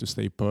 okay, you have to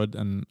stay put.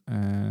 And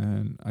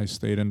I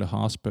stayed in the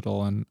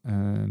hospital, and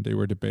they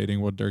were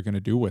debating what they're going to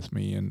do with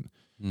me. And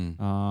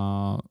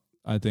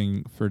I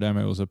think for them,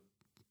 it was at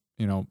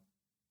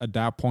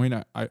that point,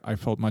 I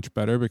felt much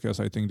better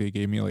because I think they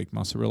gave me like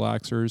muscle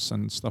relaxers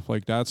and stuff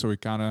like that. So it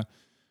kind of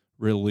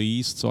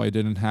released. So I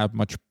didn't have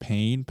much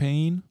pain.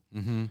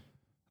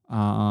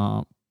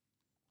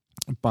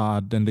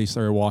 But then they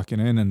started walking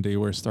in, and they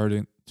were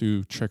starting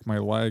to check my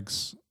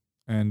legs,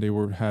 and they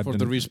had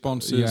the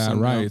responses. Yeah,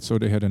 right. So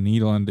they had a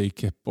needle, and they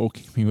kept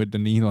poking me with the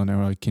needle, and they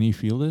were like, "Can you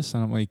feel this?"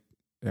 And I'm like,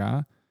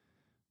 "Yeah."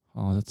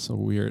 Oh, that's so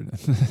weird.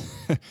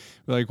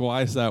 Like,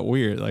 why is that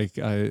weird? Like,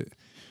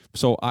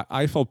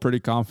 I felt pretty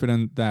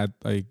confident that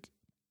like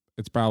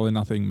it's probably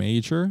nothing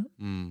major.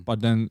 But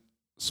then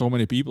so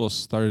many people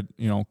started,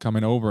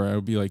 coming over. It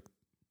would be like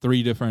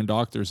 3 different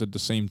doctors at the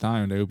same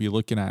time. They would be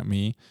looking at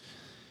me.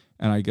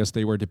 And I guess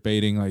they were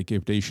debating like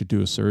if they should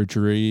do a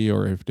surgery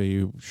or if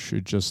they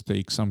should just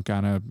take some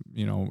kind of,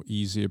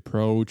 easy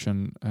approach.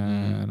 And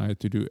I had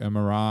to do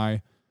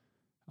MRI.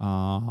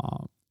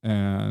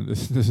 And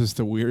this is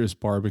the weirdest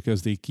part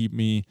because they keep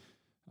me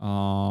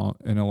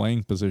in a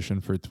laying position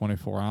for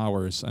 24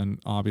 hours. And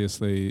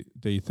obviously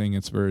they think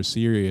it's very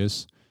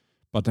serious,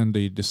 but then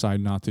they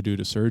decide not to do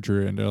the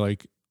surgery. And they're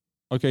like,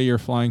 okay, you're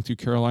flying to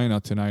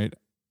Carolina tonight.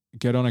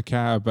 Get on a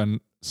cab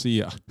and see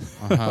ya.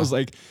 I was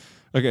like,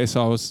 okay,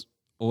 so I was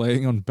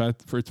laying on bed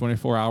for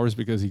 24 hours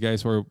because you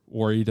guys were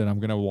worried that I'm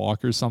going to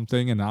walk or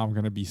something. And now I'm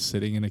going to be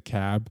sitting in a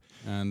cab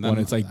and then, when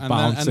it's like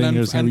bouncing,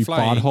 there's going to be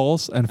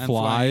potholes and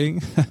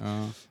flying.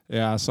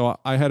 Yeah. So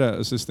I had an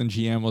assistant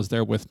GM was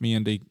there with me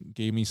and they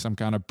gave me some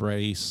kind of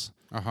brace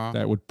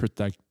that would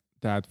protect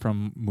that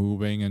from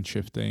moving and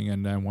shifting.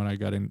 And then when I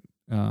got in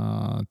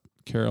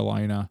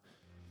Carolina,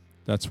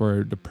 that's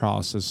where the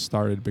process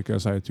started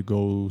because I had to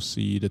go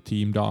see the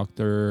team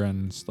doctor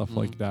and stuff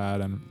like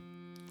that. And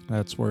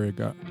that's where it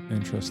got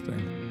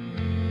interesting.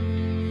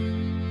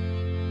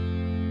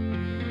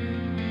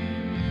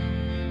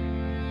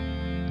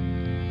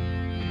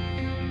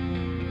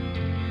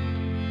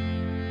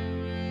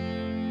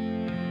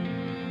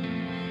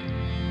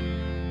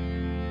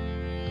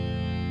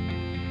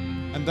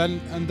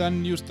 And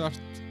then you start.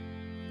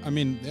 I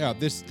mean, yeah,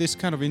 this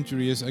kind of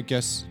injury is, I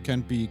guess,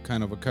 can be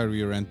kind of a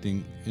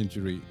career-ending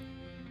injury,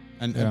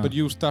 but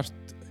you start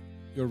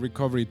your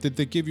recovery. Did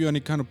they give you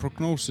any kind of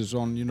prognosis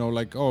on,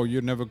 like, oh,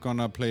 you're never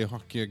gonna play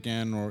hockey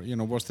again, or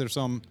was there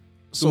some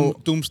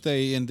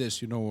doomsday in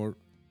this, or?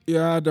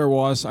 Yeah, there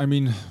was. I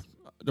mean,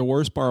 the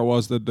worst part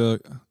was that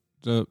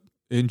the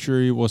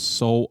injury was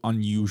so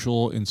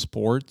unusual in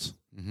sports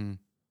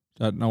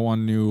that no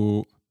one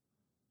knew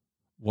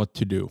what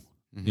to do.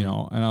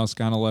 And I was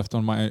kind of left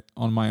on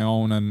my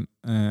own,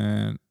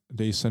 and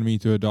they sent me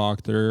to a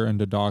doctor, and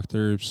the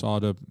doctor saw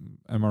the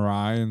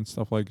MRI and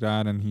stuff like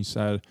that, and he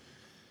said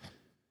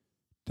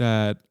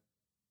that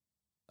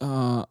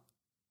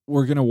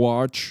we're gonna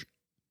watch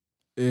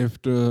if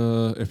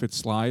it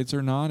slides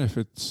or not, if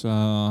it's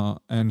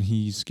and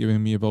he's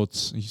giving me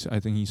I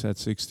think he said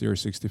 60 or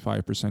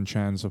 65%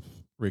 chance of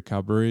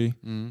recovery.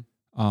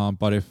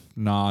 But if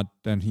not,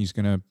 then he's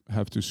going to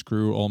have to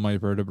screw all my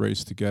vertebrae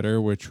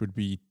together, which would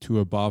be 2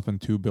 above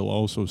and 2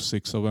 below. So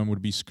 6 of them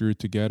would be screwed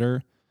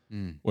together,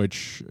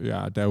 which,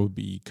 that would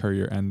be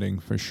career ending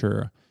for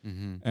sure.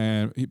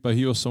 But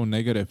he was so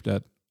negative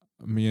that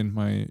me and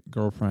my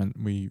girlfriend,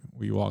 we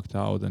walked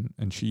out,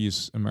 and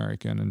she's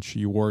American and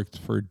she worked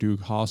for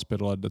Duke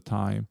Hospital at the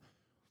time.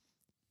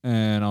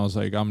 And I was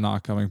like, I'm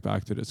not coming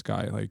back to this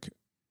guy. Like,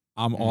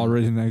 I'm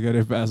already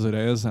negative as it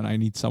is, and I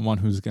need someone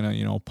who's going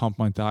to, pump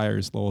my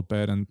tires a little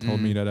bit and tell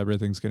me that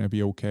everything's going to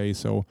be okay.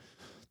 So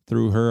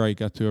through her, I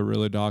got to a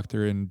really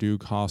doctor in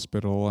Duke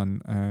Hospital,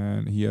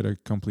 and he had a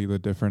completely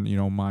different,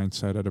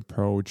 mindset and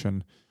approach,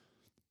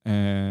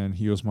 and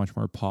he was much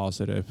more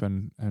positive,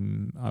 and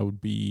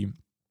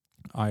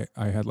I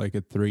had like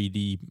a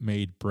 3D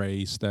made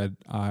brace that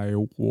I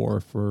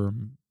wore for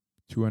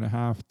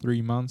 2.5,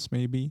 3 months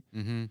maybe.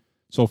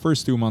 So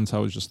first 2 months I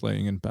was just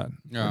laying in bed.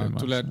 Yeah,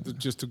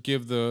 just to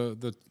give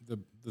the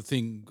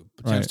thing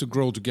a chance to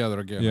grow together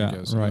again. Yeah, I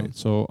guess, right.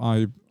 So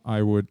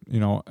I would,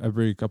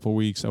 every couple of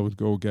weeks I would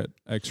go get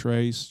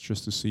X-rays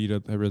just to see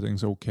that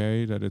everything's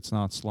okay, that it's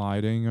not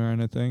sliding or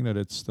anything, that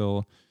it's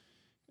still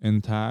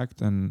intact.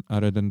 And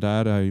other than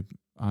that,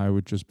 I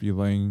would just be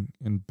laying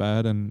in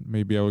bed, and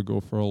maybe I would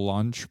go for a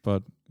lunch.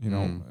 But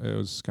it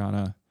was kind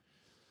of.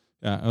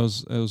 Yeah, it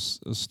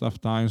was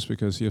tough times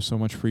because you have so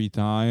much free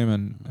time,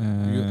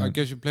 and I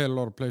guess you play a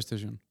lot of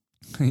PlayStation.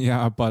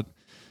 Yeah, but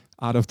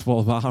out of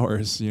 12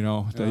 hours,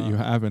 that you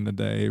have in the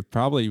day,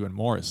 probably even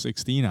more,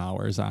 16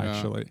 hours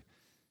actually.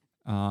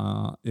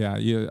 I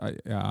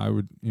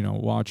would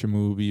watch a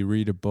movie,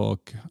 read a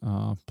book,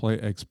 play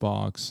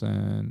Xbox,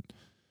 and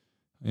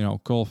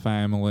call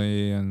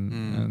family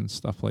and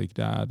stuff like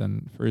that.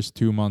 And first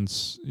 2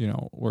 months,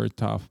 were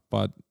tough,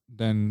 but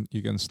then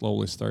you can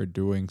slowly start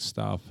doing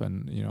stuff,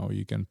 and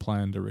you can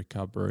plan the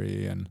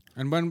recovery. And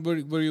when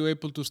were you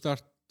able to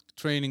start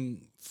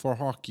training for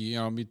hockey?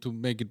 To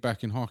make it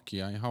back in hockey.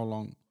 How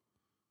long?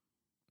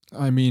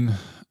 I mean,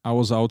 I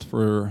was out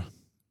for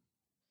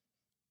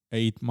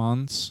 8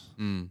 months.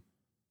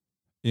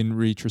 In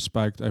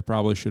retrospect, I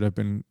probably should have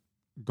been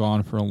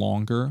gone for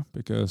longer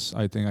because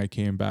I think I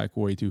came back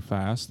way too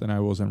fast and I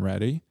wasn't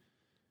ready.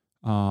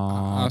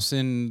 As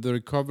in the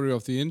recovery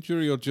of the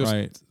injury, or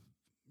just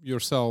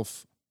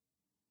yourself?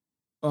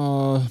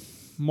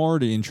 More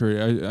the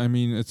injury. I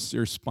mean, it's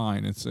your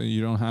spine. It's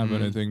you don't have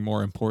anything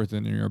more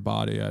important in your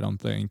body, I don't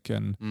think,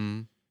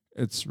 and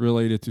it's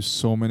related to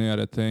so many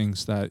other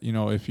things that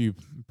if you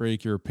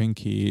break your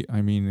pinky,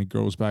 I mean, it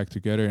grows back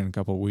together in a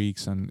couple of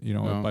weeks, and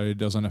but it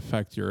doesn't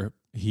affect your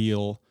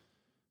heel,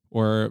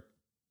 or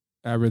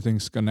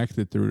everything's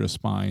connected through the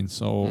spine,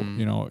 so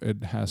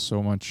it has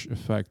so much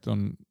effect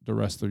on the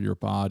rest of your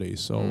body.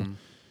 So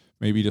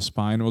maybe the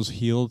spine was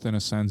healed in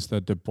a sense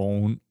that the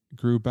bone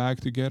grew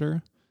back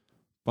together,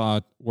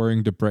 but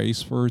wearing the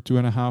brace for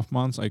 2.5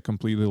 months, I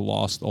completely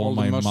lost all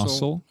my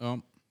muscle.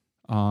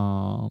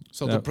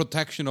 So the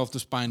protection of the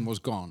spine was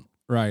gone.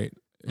 Right.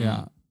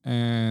 Yeah.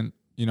 And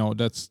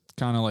that's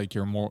kind of like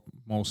your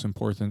most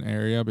important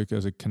area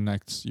because it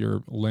connects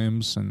your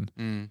limbs, and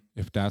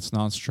if that's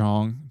not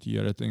strong, the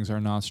other things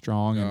are not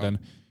strong. And then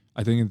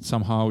I think it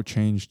somehow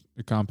changed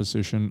the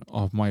composition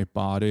of my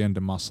body and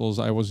the muscles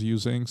I was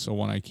using. So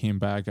when I came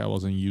back, I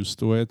wasn't used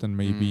to it, and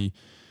maybe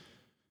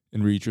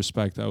in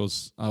retrospect, I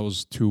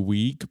was too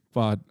weak.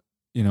 But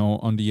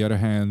on the other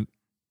hand,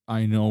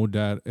 I know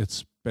that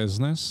it's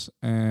business,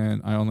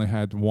 and I only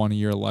had 1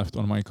 year left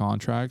on my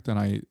contract, and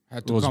I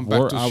had to come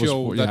back to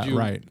show that you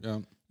right. Yeah.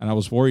 And I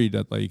was worried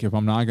that like if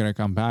I'm not gonna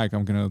come back,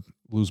 I'm gonna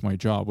lose my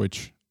job,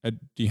 which at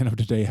the end of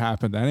the day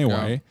happened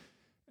anyway.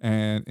 Yeah.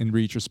 And in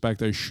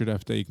retrospect, I should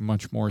have taken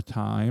much more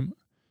time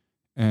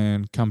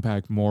and come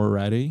back more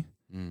ready.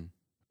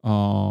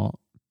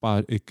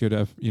 But it could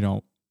have,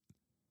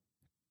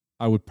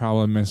 I would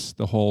probably miss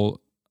the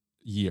whole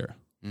year.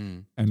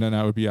 And then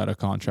I would be out of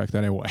contract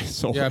anyway.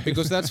 So yeah,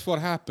 because that's what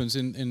happens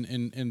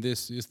in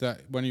this, is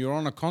that when you're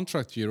on a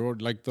contract year, or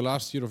like the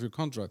last year of your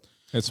contract,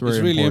 it's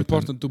really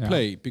important to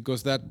play,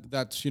 because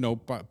that's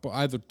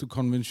either to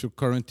convince your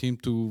current team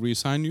to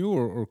re-sign you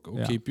or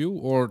keep you,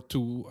 or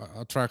to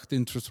attract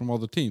interest from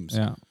other teams.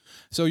 Yeah.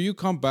 So you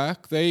come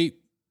back, they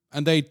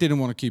didn't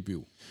want to keep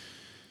you.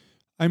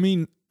 I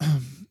mean,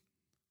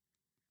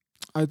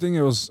 I think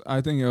it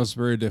was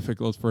very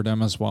difficult for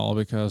them as well,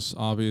 because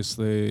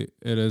obviously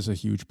it is a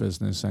huge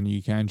business and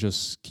you can't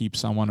just keep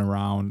someone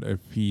around if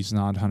he's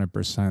not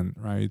 100%,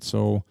 right?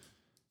 So,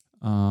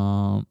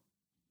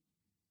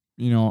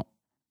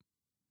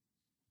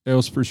 it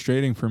was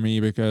frustrating for me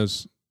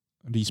because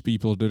these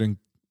people didn't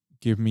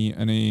give me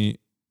any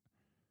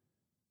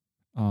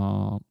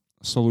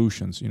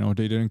solutions.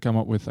 They didn't come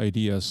up with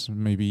ideas.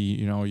 Maybe,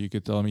 you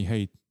could tell me,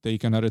 hey,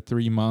 take another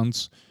 3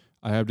 months.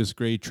 I have this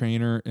great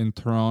trainer in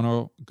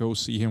Toronto. Go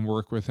see him,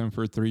 work with him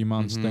for 3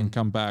 months, then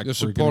come back. The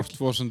support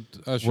wasn't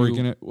as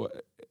it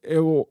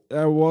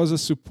was a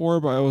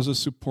support, but it was a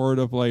support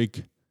of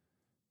like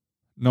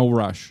no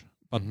rush,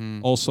 but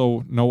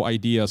also no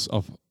ideas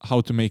of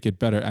how to make it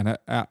better. And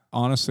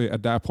honestly,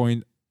 at that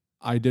point,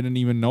 I didn't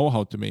even know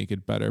how to make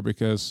it better,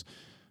 because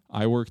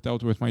I worked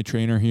out with my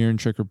trainer here in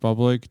Czech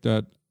Republic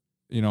that,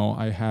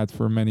 I had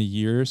for many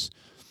years.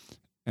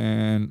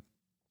 And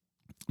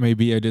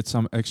maybe I did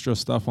some extra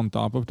stuff on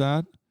top of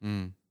that,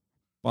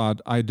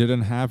 but I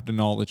didn't have the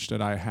knowledge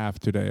that I have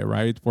today,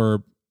 right? Where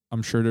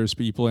I'm sure there's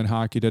people in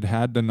hockey that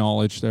had the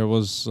knowledge. There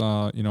was,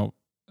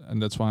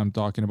 and that's why I'm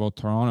talking about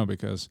Toronto,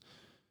 because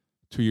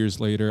 2 years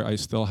later, I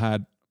still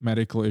had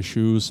medical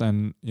issues,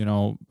 and,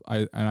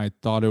 I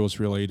thought it was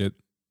related,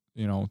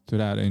 to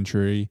that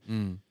injury.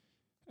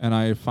 And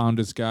I found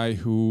this guy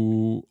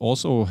who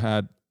also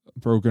had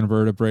broken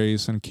vertebrae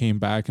and came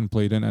back and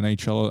played in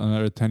NHL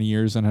another 10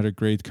 years and had a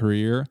great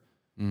career.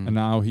 And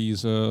now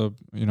he's a,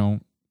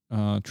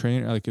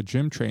 trainer, like a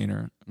gym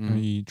trainer. And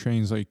he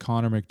trains like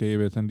Connor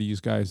McDavid and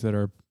these guys that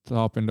are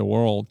top in the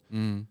world.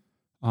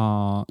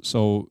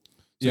 So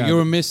you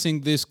were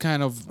missing this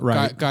kind of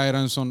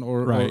guidance on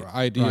or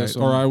ideas.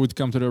 Or I would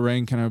come to the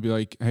rink and I'd be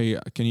like, hey,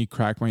 can you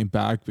crack my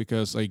back?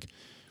 Because like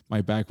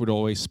my back would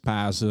always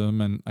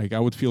spasm, and like I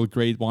would feel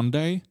great one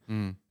day.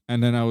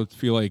 And then I would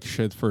feel like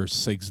shit for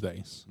 6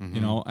 days,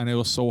 and it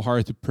was so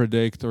hard to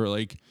predict. Or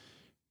like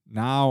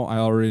now I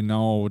already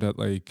know that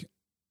like,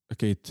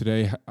 okay,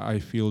 today I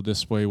feel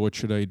this way. What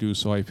should I do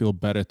so I feel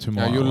better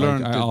tomorrow? Yeah, you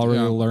learned I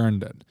already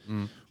learned it.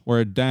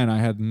 Where then I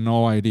had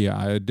no idea.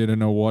 I didn't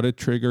know what it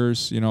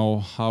triggers,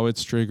 how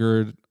it's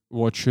triggered,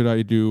 what should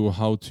I do,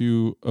 how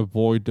to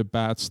avoid the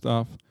bad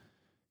stuff.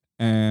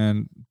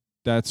 And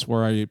that's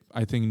where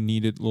I think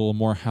needed a little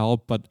more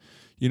help. But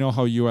you know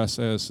how US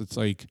is, it's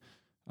like,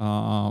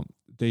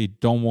 they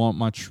don't want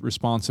much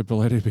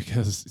responsibility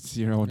because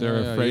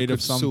they're afraid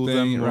of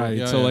something,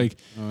 right?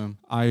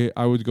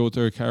 I would go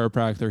to a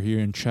chiropractor here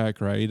in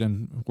Czech, right,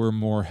 and we're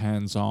more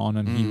hands-on,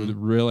 and he would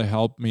really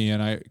help me,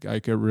 and I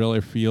could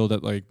really feel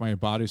that like my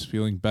body's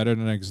feeling better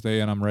the next day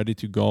and I'm ready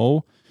to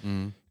go.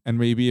 And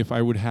maybe if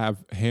I would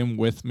have him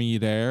with me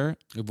there,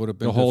 it would have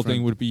been the whole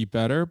thing would be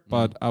better.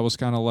 But I was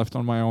kind of left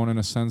on my own in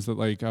a sense that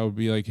like I would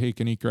be like, hey,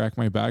 can you crack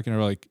my back? And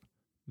they're like,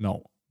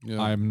 no.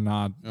 I'm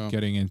not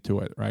getting into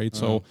it, right?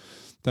 So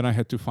then I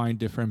had to find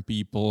different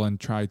people and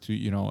try to,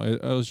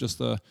 it was just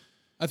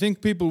I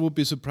think people would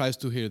be surprised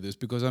to hear this,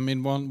 because I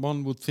mean,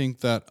 one would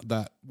think that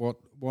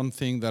one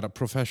thing that a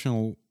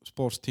professional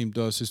sports team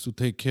does is to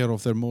take care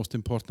of their most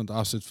important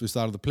assets, which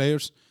are the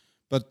players.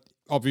 But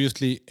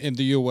obviously, in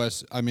the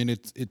US, I mean,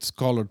 it's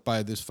colored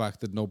by this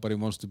fact that nobody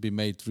wants to be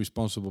made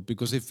responsible,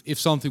 because if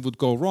something would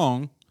go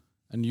wrong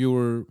and you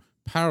were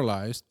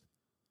paralyzed,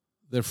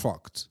 they're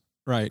fucked,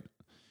 right?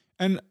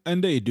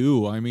 And they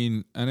do. I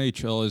mean,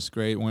 NHL is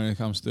great when it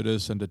comes to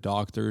this, and the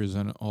doctors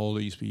and all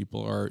these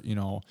people are,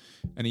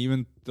 and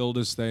even till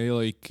this day,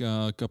 like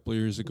a couple of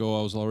years ago,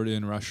 I was already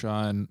in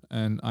Russia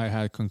and I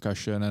had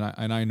concussion,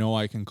 and I know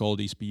I can call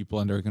these people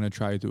and they're gonna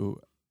try to,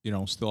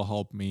 still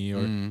help me.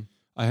 Or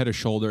I had a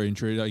shoulder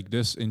injury. Like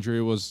this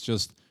injury was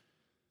just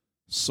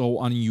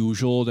so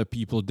unusual that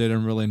people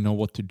didn't really know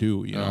what to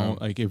do.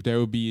 Like if there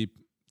would be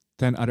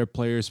 10 other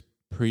players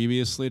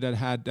previously that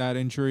had that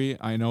injury,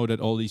 I know that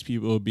all these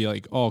people would be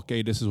like, oh,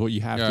 okay, this is what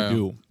you have to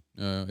do.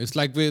 It's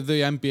like with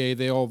the NBA,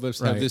 they always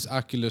have this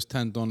Achilles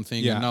tendon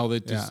thing, and now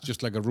it's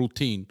just like a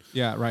routine.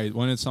 Yeah, right.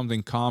 When it's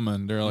something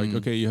common, they're like,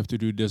 okay, you have to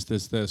do this,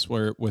 this, this.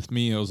 Where with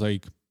me, it was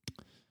like,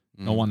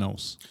 no one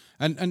knows.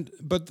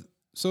 But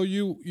so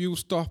you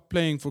stopped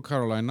playing for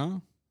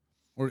Carolina,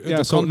 or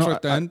the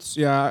contract ends?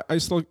 I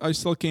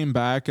still came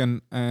back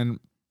and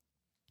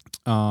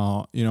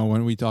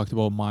when we talked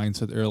about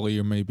mindset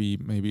earlier,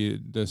 maybe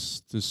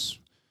this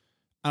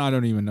I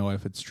don't even know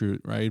if it's true,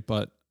 right?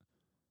 But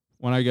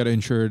when I got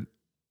injured,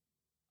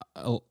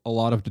 a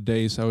lot of the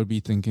days I would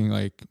be thinking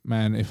like,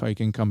 man, if I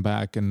can come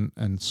back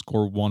and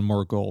score one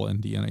more goal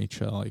in the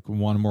NHL, like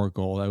one more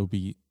goal, that would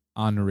be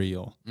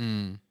unreal.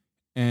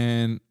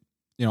 And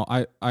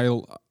I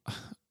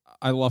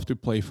love to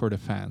play for the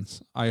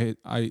fans. I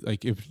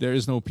like, if there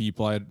is no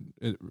people,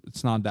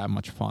 it's not that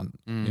much fun,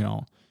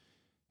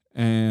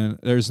 And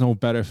there's no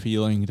better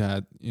feeling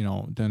that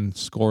than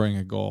scoring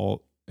a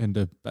goal in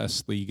the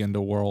best league in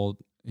the world.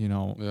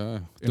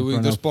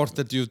 Doing the sport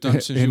that you've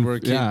done since you were a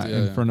kid.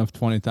 In front of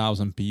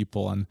 20,000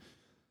 people, and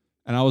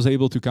I was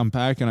able to come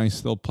back, and I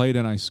still played,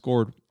 and I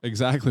scored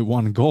exactly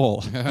one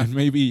goal. And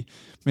maybe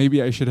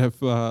I should have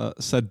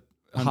set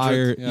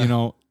higher,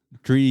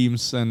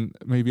 dreams, and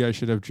maybe I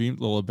should have dreamed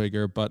a little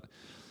bigger. But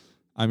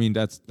I mean,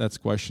 that's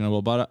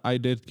questionable. But I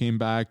did came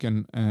back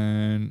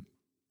and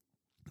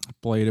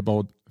played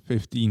about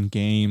 15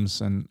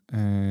 games, and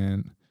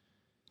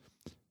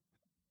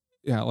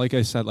yeah, like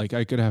I said, like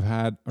I could have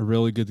had a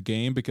really good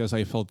game because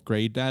I felt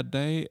great that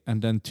day,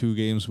 and then 2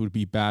 games would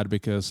be bad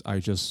because I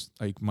just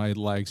like my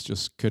legs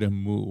just couldn't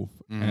move,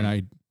 and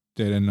I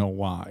didn't know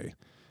why.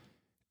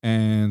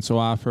 And so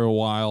after a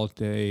while,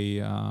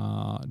 they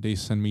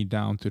sent me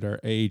down to their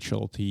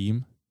AHL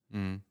team,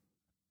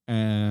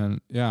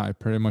 and yeah, I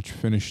pretty much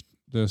finished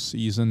the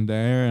season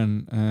there,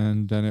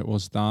 and then it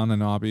was done.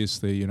 And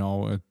obviously,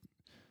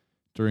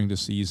 during the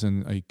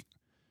season, like,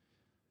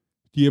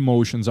 the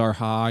emotions are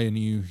high, and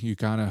you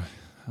kind of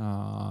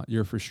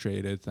you're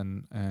frustrated,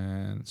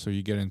 and so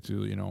you get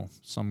into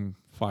some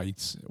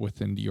fights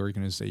within the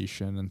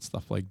organization and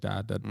stuff like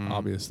that. That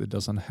obviously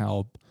doesn't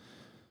help.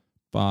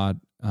 But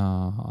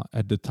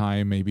at the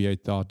time, maybe I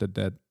thought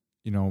that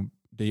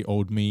they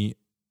owed me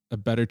a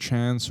better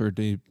chance, or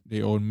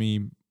they owed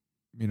me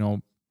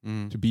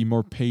to be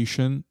more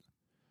patient.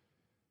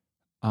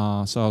 So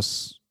I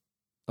was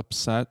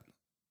upset.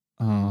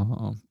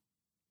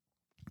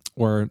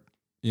 Or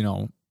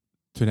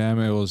to them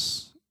it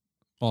was,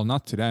 well,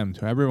 not to them,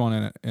 to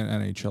everyone in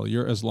NHL.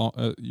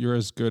 You're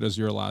as good as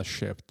your last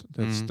shift.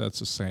 That's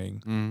a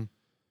saying.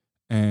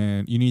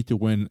 And you need to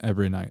win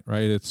every night,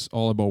 right? It's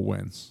all about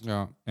wins.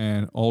 Yeah.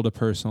 And all the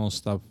personal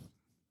stuff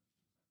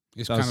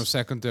is kind of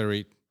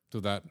secondary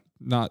to that.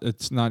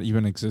 It's not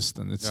even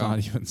existent. It's not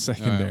even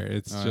secondary.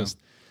 It's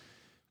just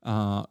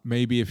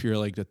maybe if you're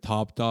like the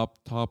top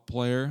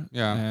player,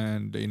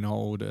 and they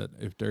know that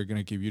if they're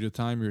gonna give you the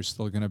time, you're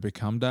still gonna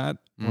become that.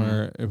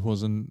 Where it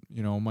wasn't,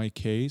 my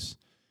case.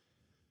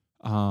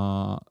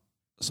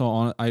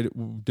 So I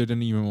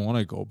didn't even want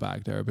to go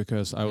back there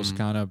because I was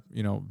kind of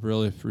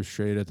really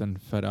frustrated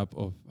and fed up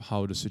of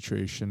how the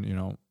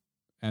situation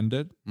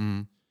ended.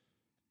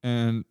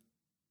 And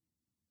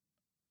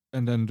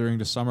then during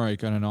the summer, I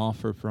got an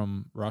offer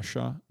from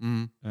Russia,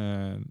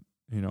 and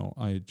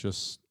I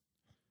just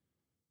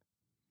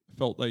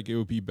felt like it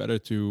would be better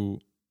to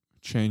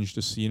change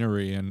the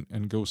scenery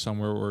and go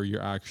somewhere where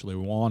you're actually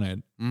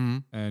wanted,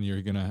 and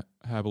you're gonna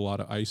have a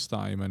lot of ice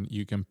time, and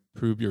you can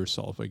prove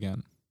yourself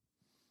again.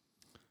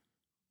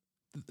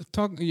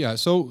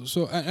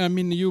 So I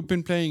mean, you've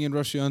been playing in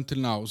Russia until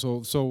now.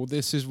 So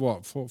this is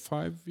what,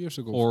 5 years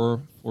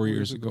ago? 4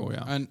 years ago,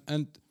 yeah.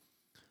 And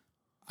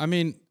I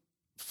mean,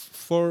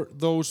 for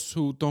those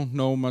who don't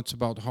know much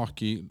about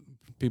hockey,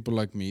 people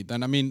like me,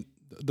 then I mean,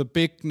 the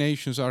big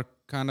nations are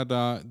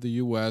Canada, the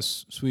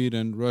US,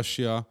 Sweden,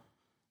 Russia,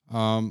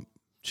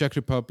 Czech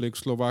Republic,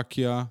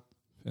 Slovakia,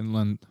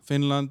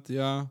 Finland,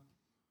 yeah.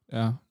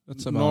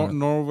 That's about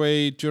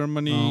Norway,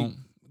 Germany.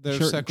 Their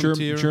second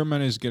tier.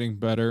 Germany is getting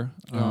better.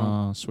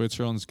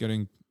 Switzerland's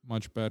getting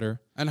much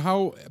better. And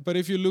but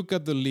if you look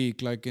at the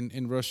league, like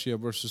in Russia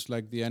versus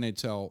like the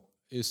NHL,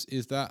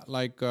 is that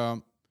like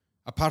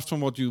apart from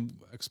what you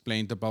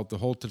explained about the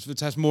hotels, which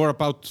has more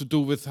to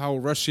do with how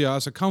Russia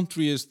as a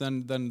country is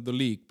than the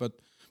league, but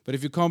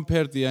if you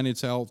compare the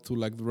NHL to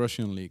like the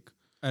Russian league,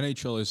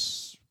 NHL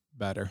is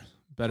better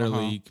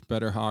league,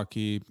 better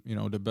hockey.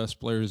 The best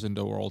players in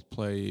the world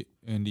play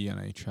in the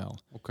NHL.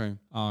 Okay.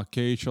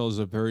 KHL is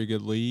a very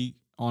good league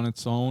on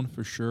its own,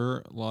 for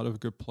sure. A lot of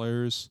good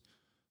players.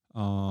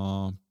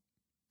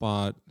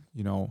 But,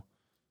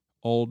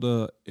 all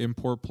the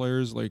import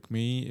players like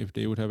me, if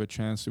they would have a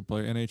chance to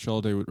play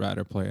NHL, they would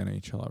rather play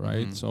NHL,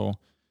 right? So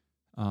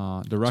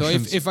the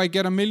Russians... So if I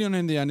get $1 million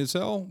in the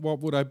NHL, what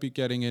would I be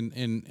getting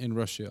in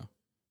Russia?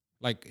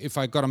 Like if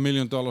I got $1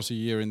 million a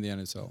year in the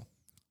NHL?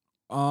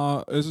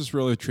 This is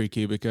really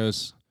tricky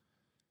because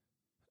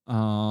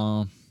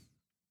I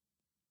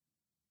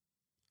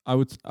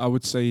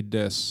would say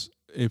this.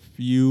 if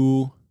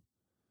you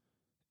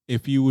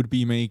would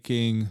be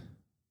making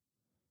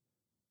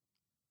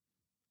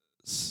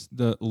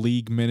the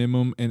league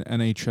minimum in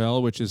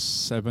NHL, which is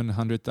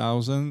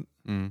 700,000,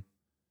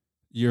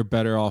 you're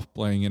better off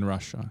playing in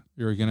Russia.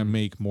 You're gonna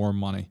make more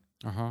money.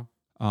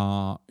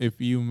 If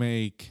you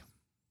make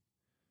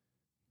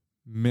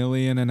 $1.5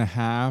 million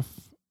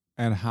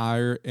and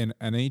higher in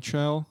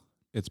NHL,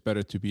 it's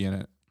better to be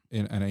in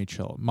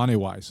NHL, money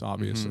wise,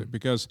 obviously,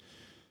 because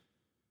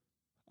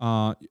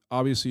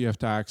obviously you have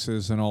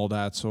taxes and all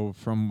that. So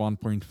from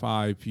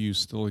 1.5, you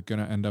still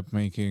gonna end up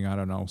making, I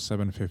don't know,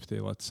 750,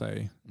 let's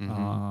say,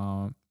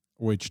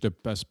 which the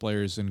best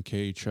players in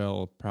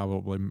KHL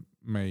probably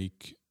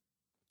make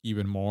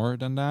even more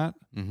than that.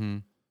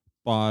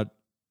 But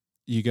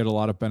you get a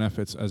lot of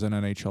benefits as an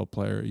NHL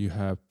player. You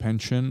have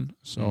pension.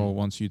 So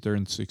once you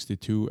turn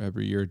 62,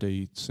 every year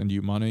they send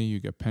you money. You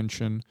get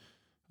pension.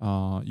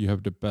 You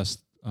have the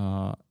best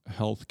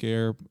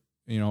healthcare,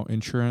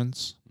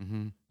 insurance.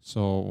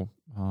 So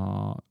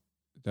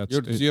that's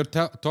you're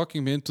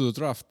talking me into the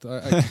draft.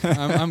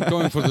 I'm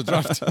going for the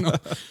draft.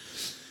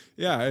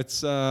 Yeah,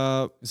 it's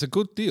a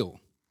good deal.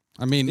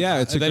 I mean,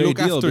 it's a they great look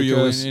deal after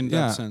because, you in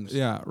that sense.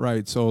 Yeah,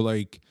 right. So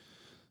like,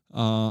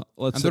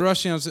 the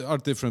Russians are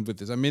different with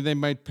this. I mean, they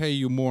might pay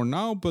you more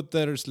now, but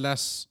there's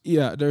less.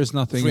 Yeah, there's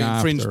nothing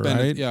fringe after,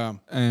 benefit. right? Yeah,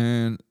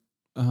 and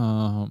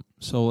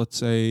so let's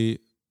say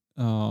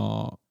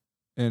in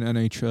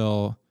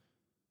NHL,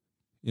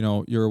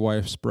 your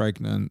wife's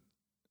pregnant.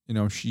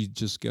 She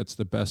just gets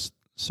the best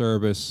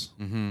service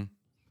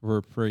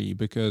for free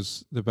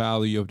because the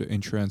value of the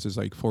insurance is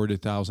like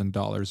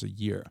 $40,000 a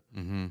year.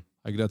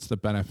 Like that's the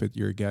benefit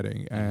you're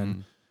getting.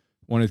 And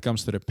when it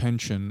comes to the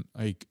pension,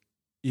 like,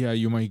 yeah,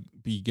 you might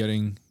be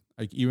getting,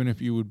 like, even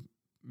if you would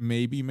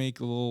maybe make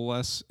a little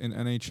less in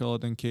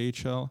NHL than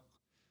KHL,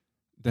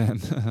 then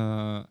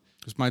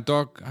is my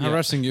dog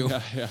harassing you?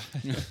 Yeah.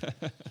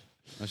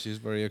 She's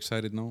very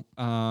excited now.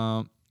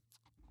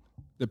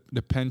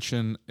 The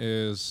pension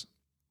is,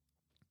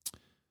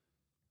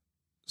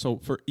 so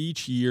for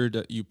each year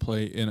that you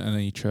play in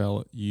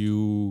NHL,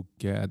 you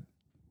get,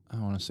 I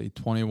want to say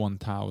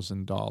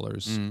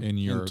 $21,000 in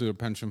your into a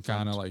pension fund,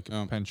 kind of like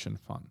a pension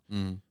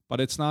fund. But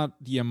it's not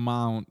the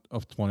amount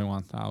of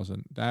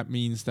 21,000. That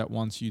means that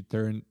once you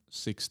turn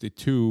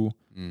 62,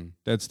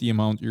 that's the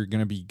amount you're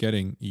going to be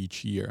getting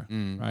each year,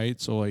 right?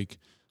 So like,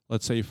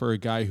 let's say for a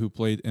guy who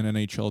played in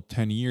NHL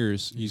 10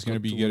 years, he's going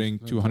to be getting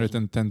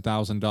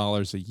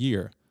 $210,000 a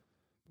year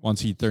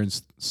once he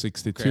turns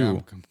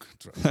 62.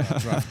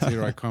 Draft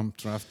here I come.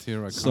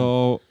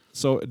 So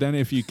then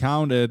if you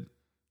count it,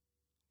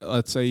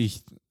 let's say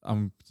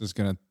I'm just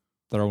going to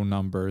throw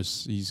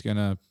numbers. He's going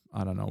to,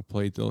 I don't know,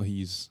 play till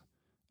he's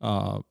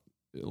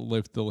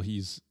live till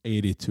he's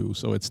 82,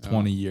 so it's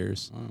 20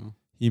 years.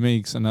 He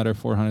makes another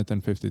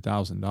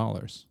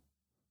 $450,000,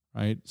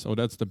 right? So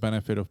that's the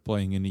benefit of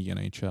playing in the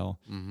NHL,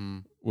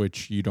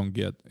 which you don't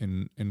get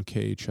in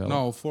KHL.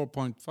 No,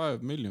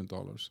 $4.5 million.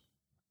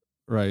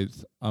 Right.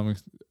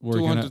 We're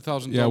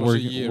 $200,000 a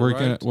year.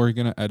 We're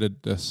gonna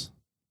edit this.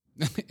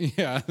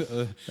 Yeah.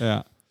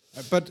 Yeah.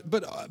 But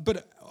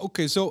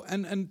okay. So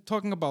and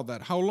talking about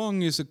that, how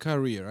long is a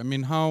career? I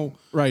mean, how?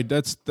 Right.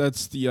 That's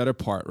the other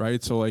part,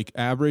 right? So like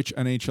average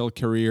NHL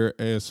career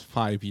is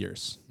 5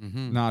 years,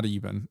 not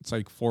even. It's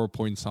like 4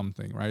 point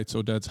something, right?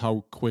 So that's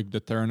how quick the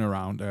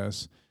turnaround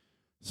is.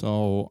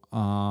 So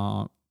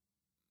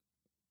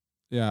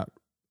there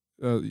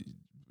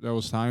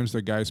was times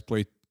the guys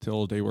played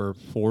till they were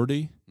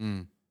 40.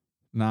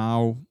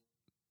 Now,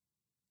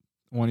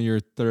 when you're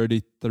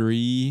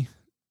 33,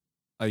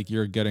 like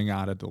you're getting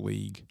out of the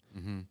league.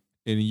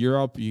 In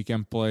Europe, you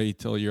can play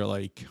till you're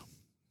like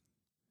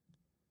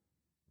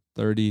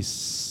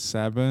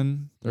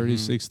 37,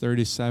 36,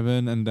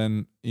 37. And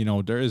then,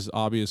 there is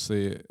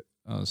obviously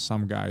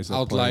some guys that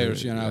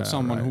outliers, play,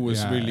 someone who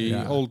is really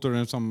older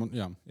and someone,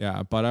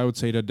 Yeah, but I would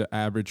say that the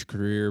average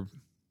career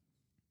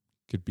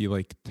could be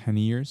like 10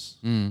 years.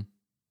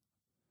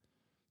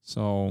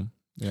 So,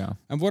 yeah.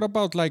 And what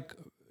about like,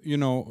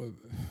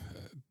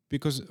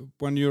 because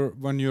when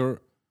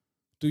you're,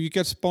 do you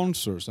get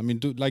sponsors? I mean,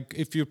 like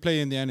if you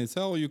play in the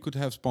NHL, you could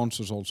have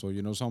sponsors also.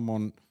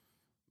 Someone,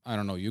 I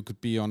don't know, you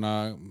could be on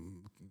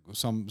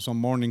some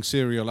morning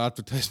cereal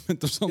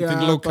advertisement or something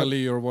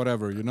locally or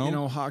whatever.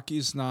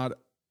 Hockey's not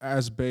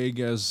as big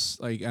as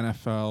like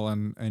NFL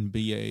and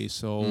NBA,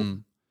 so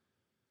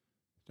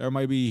there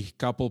might be a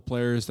couple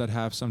players that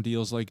have some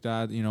deals like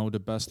that. The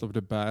best of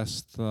the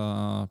best,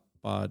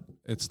 but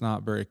it's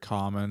not very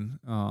common.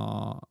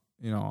 I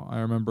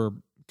remember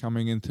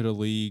coming into the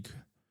league.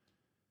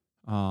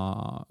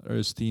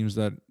 There's teams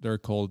that they're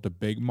called the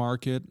big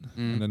market,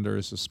 and then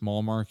there's a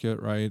small market,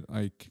 right?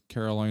 Like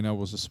Carolina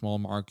was a small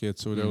market,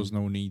 so there was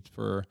no need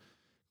for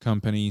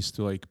companies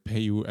to like pay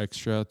you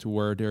extra to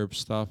wear their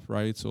stuff,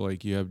 right? So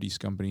like you have these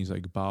companies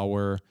like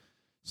Bauer,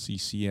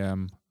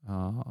 CCM,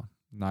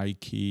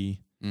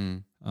 Nike,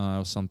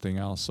 something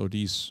else. So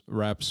these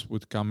reps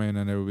would come in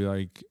and they would be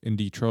like, in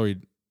Detroit,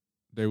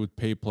 they would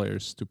pay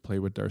players to play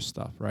with their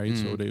stuff, right?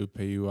 So they would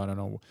pay you, I don't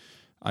know,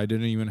 I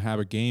didn't even have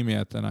a game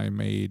yet, and I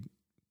made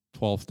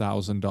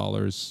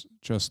 $12,000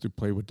 just to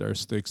play with their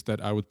sticks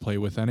that I would play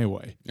with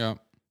anyway. Yeah.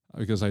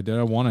 Because I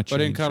didn't want to change.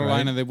 But in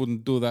Carolina, right? they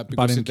wouldn't do that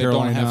because they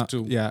don't have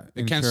to. Yeah,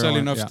 they can't sell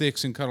enough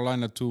sticks in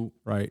Carolina to.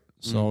 Right.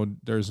 So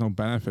there's no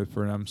benefit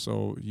for them.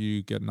 So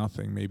you get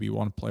nothing. Maybe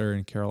one player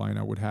in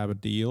Carolina would have a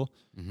deal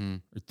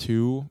or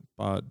two,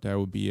 but that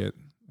would be it.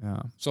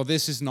 Yeah. So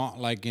this is not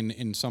like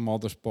in some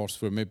other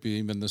sports where maybe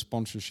even the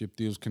sponsorship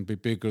deals can be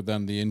bigger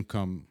than the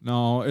income.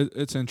 No,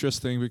 it's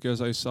interesting because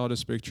I saw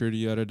this picture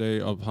the other day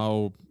of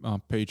how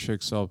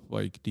paychecks of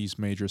like these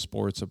major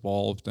sports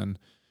evolved, and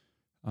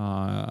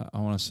I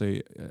want to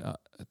say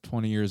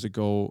 20 years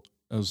ago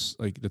it was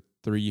like the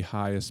 3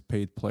 highest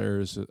paid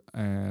players,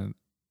 and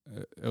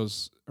it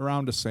was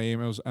around the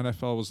same. It was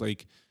NFL was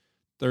like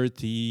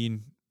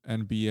 13,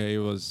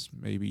 NBA was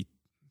maybe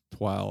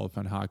 12,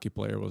 and hockey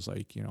player was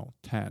like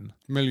 10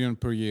 million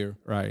per year,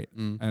 right?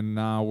 And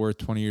now we're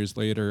 20 years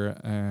later,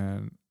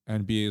 and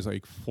NBA is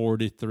like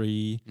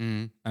 43,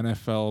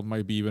 NFL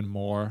might be even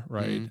more,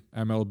 right?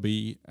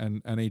 MLB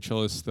and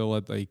NHL is still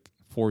at like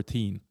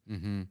 14,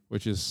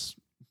 which is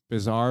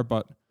bizarre,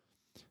 but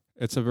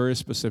it's a very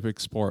specific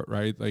sport,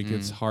 right? Like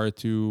it's hard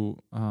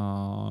to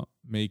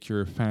make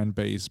your fan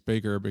base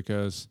bigger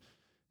because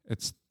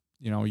it's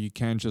you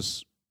can't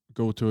just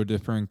go to a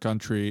different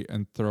country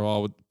and throw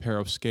out a pair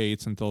of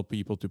skates and tell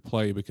people to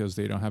play because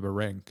they don't have a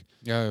rink.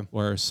 Yeah.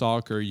 Where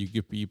soccer, you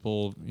give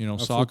people, a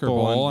soccer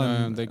ball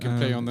and they can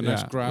play on the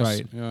next grass.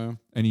 Right. Yeah.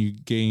 And you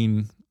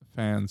gain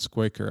fans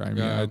quicker. I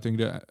mean, I think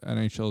the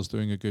NHL is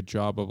doing a good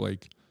job of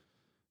like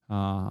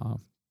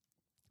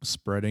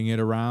spreading it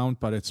around,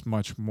 but it's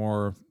much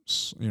more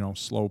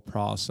slow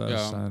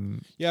process.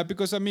 And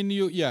because I mean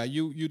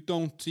you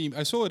don't seem.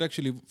 I saw it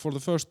actually for the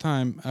first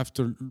time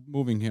after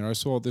moving here. I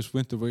saw this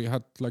winter where you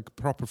had like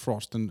proper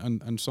frost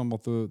and some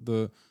of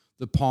the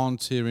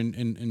ponds here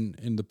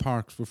in the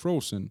parks were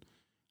frozen,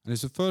 and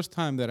it's the first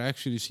time that I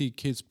actually see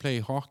kids play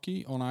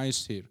hockey on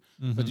ice here.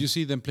 But you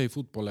see them play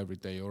football every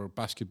day or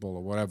basketball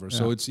or whatever.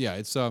 So it's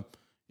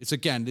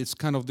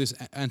kind of this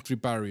entry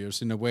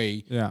barriers in a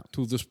way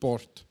to the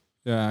sport.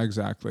 Yeah,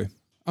 exactly.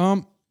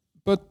 So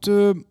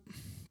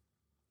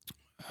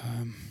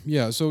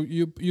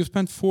you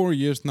spent 4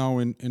 years now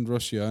in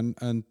Russia,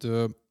 and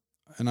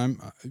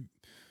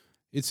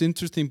it's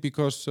interesting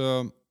because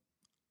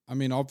I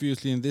mean,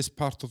 obviously in this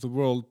part of the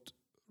world,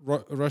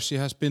 Russia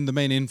has been the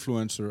main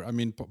influencer. I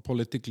mean,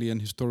 politically and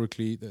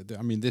historically.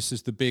 I mean, this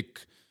is the big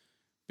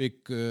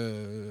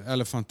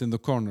elephant in the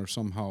corner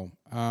somehow,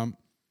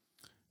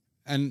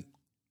 and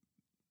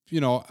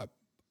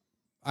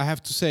I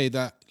have to say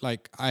that,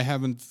 like, I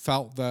haven't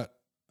felt that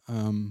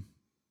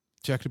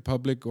Czech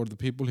Republic or the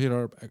people here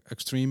are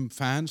extreme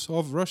fans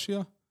of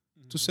Russia,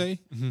 to say.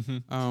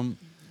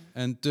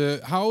 And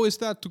how is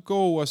that to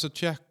go as a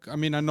Czech? I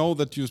mean, I know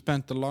that you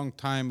spent a long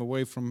time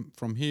away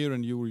from here,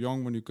 and you were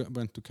young when you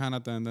went to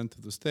Canada and then to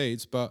the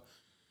States. But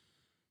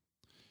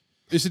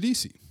is it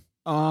easy?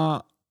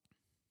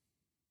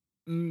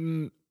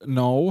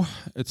 No,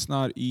 it's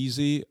not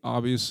easy.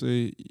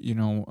 Obviously,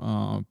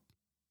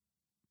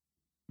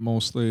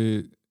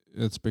 mostly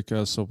it's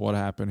because of what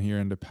happened here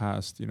in the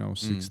past,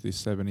 60,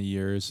 70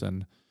 years.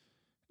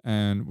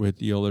 And with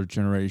the older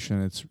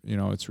generation, it's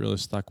really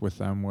stuck with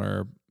them,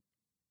 where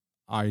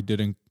I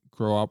didn't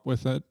grow up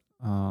with it.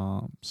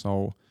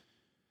 So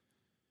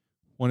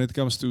when it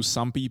comes to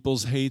some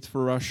people's hate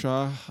for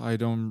Russia, I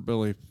don't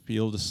really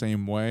feel the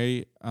same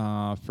way.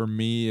 For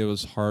me, it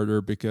was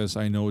harder because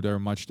I know they're a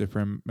much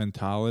different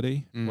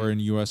mentality, where in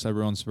the US,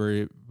 everyone's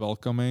very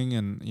welcoming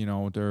and,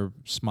 they're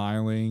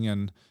smiling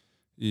and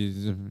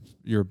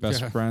your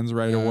best friends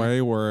right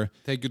away. Where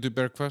take you to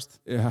breakfast.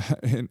 Yeah,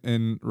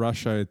 in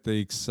Russia it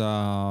takes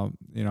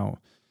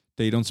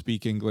they don't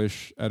speak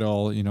English at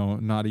all.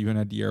 Not even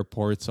at the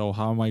airport. So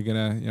how am I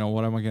gonna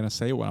what am I gonna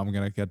say when I'm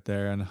gonna get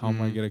there, and how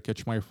am I gonna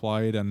catch my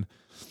flight, and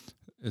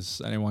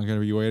is anyone gonna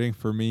be waiting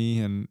for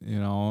me? And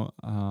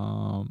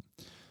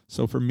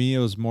so for me it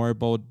was more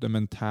about the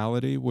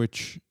mentality,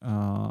 which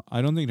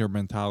I don't think their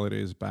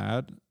mentality is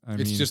bad.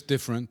 It's just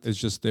different. It's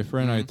just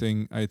different. I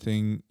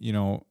think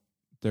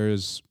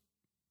there's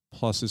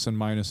pluses and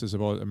minuses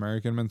about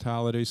American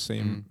mentality,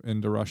 same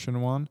in the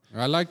Russian one.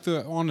 I like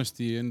the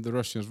honesty in the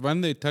Russians. When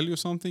they tell you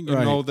something, you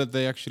know that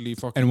they actually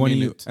fucking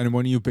mean it. And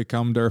when you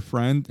become their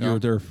friend, you're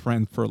their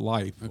friend for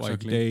life. Exactly.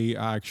 Like they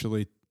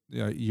actually,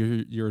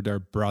 you're their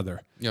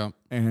brother. Yeah.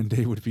 And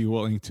they would be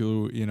willing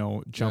to,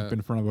 jump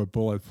in front of a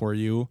bullet for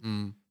you.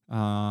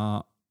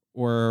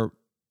 Or,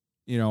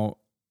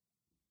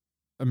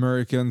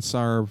 Americans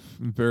are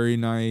very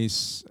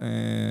nice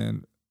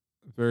and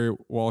very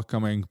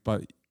welcoming,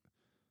 but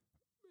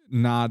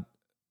not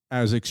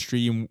as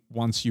extreme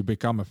once you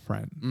become a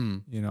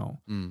friend,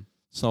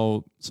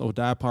 So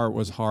that part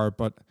was hard,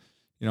 but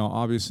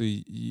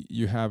obviously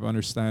you have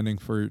understanding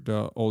for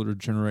the older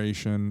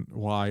generation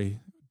why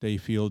they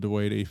feel the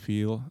way they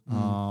feel.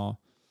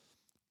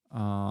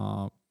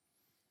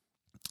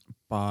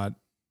 But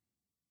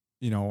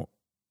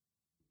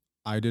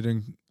I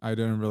didn't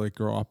really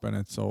grow up in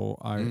it, so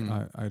I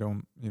don't, I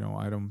don't.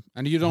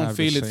 And you don't have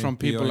feel the it same from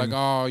people like,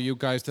 feeling. oh, you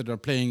guys that are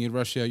playing in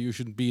Russia, you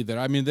should be there.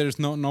 I mean, there's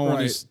no one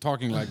Right. is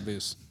talking like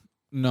this.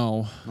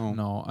 No.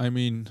 No. I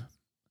mean,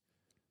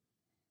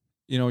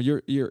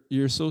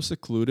 you're so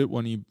secluded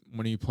when you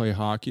play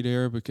hockey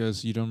there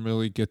because you don't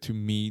really get to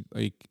meet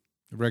like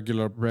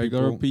Regular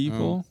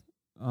people.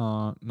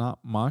 Not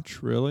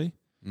much really.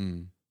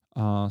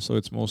 So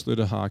it's mostly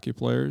the hockey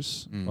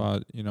players,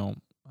 but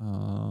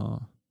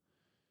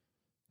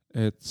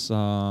it's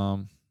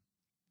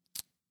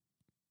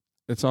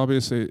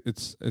obviously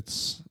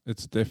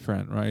it's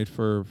different, right?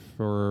 For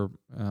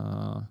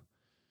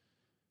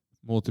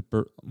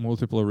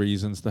multiple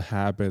reasons, the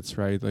habits,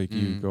 right? Like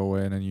you go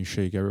in and you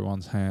shake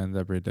everyone's hand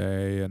every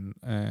day, and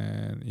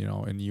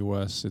in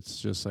US it's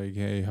just like,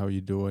 hey, how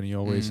you doing? You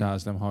always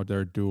ask them how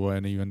they're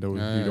doing, even though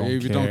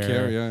if you don't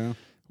care, yeah.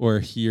 Or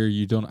here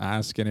you don't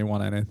ask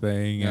anyone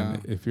anything,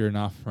 and if you're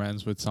not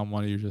friends with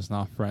someone, you're just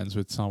not friends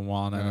with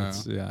someone, and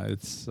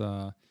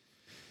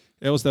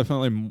it was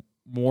definitely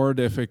more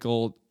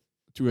difficult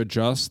to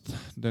adjust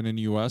than in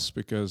US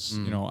because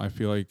I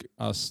feel like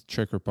us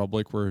Czech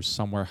Republic were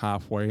somewhere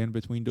halfway in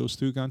between those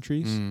two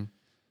countries.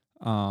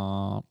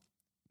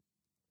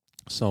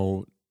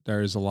 So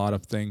there's a lot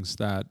of things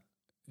that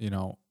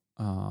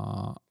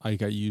I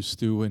got used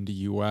to in the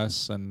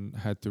US and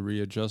had to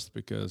readjust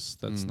because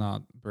that's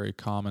not very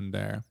common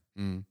there.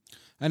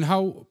 And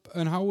how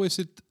is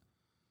it?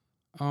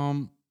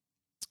 How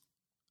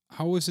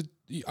is it?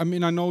 I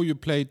mean, I know you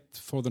played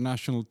for the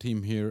national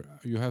team here.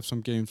 You have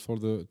some games for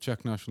the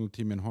Czech national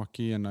team in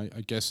hockey, and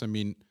I guess, I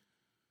mean,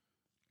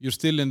 you're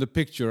still in the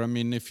picture. I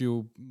mean, if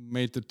you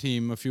made the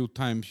team a few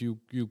times, you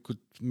could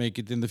make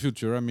it in the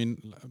future. I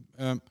mean,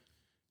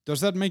 does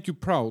that make you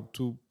proud?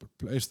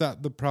 Is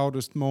that the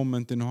proudest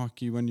moment in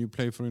hockey when you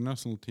play for a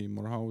national team,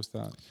 or how is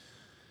that?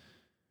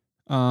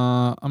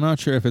 I'm not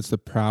sure if it's the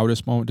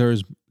proudest moment.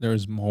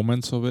 There's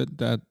moments of it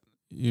that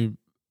you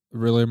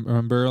really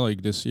remember.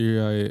 Like this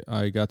year,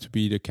 I got to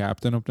be the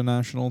captain of the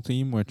national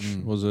team, which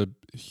was a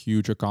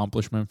huge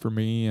accomplishment for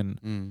me,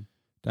 and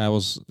that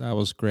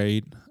was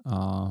great.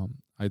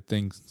 I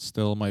think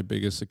still my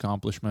biggest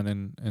accomplishment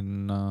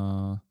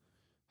in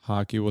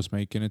hockey was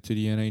making it to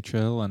the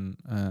NHL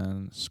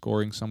and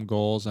scoring some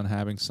goals and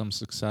having some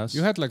success.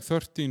 You had like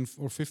 13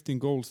 or 15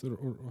 goals,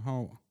 or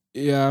how?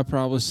 Yeah,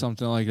 probably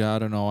something like that. I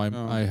don't know.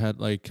 I had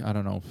like, I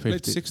don't know,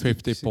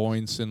 50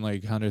 points in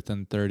like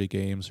 130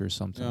 games or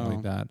something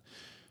like that.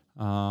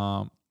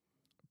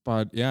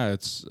 But yeah,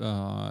 it's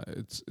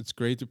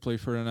great to play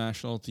for the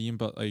national team,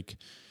 but like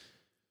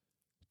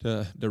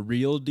the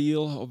real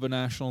deal of a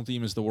national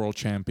team is the World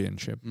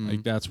Championship.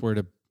 Like that's where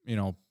the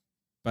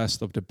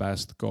best of the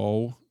best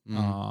go.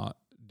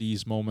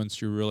 These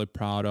moments you're really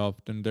proud of.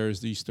 Then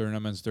there's these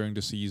tournaments during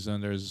the season.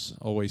 There's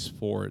always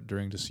 4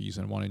 during the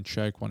season: one in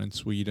Czech, one in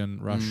Sweden,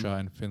 Russia,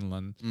 and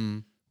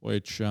Finland.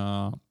 Which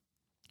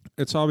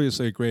it's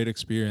obviously a great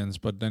experience.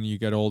 But then you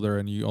get older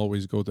and you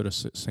always go to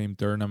the same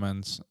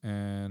tournaments,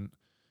 and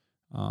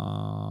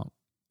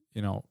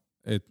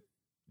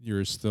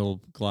you're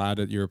still glad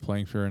that you're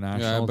playing for a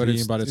national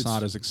team, but it's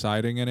not as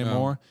exciting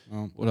anymore.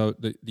 Well,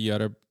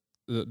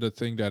 the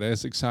thing that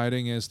is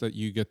exciting is that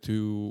you get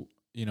to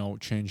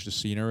change the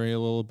scenery a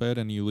little bit,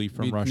 and you leave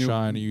from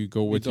Russia and you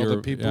go with your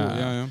other people.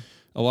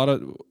 A lot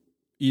of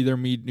either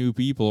meet new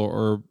people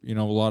or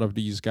a lot of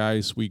these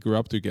guys we grew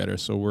up together,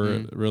 so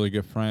we're really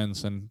good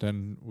friends, and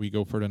then we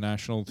go for the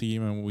national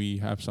team and we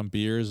have some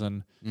beers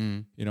and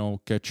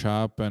catch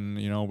up, and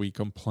we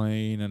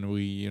complain and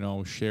we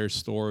share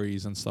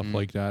stories and stuff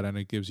like that, and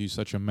it gives you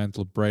such a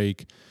mental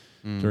break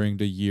during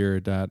the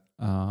year that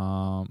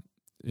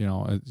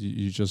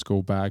you just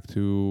go back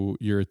to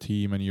your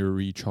team and you're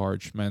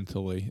recharged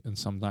mentally, and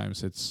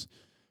sometimes it's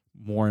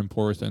more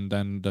important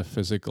than the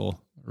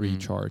physical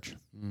recharge.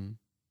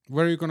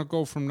 Where are you going to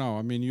go from now?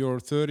 I mean, you're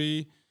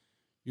 30,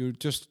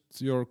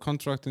 your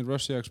contract in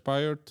Russia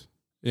expired.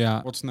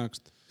 Yeah. What's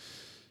next?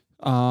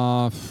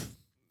 Who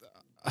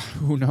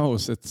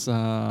knows? It's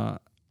I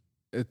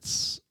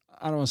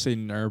don't want to say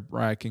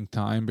nerve-wracking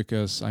time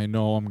because I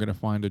know I'm going to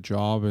find a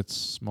job.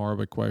 It's more of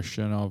a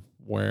question of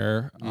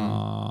where.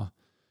 Do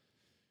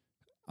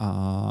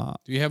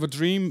you have a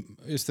dream?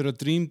 Is there a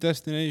dream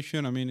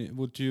destination? I mean,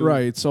 would you?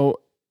 Right.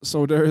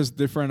 So there's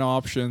different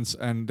options,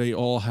 and they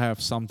all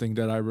have something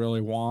that I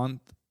really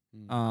want.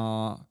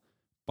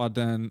 But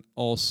then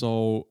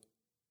also,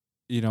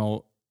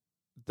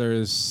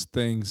 there's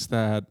things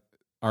that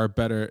are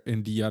better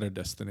in the other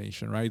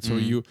destination, right?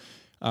 So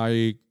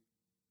I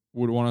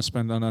would want to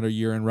spend another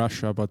year in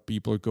Russia, but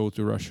people go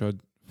to Russia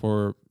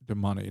for the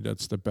money.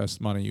 That's the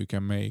best money you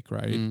can make,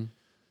 right?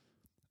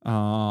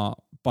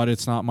 But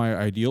it's not my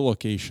ideal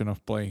location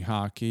of playing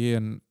hockey,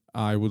 and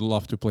I would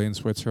love to play in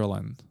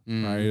Switzerland,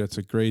 right? It's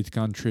a great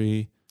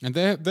country. And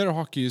their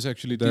hockey is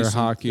actually Their decent.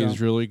 hockey is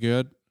really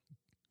good,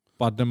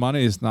 but the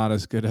money is not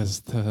as good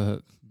as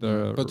the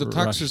But the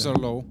taxes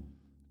Russian. are low.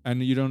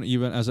 And you don't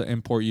even, as an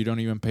import, you don't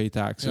even pay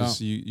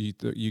taxes.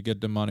 You get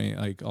the money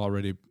like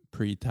already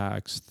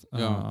pre-taxed,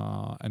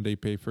 and they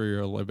pay for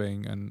your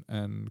living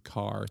and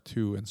car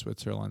too in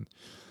Switzerland.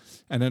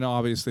 And then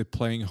obviously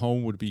playing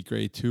home would be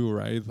great too,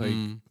 right? Like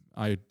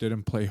I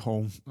didn't play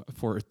home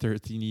for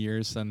 13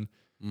 years, and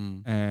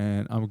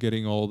I'm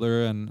getting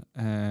older,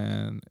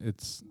 and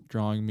it's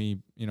drawing me,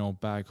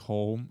 back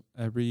home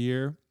every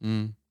year.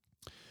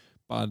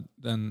 But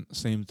then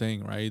same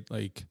thing, right?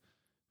 Like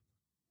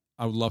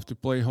I would love to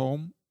play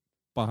home,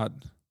 but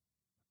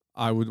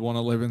I would want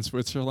to live in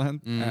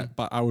Switzerland,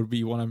 but I would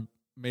be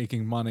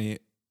making money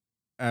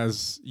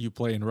as you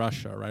play in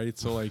Russia, right?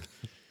 So like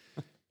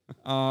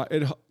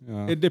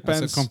it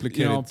depends,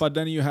 complicated. but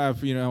then you have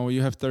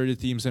 30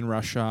 teams in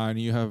Russia, and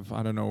you have,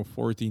 I don't know,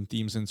 14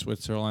 teams in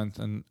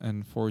Switzerland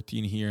and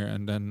 14 here,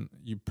 and then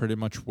you pretty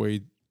much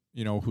weigh,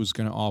 who's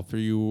going to offer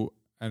you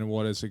and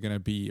what is it going to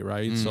be,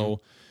 right? So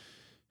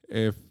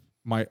if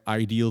my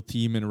ideal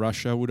team in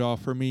Russia would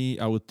offer me,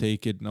 I would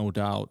take it, no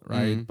doubt,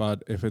 right?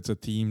 But if it's a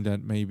team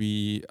that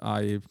maybe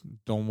I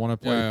don't want to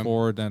play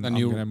for, then I'm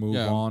going to move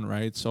on,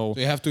 right? So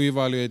you have to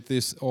evaluate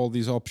all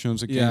these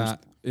options against.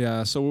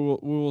 Yeah. So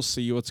we will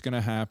see what's going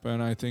to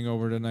happen. I think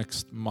over the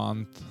next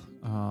month,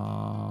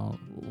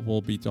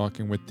 we'll be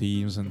talking with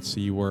teams and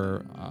see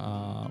where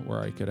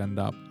I could end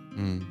up.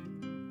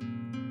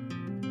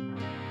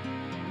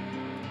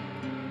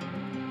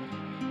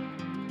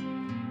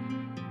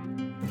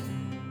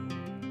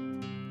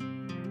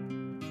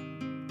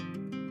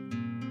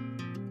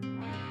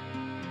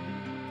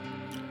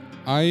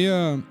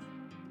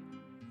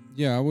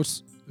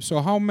 So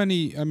how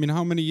many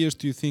years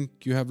do you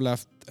think you have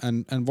left,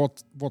 and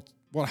what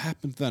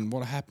happened then?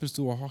 What happens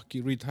to a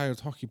retired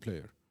hockey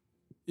player?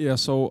 Yeah,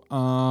 so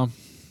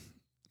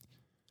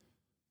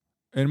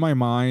in my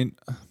mind,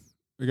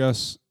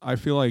 because I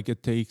feel like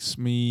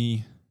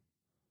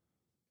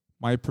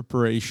my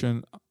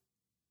preparation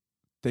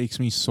takes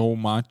me so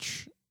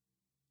much,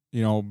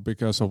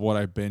 because of what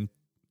I've been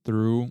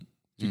through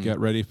to get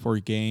ready for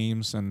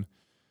games and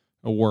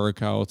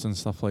workouts and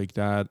stuff like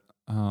that,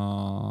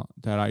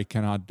 that I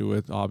cannot do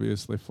it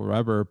obviously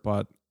forever.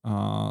 But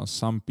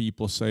some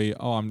people say,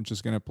 oh, I'm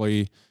just going to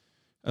play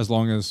as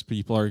long as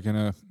people are going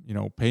to,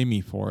 pay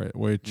me for it,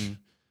 which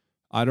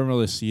I don't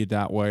really see it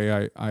that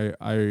way.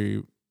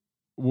 I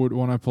would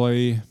want to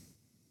play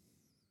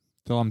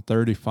till I'm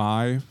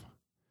 35,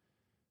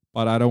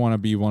 but I don't want to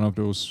be one of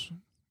those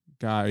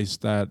guys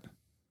that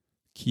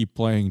keep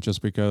playing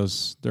just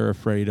because they're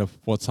afraid of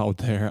what's out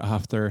there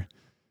after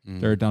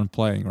they're done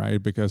playing,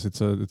 right? Because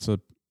it's a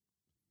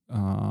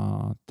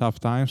tough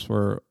times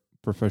for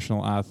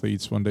professional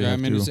athletes when they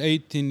have to. It's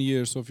 18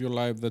 years of your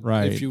life that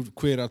if you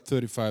quit at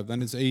 35,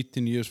 then it's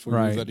 18 years for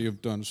you that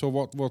you've done. So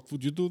what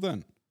would you do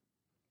then?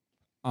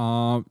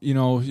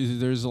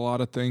 There's a lot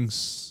of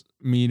things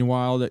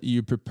meanwhile that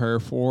you prepare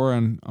for,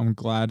 and I'm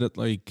glad that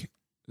like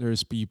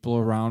there's people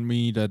around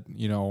me that,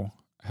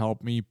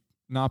 help me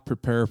not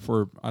prepare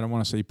for, I don't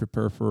want to say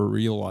prepare for a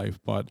real life,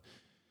 but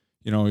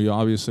you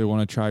obviously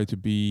want to try to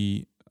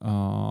be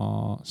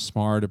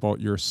smart about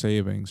your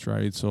savings,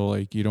 right? So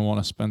like you don't want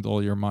to spend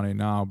all your money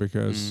now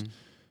because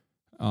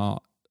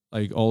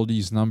like all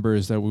these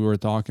numbers that we were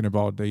talking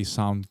about, they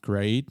sound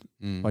great,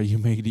 but you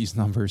make these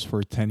numbers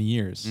for 10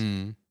 years,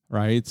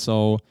 right?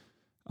 So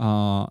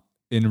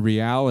in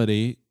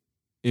reality,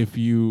 if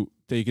you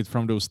take it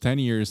from those 10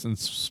 years and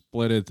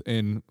split it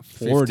in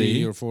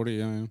 40 or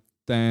 40,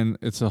 then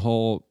it's a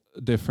whole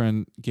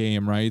different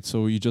game, right?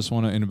 So you just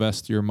want to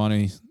invest your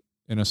money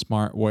in a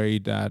smart way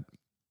that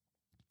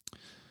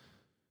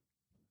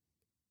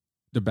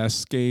the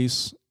best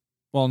case,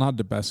 well, not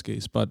the best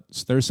case, but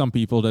there's some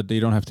people that they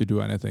don't have to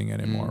do anything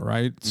anymore,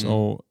 right?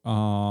 So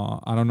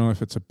I don't know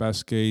if it's a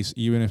best case.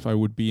 Even if I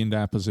would be in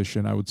that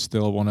position, I would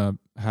still want to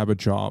have a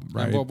job,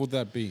 right? And what would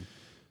that be?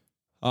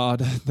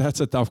 That's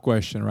a tough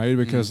question, right?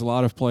 Because a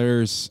lot of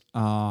players,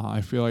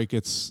 I feel like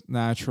it's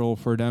natural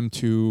for them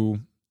to,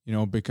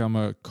 become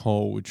a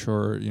coach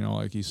or,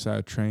 like you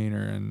said,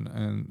 trainer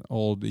and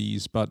all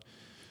these. But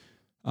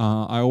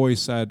I always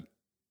said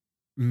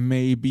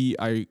maybe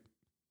I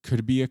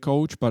could be a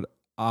coach, but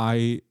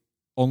I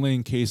only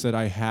in case that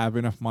I have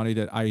enough money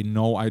that I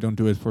know I don't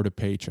do it for the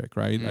paycheck,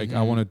 right? Like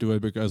I want to do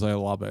it because I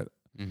love it.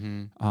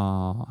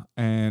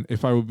 And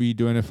if I would be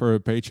doing it for a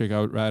paycheck,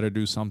 I would rather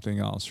do something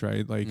else,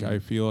 right? Like I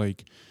feel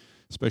like,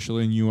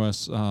 especially in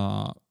US,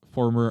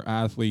 former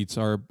athletes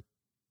are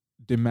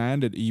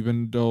demanded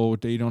even though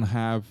they don't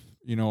have,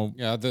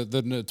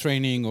 the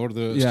training or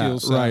the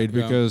skills, right?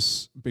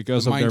 Because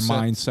of their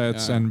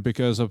mindsets and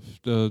because of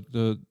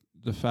the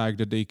fact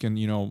that they can,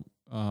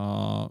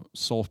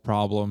 solve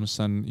problems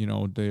and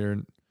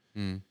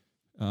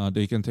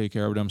they can take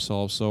care of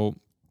themselves. So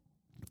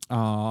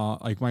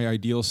like my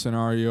ideal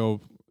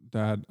scenario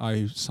that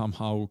I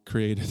somehow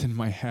created in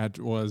my head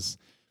was,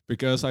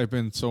 because I've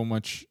been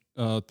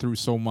through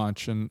so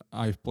much and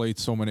I've played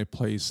so many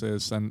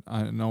places and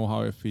I know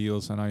how it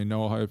feels, and I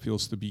know how it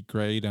feels to be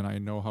great, and I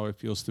know how it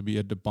feels to be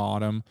at the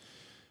bottom,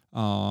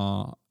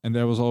 and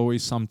there was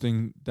always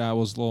something that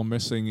was a little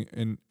missing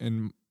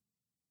in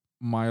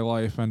my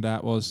life, and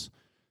that was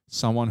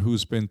someone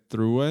who's been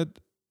through it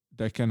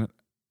that can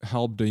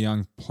help the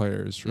young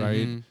players,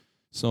 right? Mm-hmm.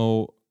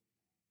 So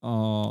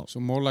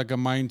more like a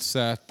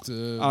mindset.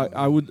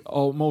 I would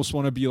almost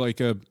want to be like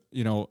a,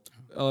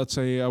 let's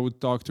say I would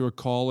talk to a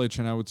college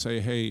and I would say,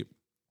 hey,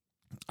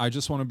 I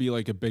just want to be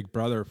like a big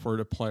brother for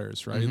the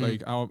players, right? Mm-hmm.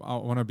 Like I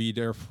want to be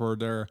there for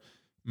their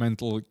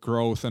mental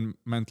growth and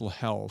mental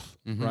health,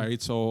 Mm-hmm.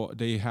 right? So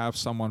they have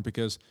someone,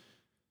 because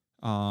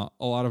a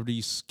lot of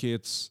these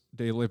kids,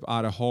 they live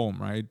out of home,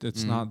 right?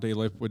 It's not they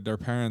live with their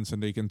parents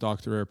and they can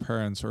talk to their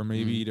parents, or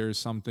maybe there's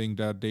something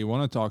that they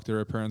want to talk to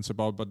their parents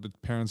about, but the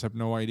parents have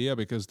no idea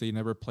because they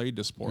never played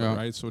the sport,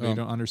 right? So they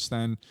don't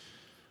understand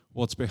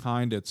what's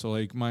behind it. So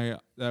like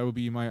that would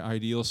be my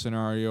ideal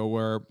scenario,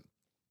 where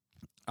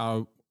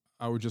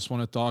I would just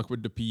want to talk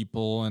with the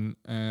people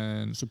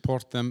and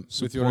support them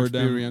with your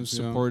experience,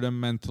 support them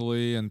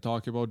mentally, and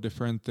talk about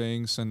different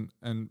things,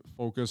 and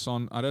focus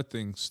on other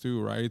things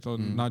too, right?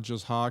 Not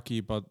just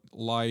hockey, but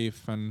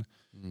life, and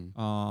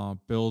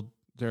build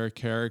their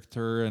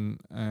character,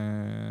 and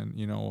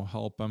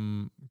help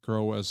them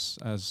grow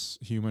as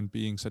human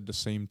beings at the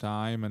same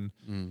time,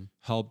 and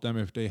help them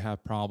if they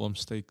have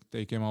problems.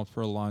 Take them out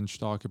for lunch,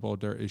 talk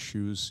about their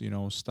issues,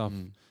 stuff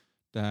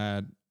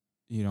that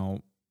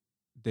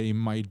they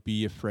might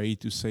be afraid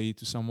to say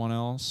to someone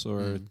else,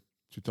 or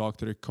to talk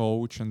to the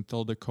coach and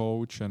tell the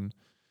coach. And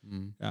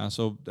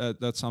so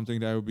that's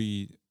something that would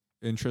be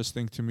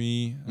interesting to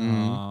me.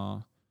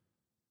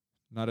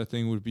 Another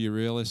thing would be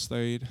real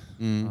estate.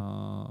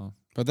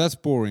 But that's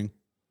boring.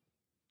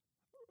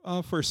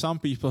 For some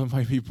people it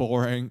might be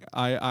boring.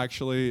 I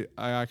actually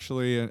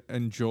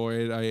enjoy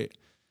it.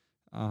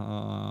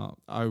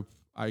 I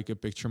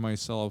could picture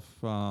myself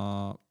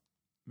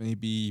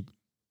maybe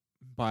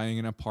buying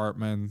an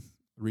apartment,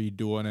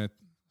 redoing it,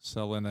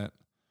 selling it,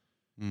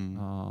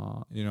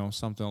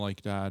 something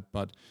like that.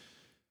 But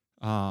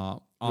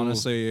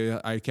honestly,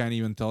 I can't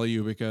even tell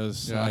you,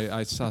 because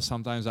I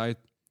sometimes I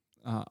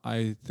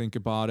think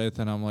about it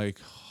and I'm like,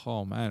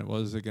 oh man,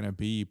 what is it gonna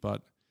be?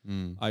 But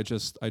I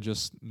just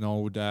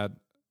know that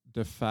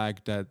the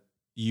fact that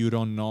you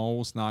don't know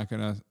is not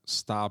gonna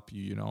stop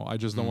you. I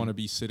just don't want to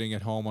be sitting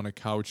at home on a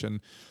couch and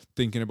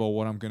thinking about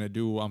what I'm gonna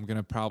do. I'm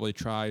gonna probably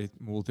try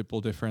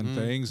multiple different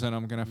things, and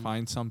I'm gonna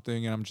find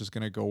something, and I'm just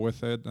gonna go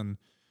with it.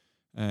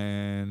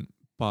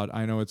 But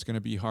I know it's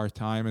gonna be hard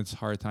time. It's a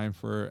hard time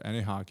for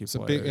any hockey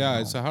player.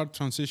 It's a hard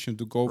transition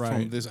to go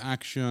from this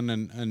action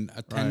and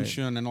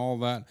attention and all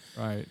that.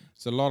 Right.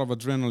 It's a lot of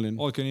adrenaline.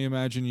 Well, can you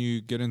imagine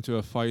you get into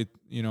a fight,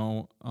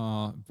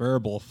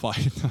 verbal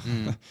fight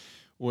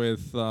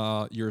with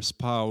your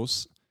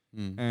spouse,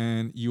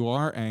 and you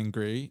are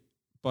angry,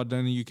 but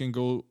then you can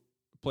go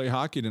play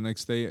hockey the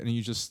next day and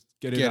you just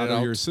get it out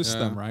of your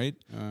system, right?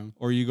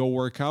 Or you go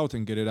work out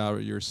and get it out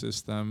of your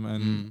system,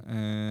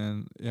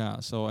 and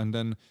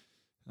then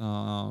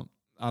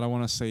I don't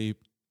want to say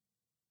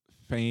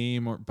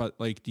fame, but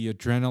like the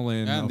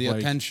adrenaline and the like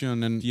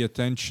attention and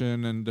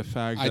the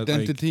fact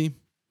identity. that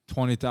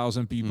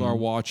 20,000 people are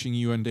watching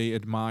you and they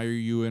admire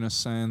you in a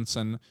sense.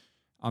 And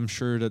I'm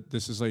sure that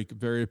this is like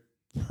very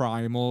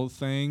primal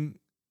thing,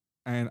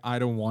 and I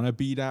don't want to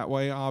be that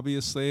way,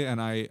 obviously,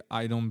 and I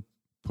don't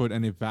put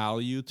any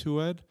value to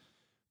it,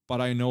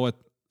 but I know at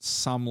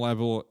some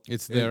level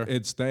it's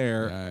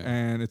there,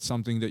 and it's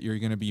something that you're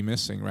going to be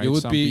missing, right?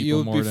 Some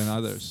people more than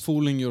others.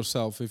 Fooling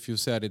yourself if you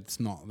said it's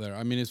not there.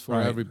 I mean, it's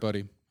for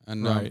everybody.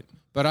 And right.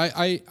 But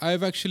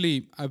I've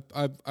actually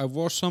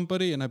watched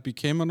somebody and I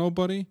became a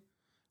nobody,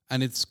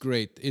 and it's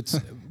great. It's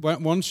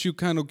once you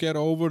kind of get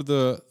over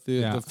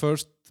the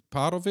first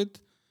part of it,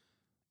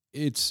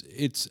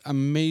 it's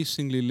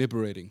amazingly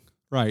liberating.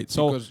 Right.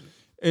 So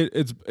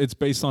it's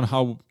based on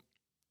how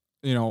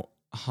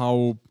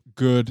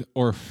good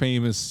or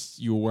famous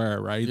you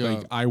were, right? Yeah.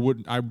 Like I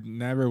would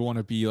never want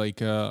to be like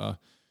a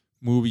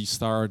movie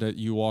star that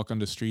you walk on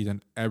the street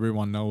and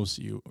everyone knows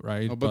you,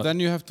 right? No, but then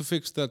you have to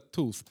fix that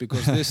tooth,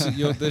 because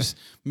this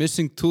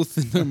missing tooth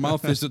in your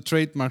mouth is a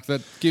trademark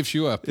that gives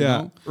you up. You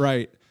know?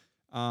 Right.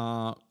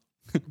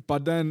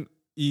 But then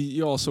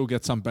you also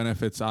get some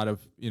benefits out of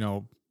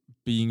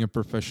being a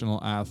professional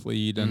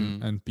athlete,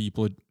 and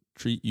people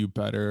treat you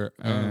better,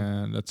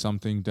 and that's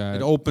something that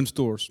it opens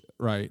doors.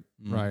 Right.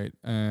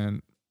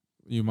 And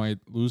you might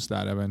lose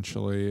that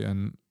eventually,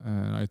 and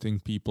I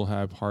think people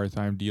have hard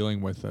time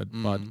dealing with it.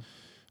 But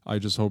I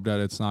just hope that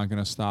it's not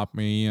going to stop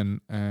me,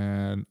 and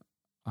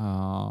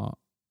I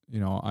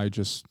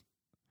just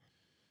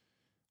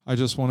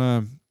want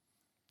to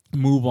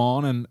move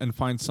on and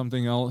find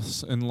something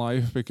else in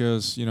life,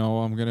 because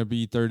I'm going to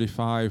be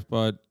 35,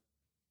 but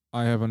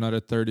I have another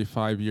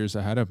 35 years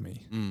ahead of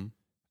me.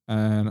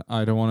 And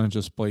I don't want to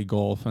just play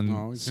golf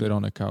and sit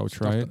on a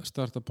couch, right?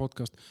 Start a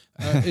podcast.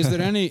 Is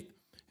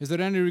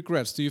there any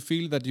regrets? Do you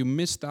feel that you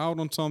missed out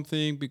on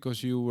something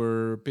because you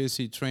were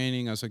busy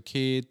training as a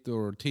kid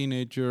or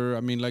teenager?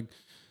 I mean, like,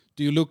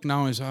 do you look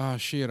now and say,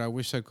 shit, I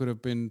wish I could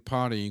have been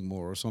partying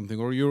more or something?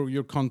 Or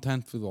you're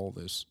content with all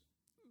this?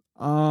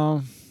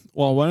 Well,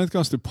 when it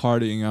comes to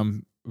partying,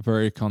 I'm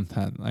very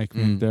content. Like, I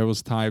mean, there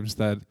was times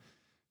that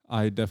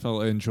I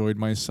definitely enjoyed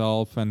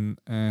myself, and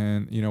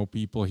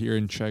people here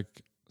in Czech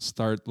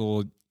start a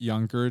little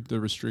younger. The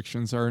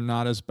restrictions are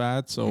not as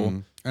bad,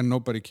 so and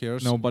nobody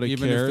cares. Nobody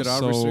even cares. If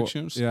there are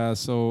restrictions. Yeah,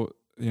 so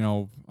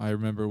I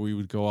remember we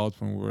would go out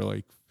when we were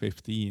like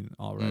 15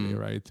 already,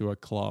 right, to a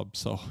club.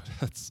 So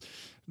that's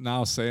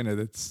now saying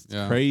it's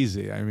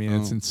crazy. I mean,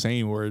 it's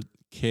insane. We're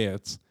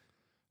kids.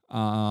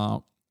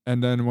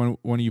 And then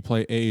when you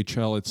play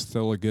AHL, it's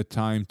still a good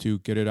time to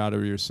get it out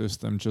of your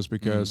system, just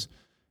because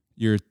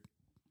you're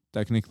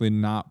technically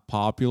not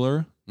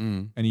popular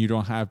and you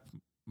don't have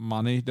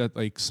money that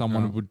like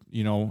someone would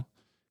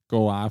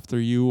go after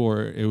you,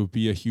 or it would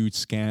be a huge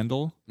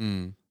scandal.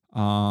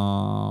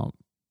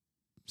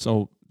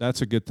 So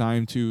that's a good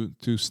time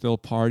to still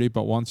party.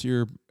 But once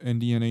you're in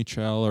the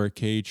NHL or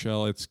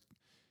KHL,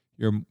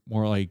 you're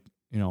more like,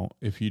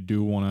 if you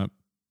do want to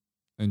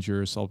enjoy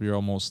yourself, you're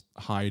almost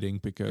hiding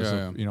because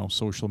of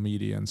social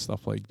media and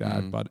stuff like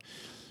that. But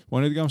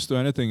when it comes to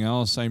anything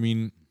else, I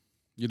mean,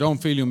 you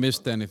don't feel you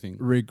missed anything.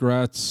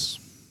 Regrets.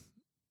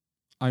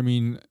 I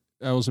mean,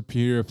 that was a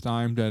period of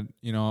time that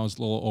I was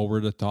a little over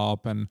the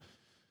top, and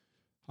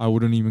I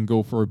wouldn't even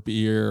go for a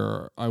beer.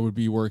 Or I would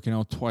be working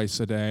out twice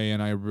a day,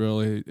 and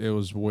it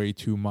was way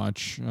too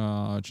much.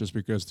 Just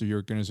because the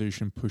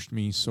organization pushed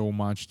me so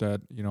much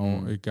that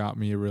it got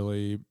me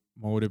really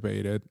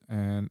motivated.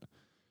 And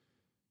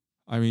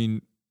I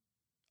mean,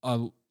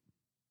 I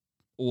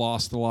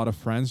lost a lot of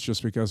friends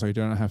just because I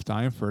didn't have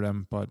time for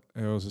them, but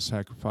it was a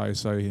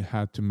sacrifice I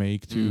had to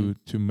make to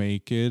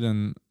make it,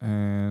 and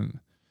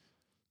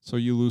so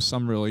you lose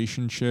some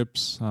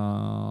relationships.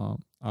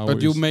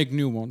 But you make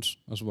new ones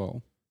as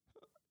well.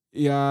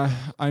 Yeah,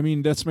 I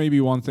mean, that's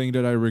maybe one thing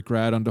that I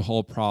regret on the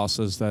whole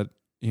process, that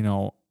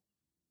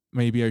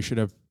maybe I should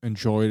have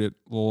enjoyed it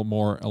a little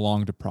more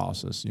along the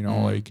process.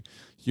 Like,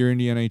 you're in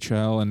the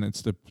NHL and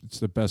it's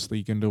the best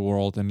league in the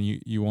world, and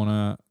you want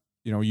to,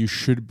 you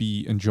should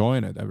be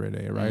enjoying it every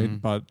day, right?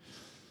 But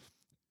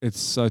it's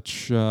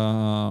such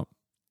a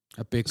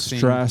big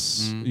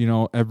stress.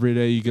 Every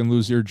day you can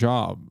lose your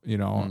job.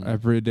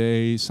 Every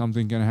day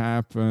something can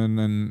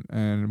happen,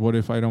 and what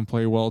if I don't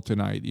play well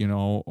tonight?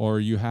 Or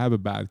you have a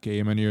bad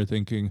game and you're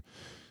thinking,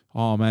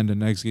 oh man, the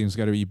next game's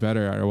got to be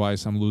better,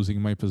 otherwise I'm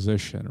losing my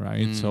position,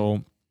 right?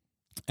 So,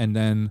 and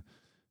then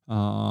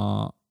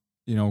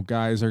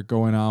guys are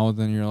going out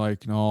and you're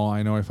like, no,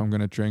 I know if I'm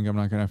going to drink, I'm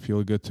not going to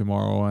feel good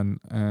tomorrow, and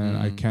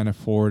I can't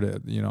afford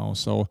it,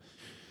 so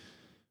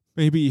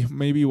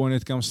maybe when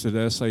it comes to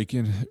this, like,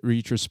 in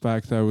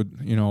retrospect, I would,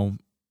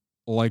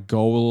 let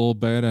go a little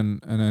bit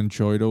and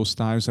enjoy those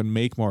times and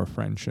make more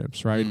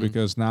friendships, right?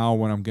 Because now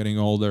when I'm getting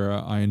older,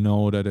 I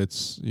know that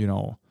it's,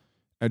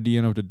 at the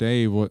end of the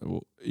day,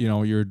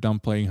 you're done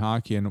playing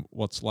hockey and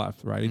what's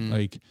left, right?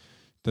 Like,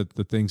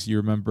 the things you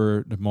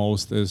remember the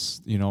most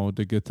is,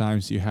 the good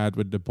times you had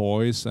with the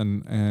boys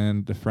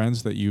and the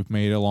friends that you've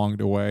made along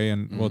the way.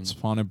 And what's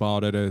fun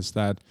about it is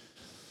that,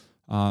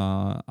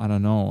 I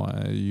don't know,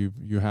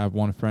 you have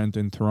one friend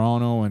in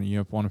Toronto, and you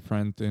have one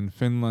friend in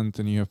Finland,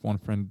 and you have one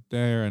friend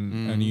there,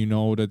 and you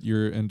know that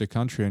you're in the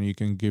country and you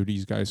can give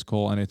these guys a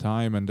call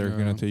anytime, and they're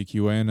going to take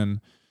you in, and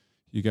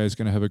you guys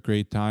going to have a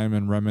great time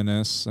and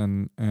reminisce.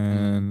 And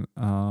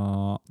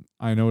I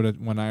know that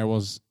when I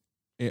was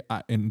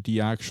in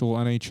the actual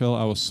NHL,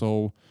 I was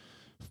so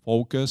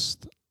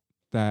focused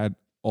that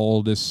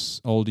all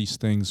these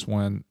things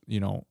went,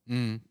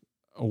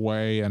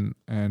 away, and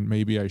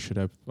maybe I should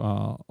have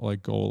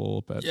let go a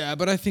little bit. Yeah,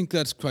 but I think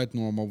that's quite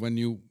normal when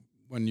you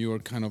are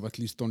kind of at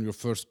least on your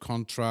first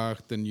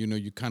contract, and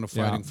you're kind of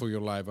fighting for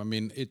your life. I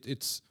mean,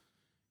 it's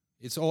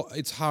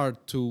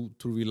hard to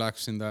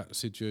relax in that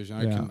situation.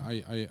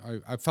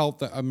 I felt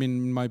that. I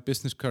mean, my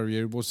business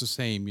career was the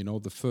same.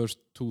 The first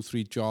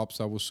 2-3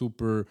 jobs, I was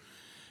super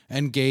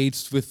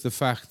engaged with the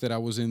fact that I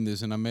was in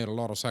this, and I made a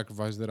lot of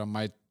sacrifices that I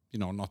might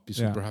not be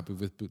super happy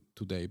with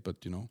today.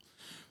 But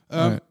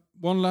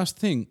one last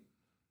thing,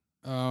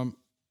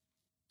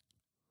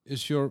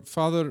 is your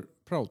father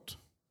proud?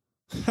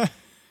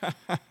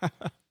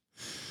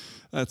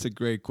 That's a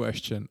great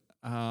question.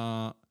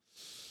 I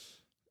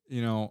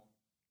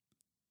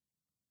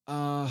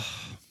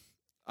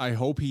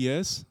hope he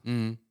is.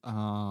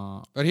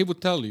 But he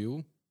would tell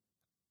you.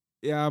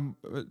 Yeah,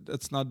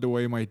 that's not the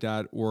way my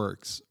dad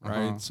works,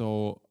 right?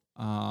 So,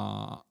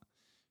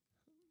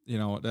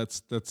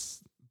 that's.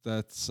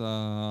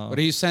 But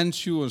he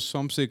sends you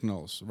some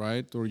signals,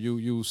 right? Or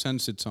you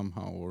sense it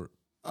somehow, or.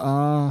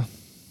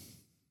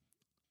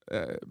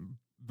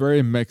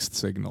 Very mixed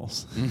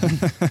signals.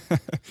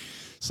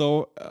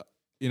 So,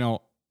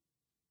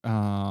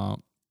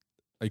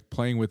 like,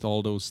 playing with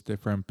all those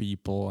different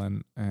people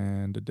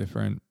and the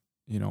different,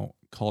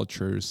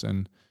 cultures,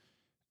 and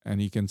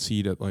you can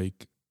see that,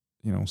 like,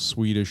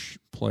 Swedish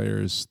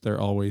players,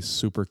 they're always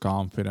super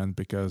confident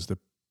because the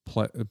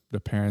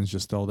parents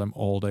just tell them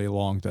all day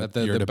long that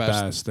you're the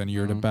best and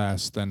you're the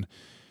best, and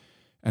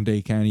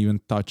they can't even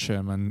touch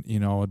him, and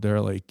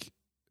they're like,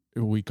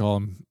 we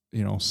call them,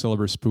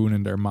 silver spoon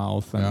in their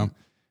mouth, and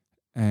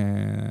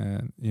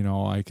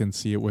I can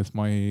see it with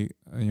my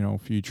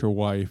future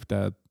wife,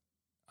 that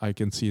I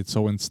can see it's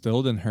so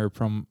instilled in her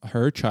from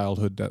her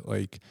childhood that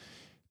like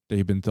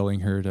they've been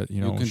telling her that,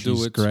 you know,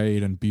 she's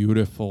great and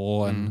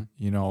beautiful and,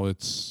 you know,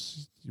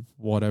 it's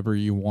whatever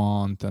you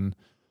want. And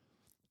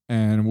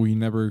we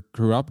never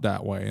grew up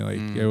that way.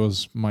 Like it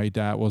was, my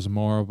dad was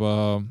more of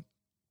a,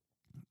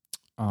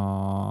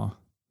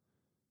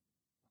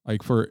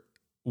 like for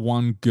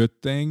one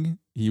good thing,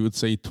 he would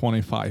say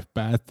 25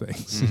 bad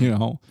things, you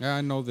know? Yeah,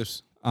 I know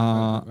this.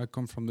 I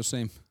come from the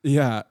same.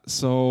 Yeah.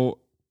 So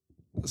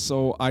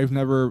I've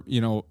never, you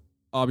know,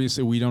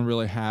 obviously we don't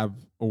really have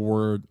a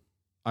word,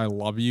 I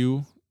love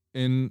you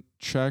in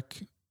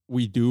Czech.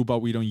 We do, but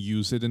we don't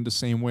use it in the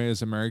same way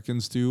as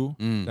Americans do.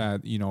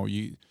 That, you know,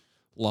 you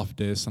love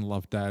this and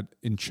love that.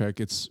 In Czech,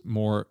 it's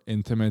more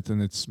intimate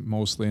and it's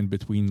mostly in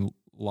between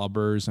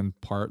lovers and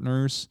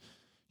partners.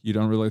 You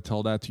don't really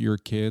tell that to your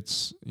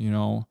kids, you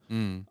know.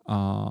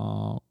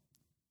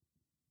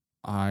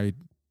 I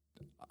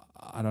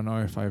don't know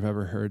if I've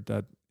ever heard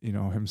that, you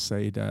know, him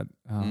say that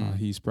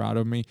he's proud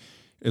of me.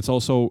 It's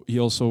also, he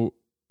also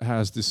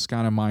has this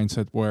kind of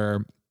mindset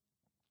where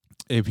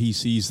if he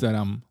sees that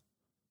I'm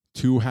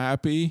too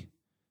happy,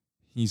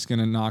 he's going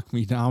to knock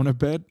me down a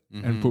bit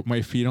and put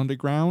my feet on the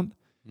ground.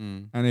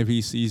 And if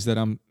he sees that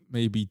I'm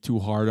maybe too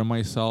hard on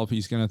myself,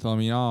 he's going to tell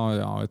me, oh,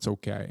 no, it's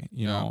okay,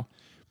 you know.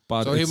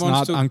 But so it's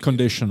not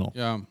unconditional.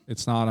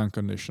 It's not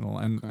unconditional.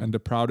 And the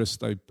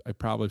proudest I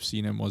probably have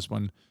seen him was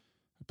when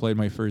I played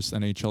my first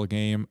NHL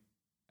game,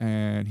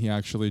 and he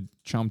actually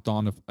jumped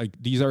on. Like,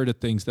 these are the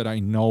things that I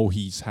know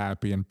he's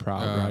happy and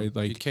proud, right?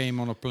 Like, he came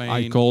on a plane.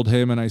 I called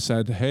him and I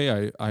said,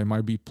 hey, I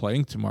might be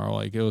playing tomorrow.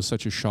 Like, it was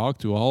such a shock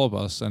to all of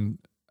us. And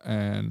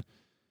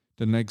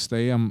the next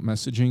day I'm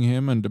messaging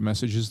him and the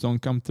messages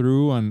don't come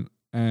through. And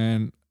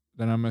then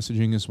I'm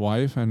messaging his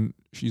wife and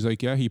she's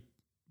like, yeah, he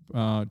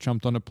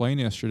jumped on a plane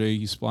yesterday.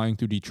 He's flying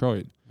to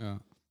Detroit. Yeah.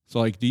 So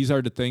like, these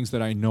are the things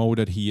that I know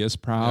that he is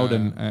proud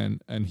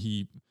and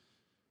he,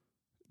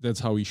 that's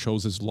how he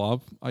shows his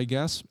love, I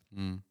guess.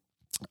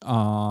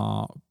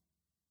 But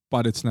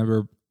it's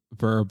never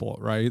verbal,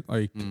 right?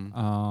 Like,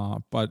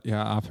 but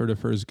yeah, after the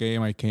first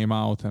game I came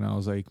out and I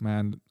was like,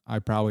 man, I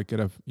probably could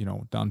have, you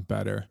know, done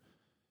better.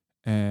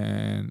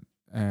 And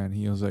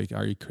he was like,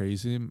 are you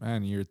crazy?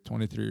 Man, you're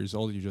 23 years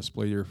old. You just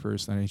played your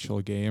first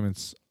NHL game.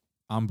 It's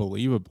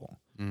unbelievable.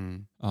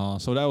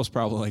 So that was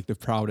probably like the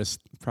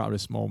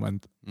proudest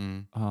moment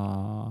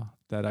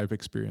that I've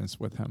experienced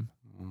with him.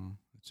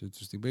 It's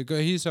interesting because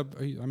he's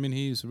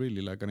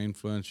really like an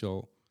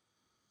influential.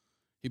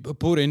 He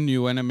put in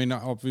you, and I mean,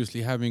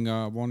 obviously having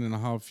a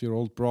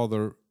 1.5-year-old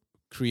brother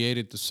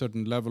created a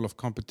certain level of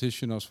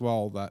competition as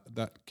well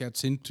that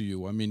gets into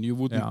you. I mean, you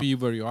wouldn't be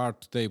where you are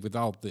today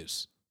without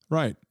this.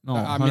 Right. No,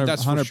 I mean,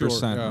 that's 100%, for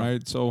sure,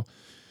 right? So,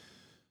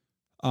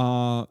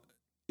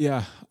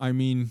 yeah, I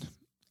mean,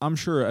 I'm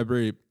sure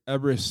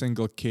every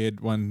single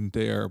kid when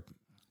they're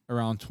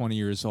around 20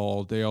 years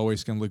old, they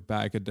always can look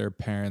back at their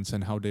parents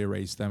and how they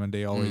raised them, and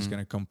they always going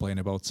to complain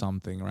about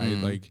something, right?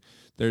 Like,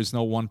 there's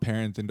no one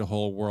parent in the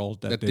whole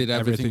world that did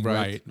everything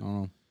right.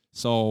 No.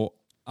 So,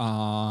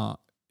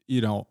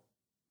 you know,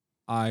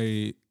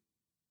 I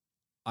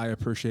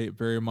appreciate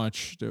very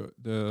much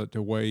the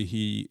way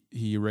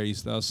he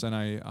raised us, and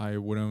I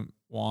wouldn't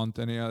want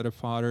any other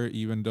father,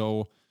 even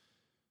though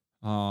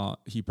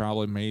he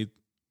probably made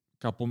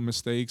couple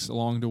mistakes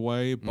along the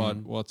way, but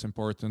what's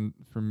important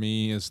for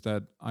me is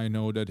that I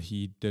know that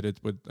he did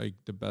it with like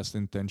the best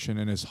intention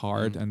in his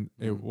heart, and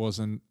it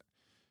wasn't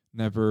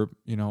never,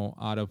 you know,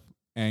 out of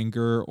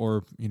anger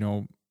or, you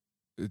know,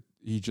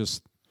 he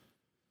just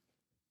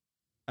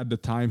at the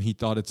time he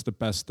thought it's the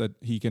best that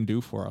he can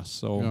do for us.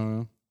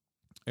 So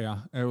yeah,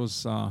 it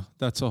was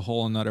that's a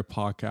whole another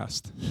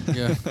podcast.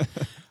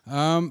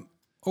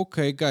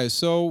 Okay, guys,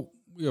 so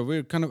yeah,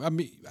 we're kind of. I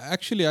mean,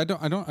 actually, I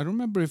don't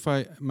remember if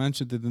I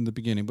mentioned it in the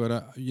beginning,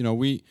 but you know,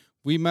 we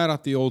met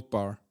at the Old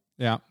Bar.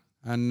 Yeah,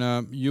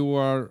 and you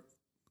are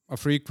a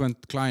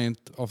frequent client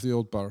of the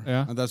Old Bar.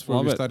 Yeah, and that's where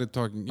we started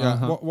talking. Yeah,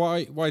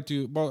 why do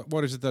you?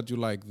 What is it that you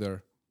like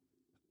there?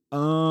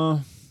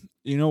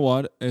 You know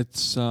what?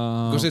 It's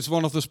because it's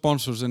one of the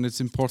sponsors, and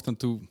it's important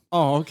to.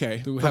 Oh,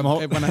 okay. To have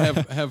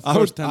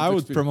I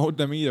would promote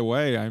them either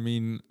way. I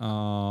mean,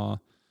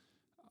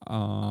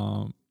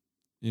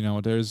 you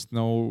know, there's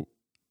no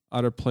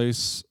other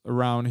place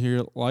around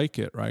here like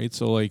it, right?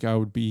 So like I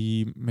would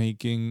be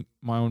making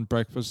my own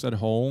breakfast at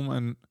home,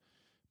 and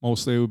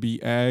mostly it would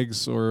be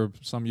eggs or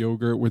some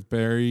yogurt with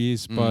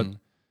berries, but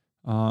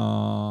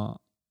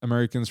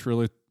Americans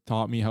really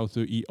taught me how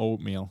to eat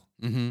oatmeal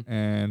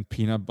and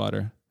peanut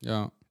butter.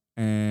 Yeah.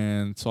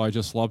 And so I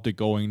just love the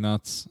going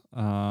nuts.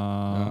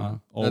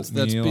 That's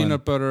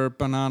peanut butter,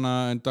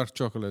 banana, and dark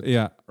chocolate.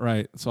 Yeah,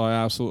 right. So I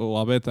absolutely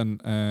love it,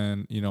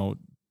 and you know,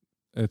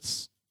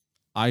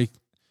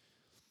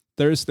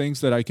 there's things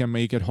that I can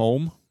make at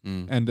home,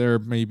 and they're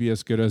maybe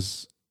as good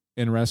as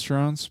in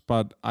restaurants,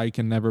 but I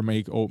can never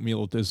make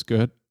oatmeal this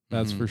good.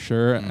 That's for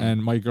sure.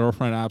 And my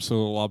girlfriend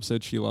absolutely loves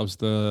it. She loves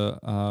the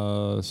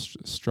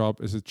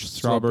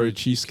strawberry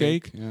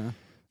cheesecake? Yeah.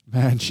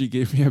 Man, she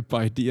gave me a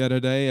bite the other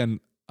day, and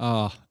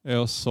It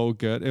was so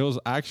good. It was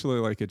actually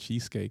like a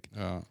cheesecake.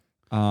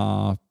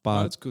 But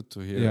But it's good to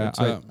hear. yeah, It's,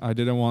 I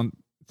didn't want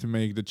to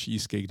make the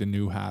cheesecake the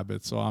new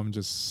habit, so I'm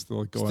just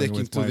still going Sticking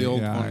with to the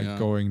old yeah, one, yeah.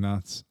 going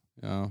nuts.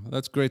 yeah,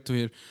 that's great to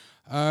hear.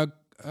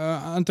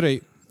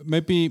 Andrej,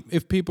 maybe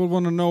if people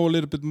want to know a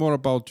little bit more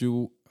about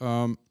you,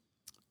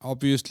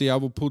 obviously I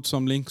will put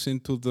some links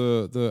into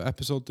the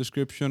episode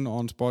description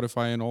on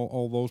Spotify and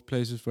all those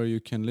places where you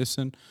can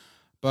listen.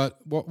 But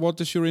what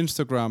is your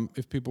Instagram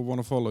if people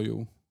want to follow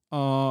you?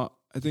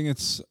 I think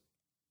it's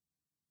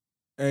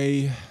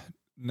a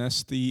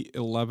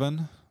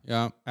Nesty11.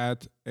 Yeah.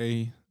 At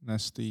a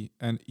Nesty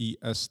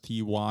NESTY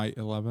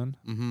 11.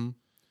 Mm-hmm.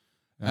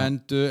 Yeah.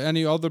 And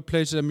any other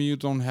places? I mean, you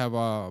don't have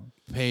a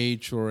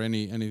page or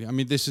anything. I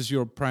mean, this is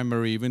your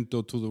primary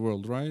window to the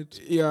world, right?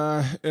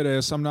 Yeah, it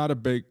is. I'm not a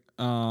big.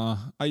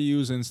 I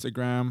use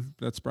Instagram.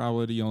 That's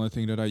probably the only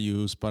thing that I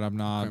use, but I'm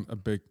not a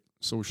big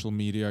social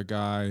media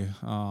guy.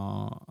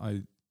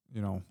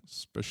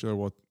 Especially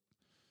what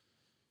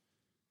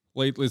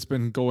lately it's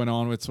been going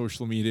on with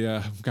social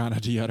media. I'm kind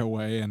of the other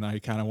way, and I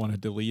kind of want to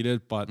delete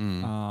it. But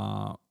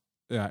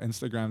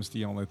Instagram's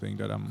the only thing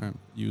that I'm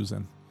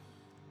using.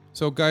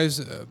 So guys,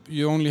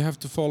 you only have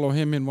to follow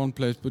him in one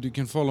place, but you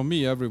can follow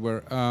me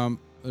everywhere.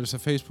 There's a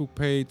Facebook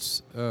page,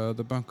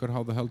 The Bunker,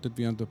 How the Hell Did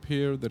We End Up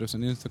Here? There is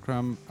an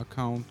Instagram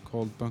account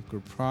called Bunker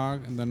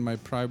Prague, and then my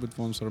private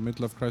ones are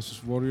Midlife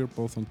Crisis Warrior,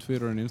 both on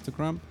Twitter and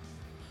Instagram.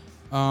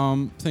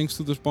 Thanks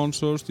to the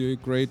sponsors, the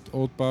great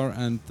Oat Bar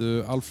and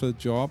Alfred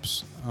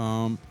Jobs.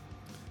 Follow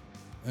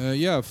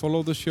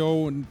the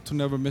show to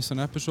never miss an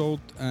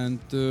episode, and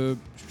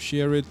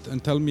share it,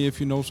 and tell me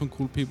if you know some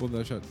cool people that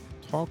I should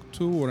talk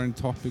to or any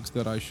topics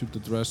that I should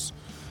address.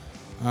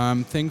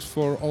 Thanks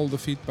for all the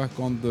feedback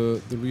on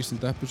the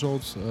recent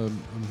episodes.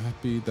 I'm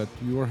happy that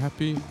you are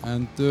happy.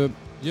 And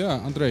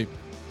Andrej,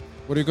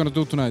 what are you gonna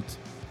do tonight?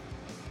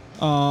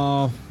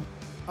 I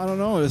don't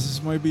know.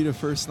 This might be the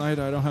first night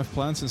I don't have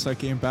plans since I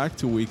came back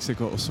 2 weeks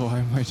ago, so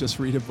I might just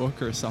read a book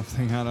or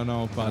something. I don't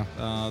know. But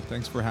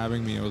thanks for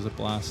having me. It was a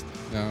blast.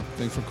 Yeah,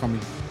 thanks for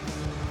coming.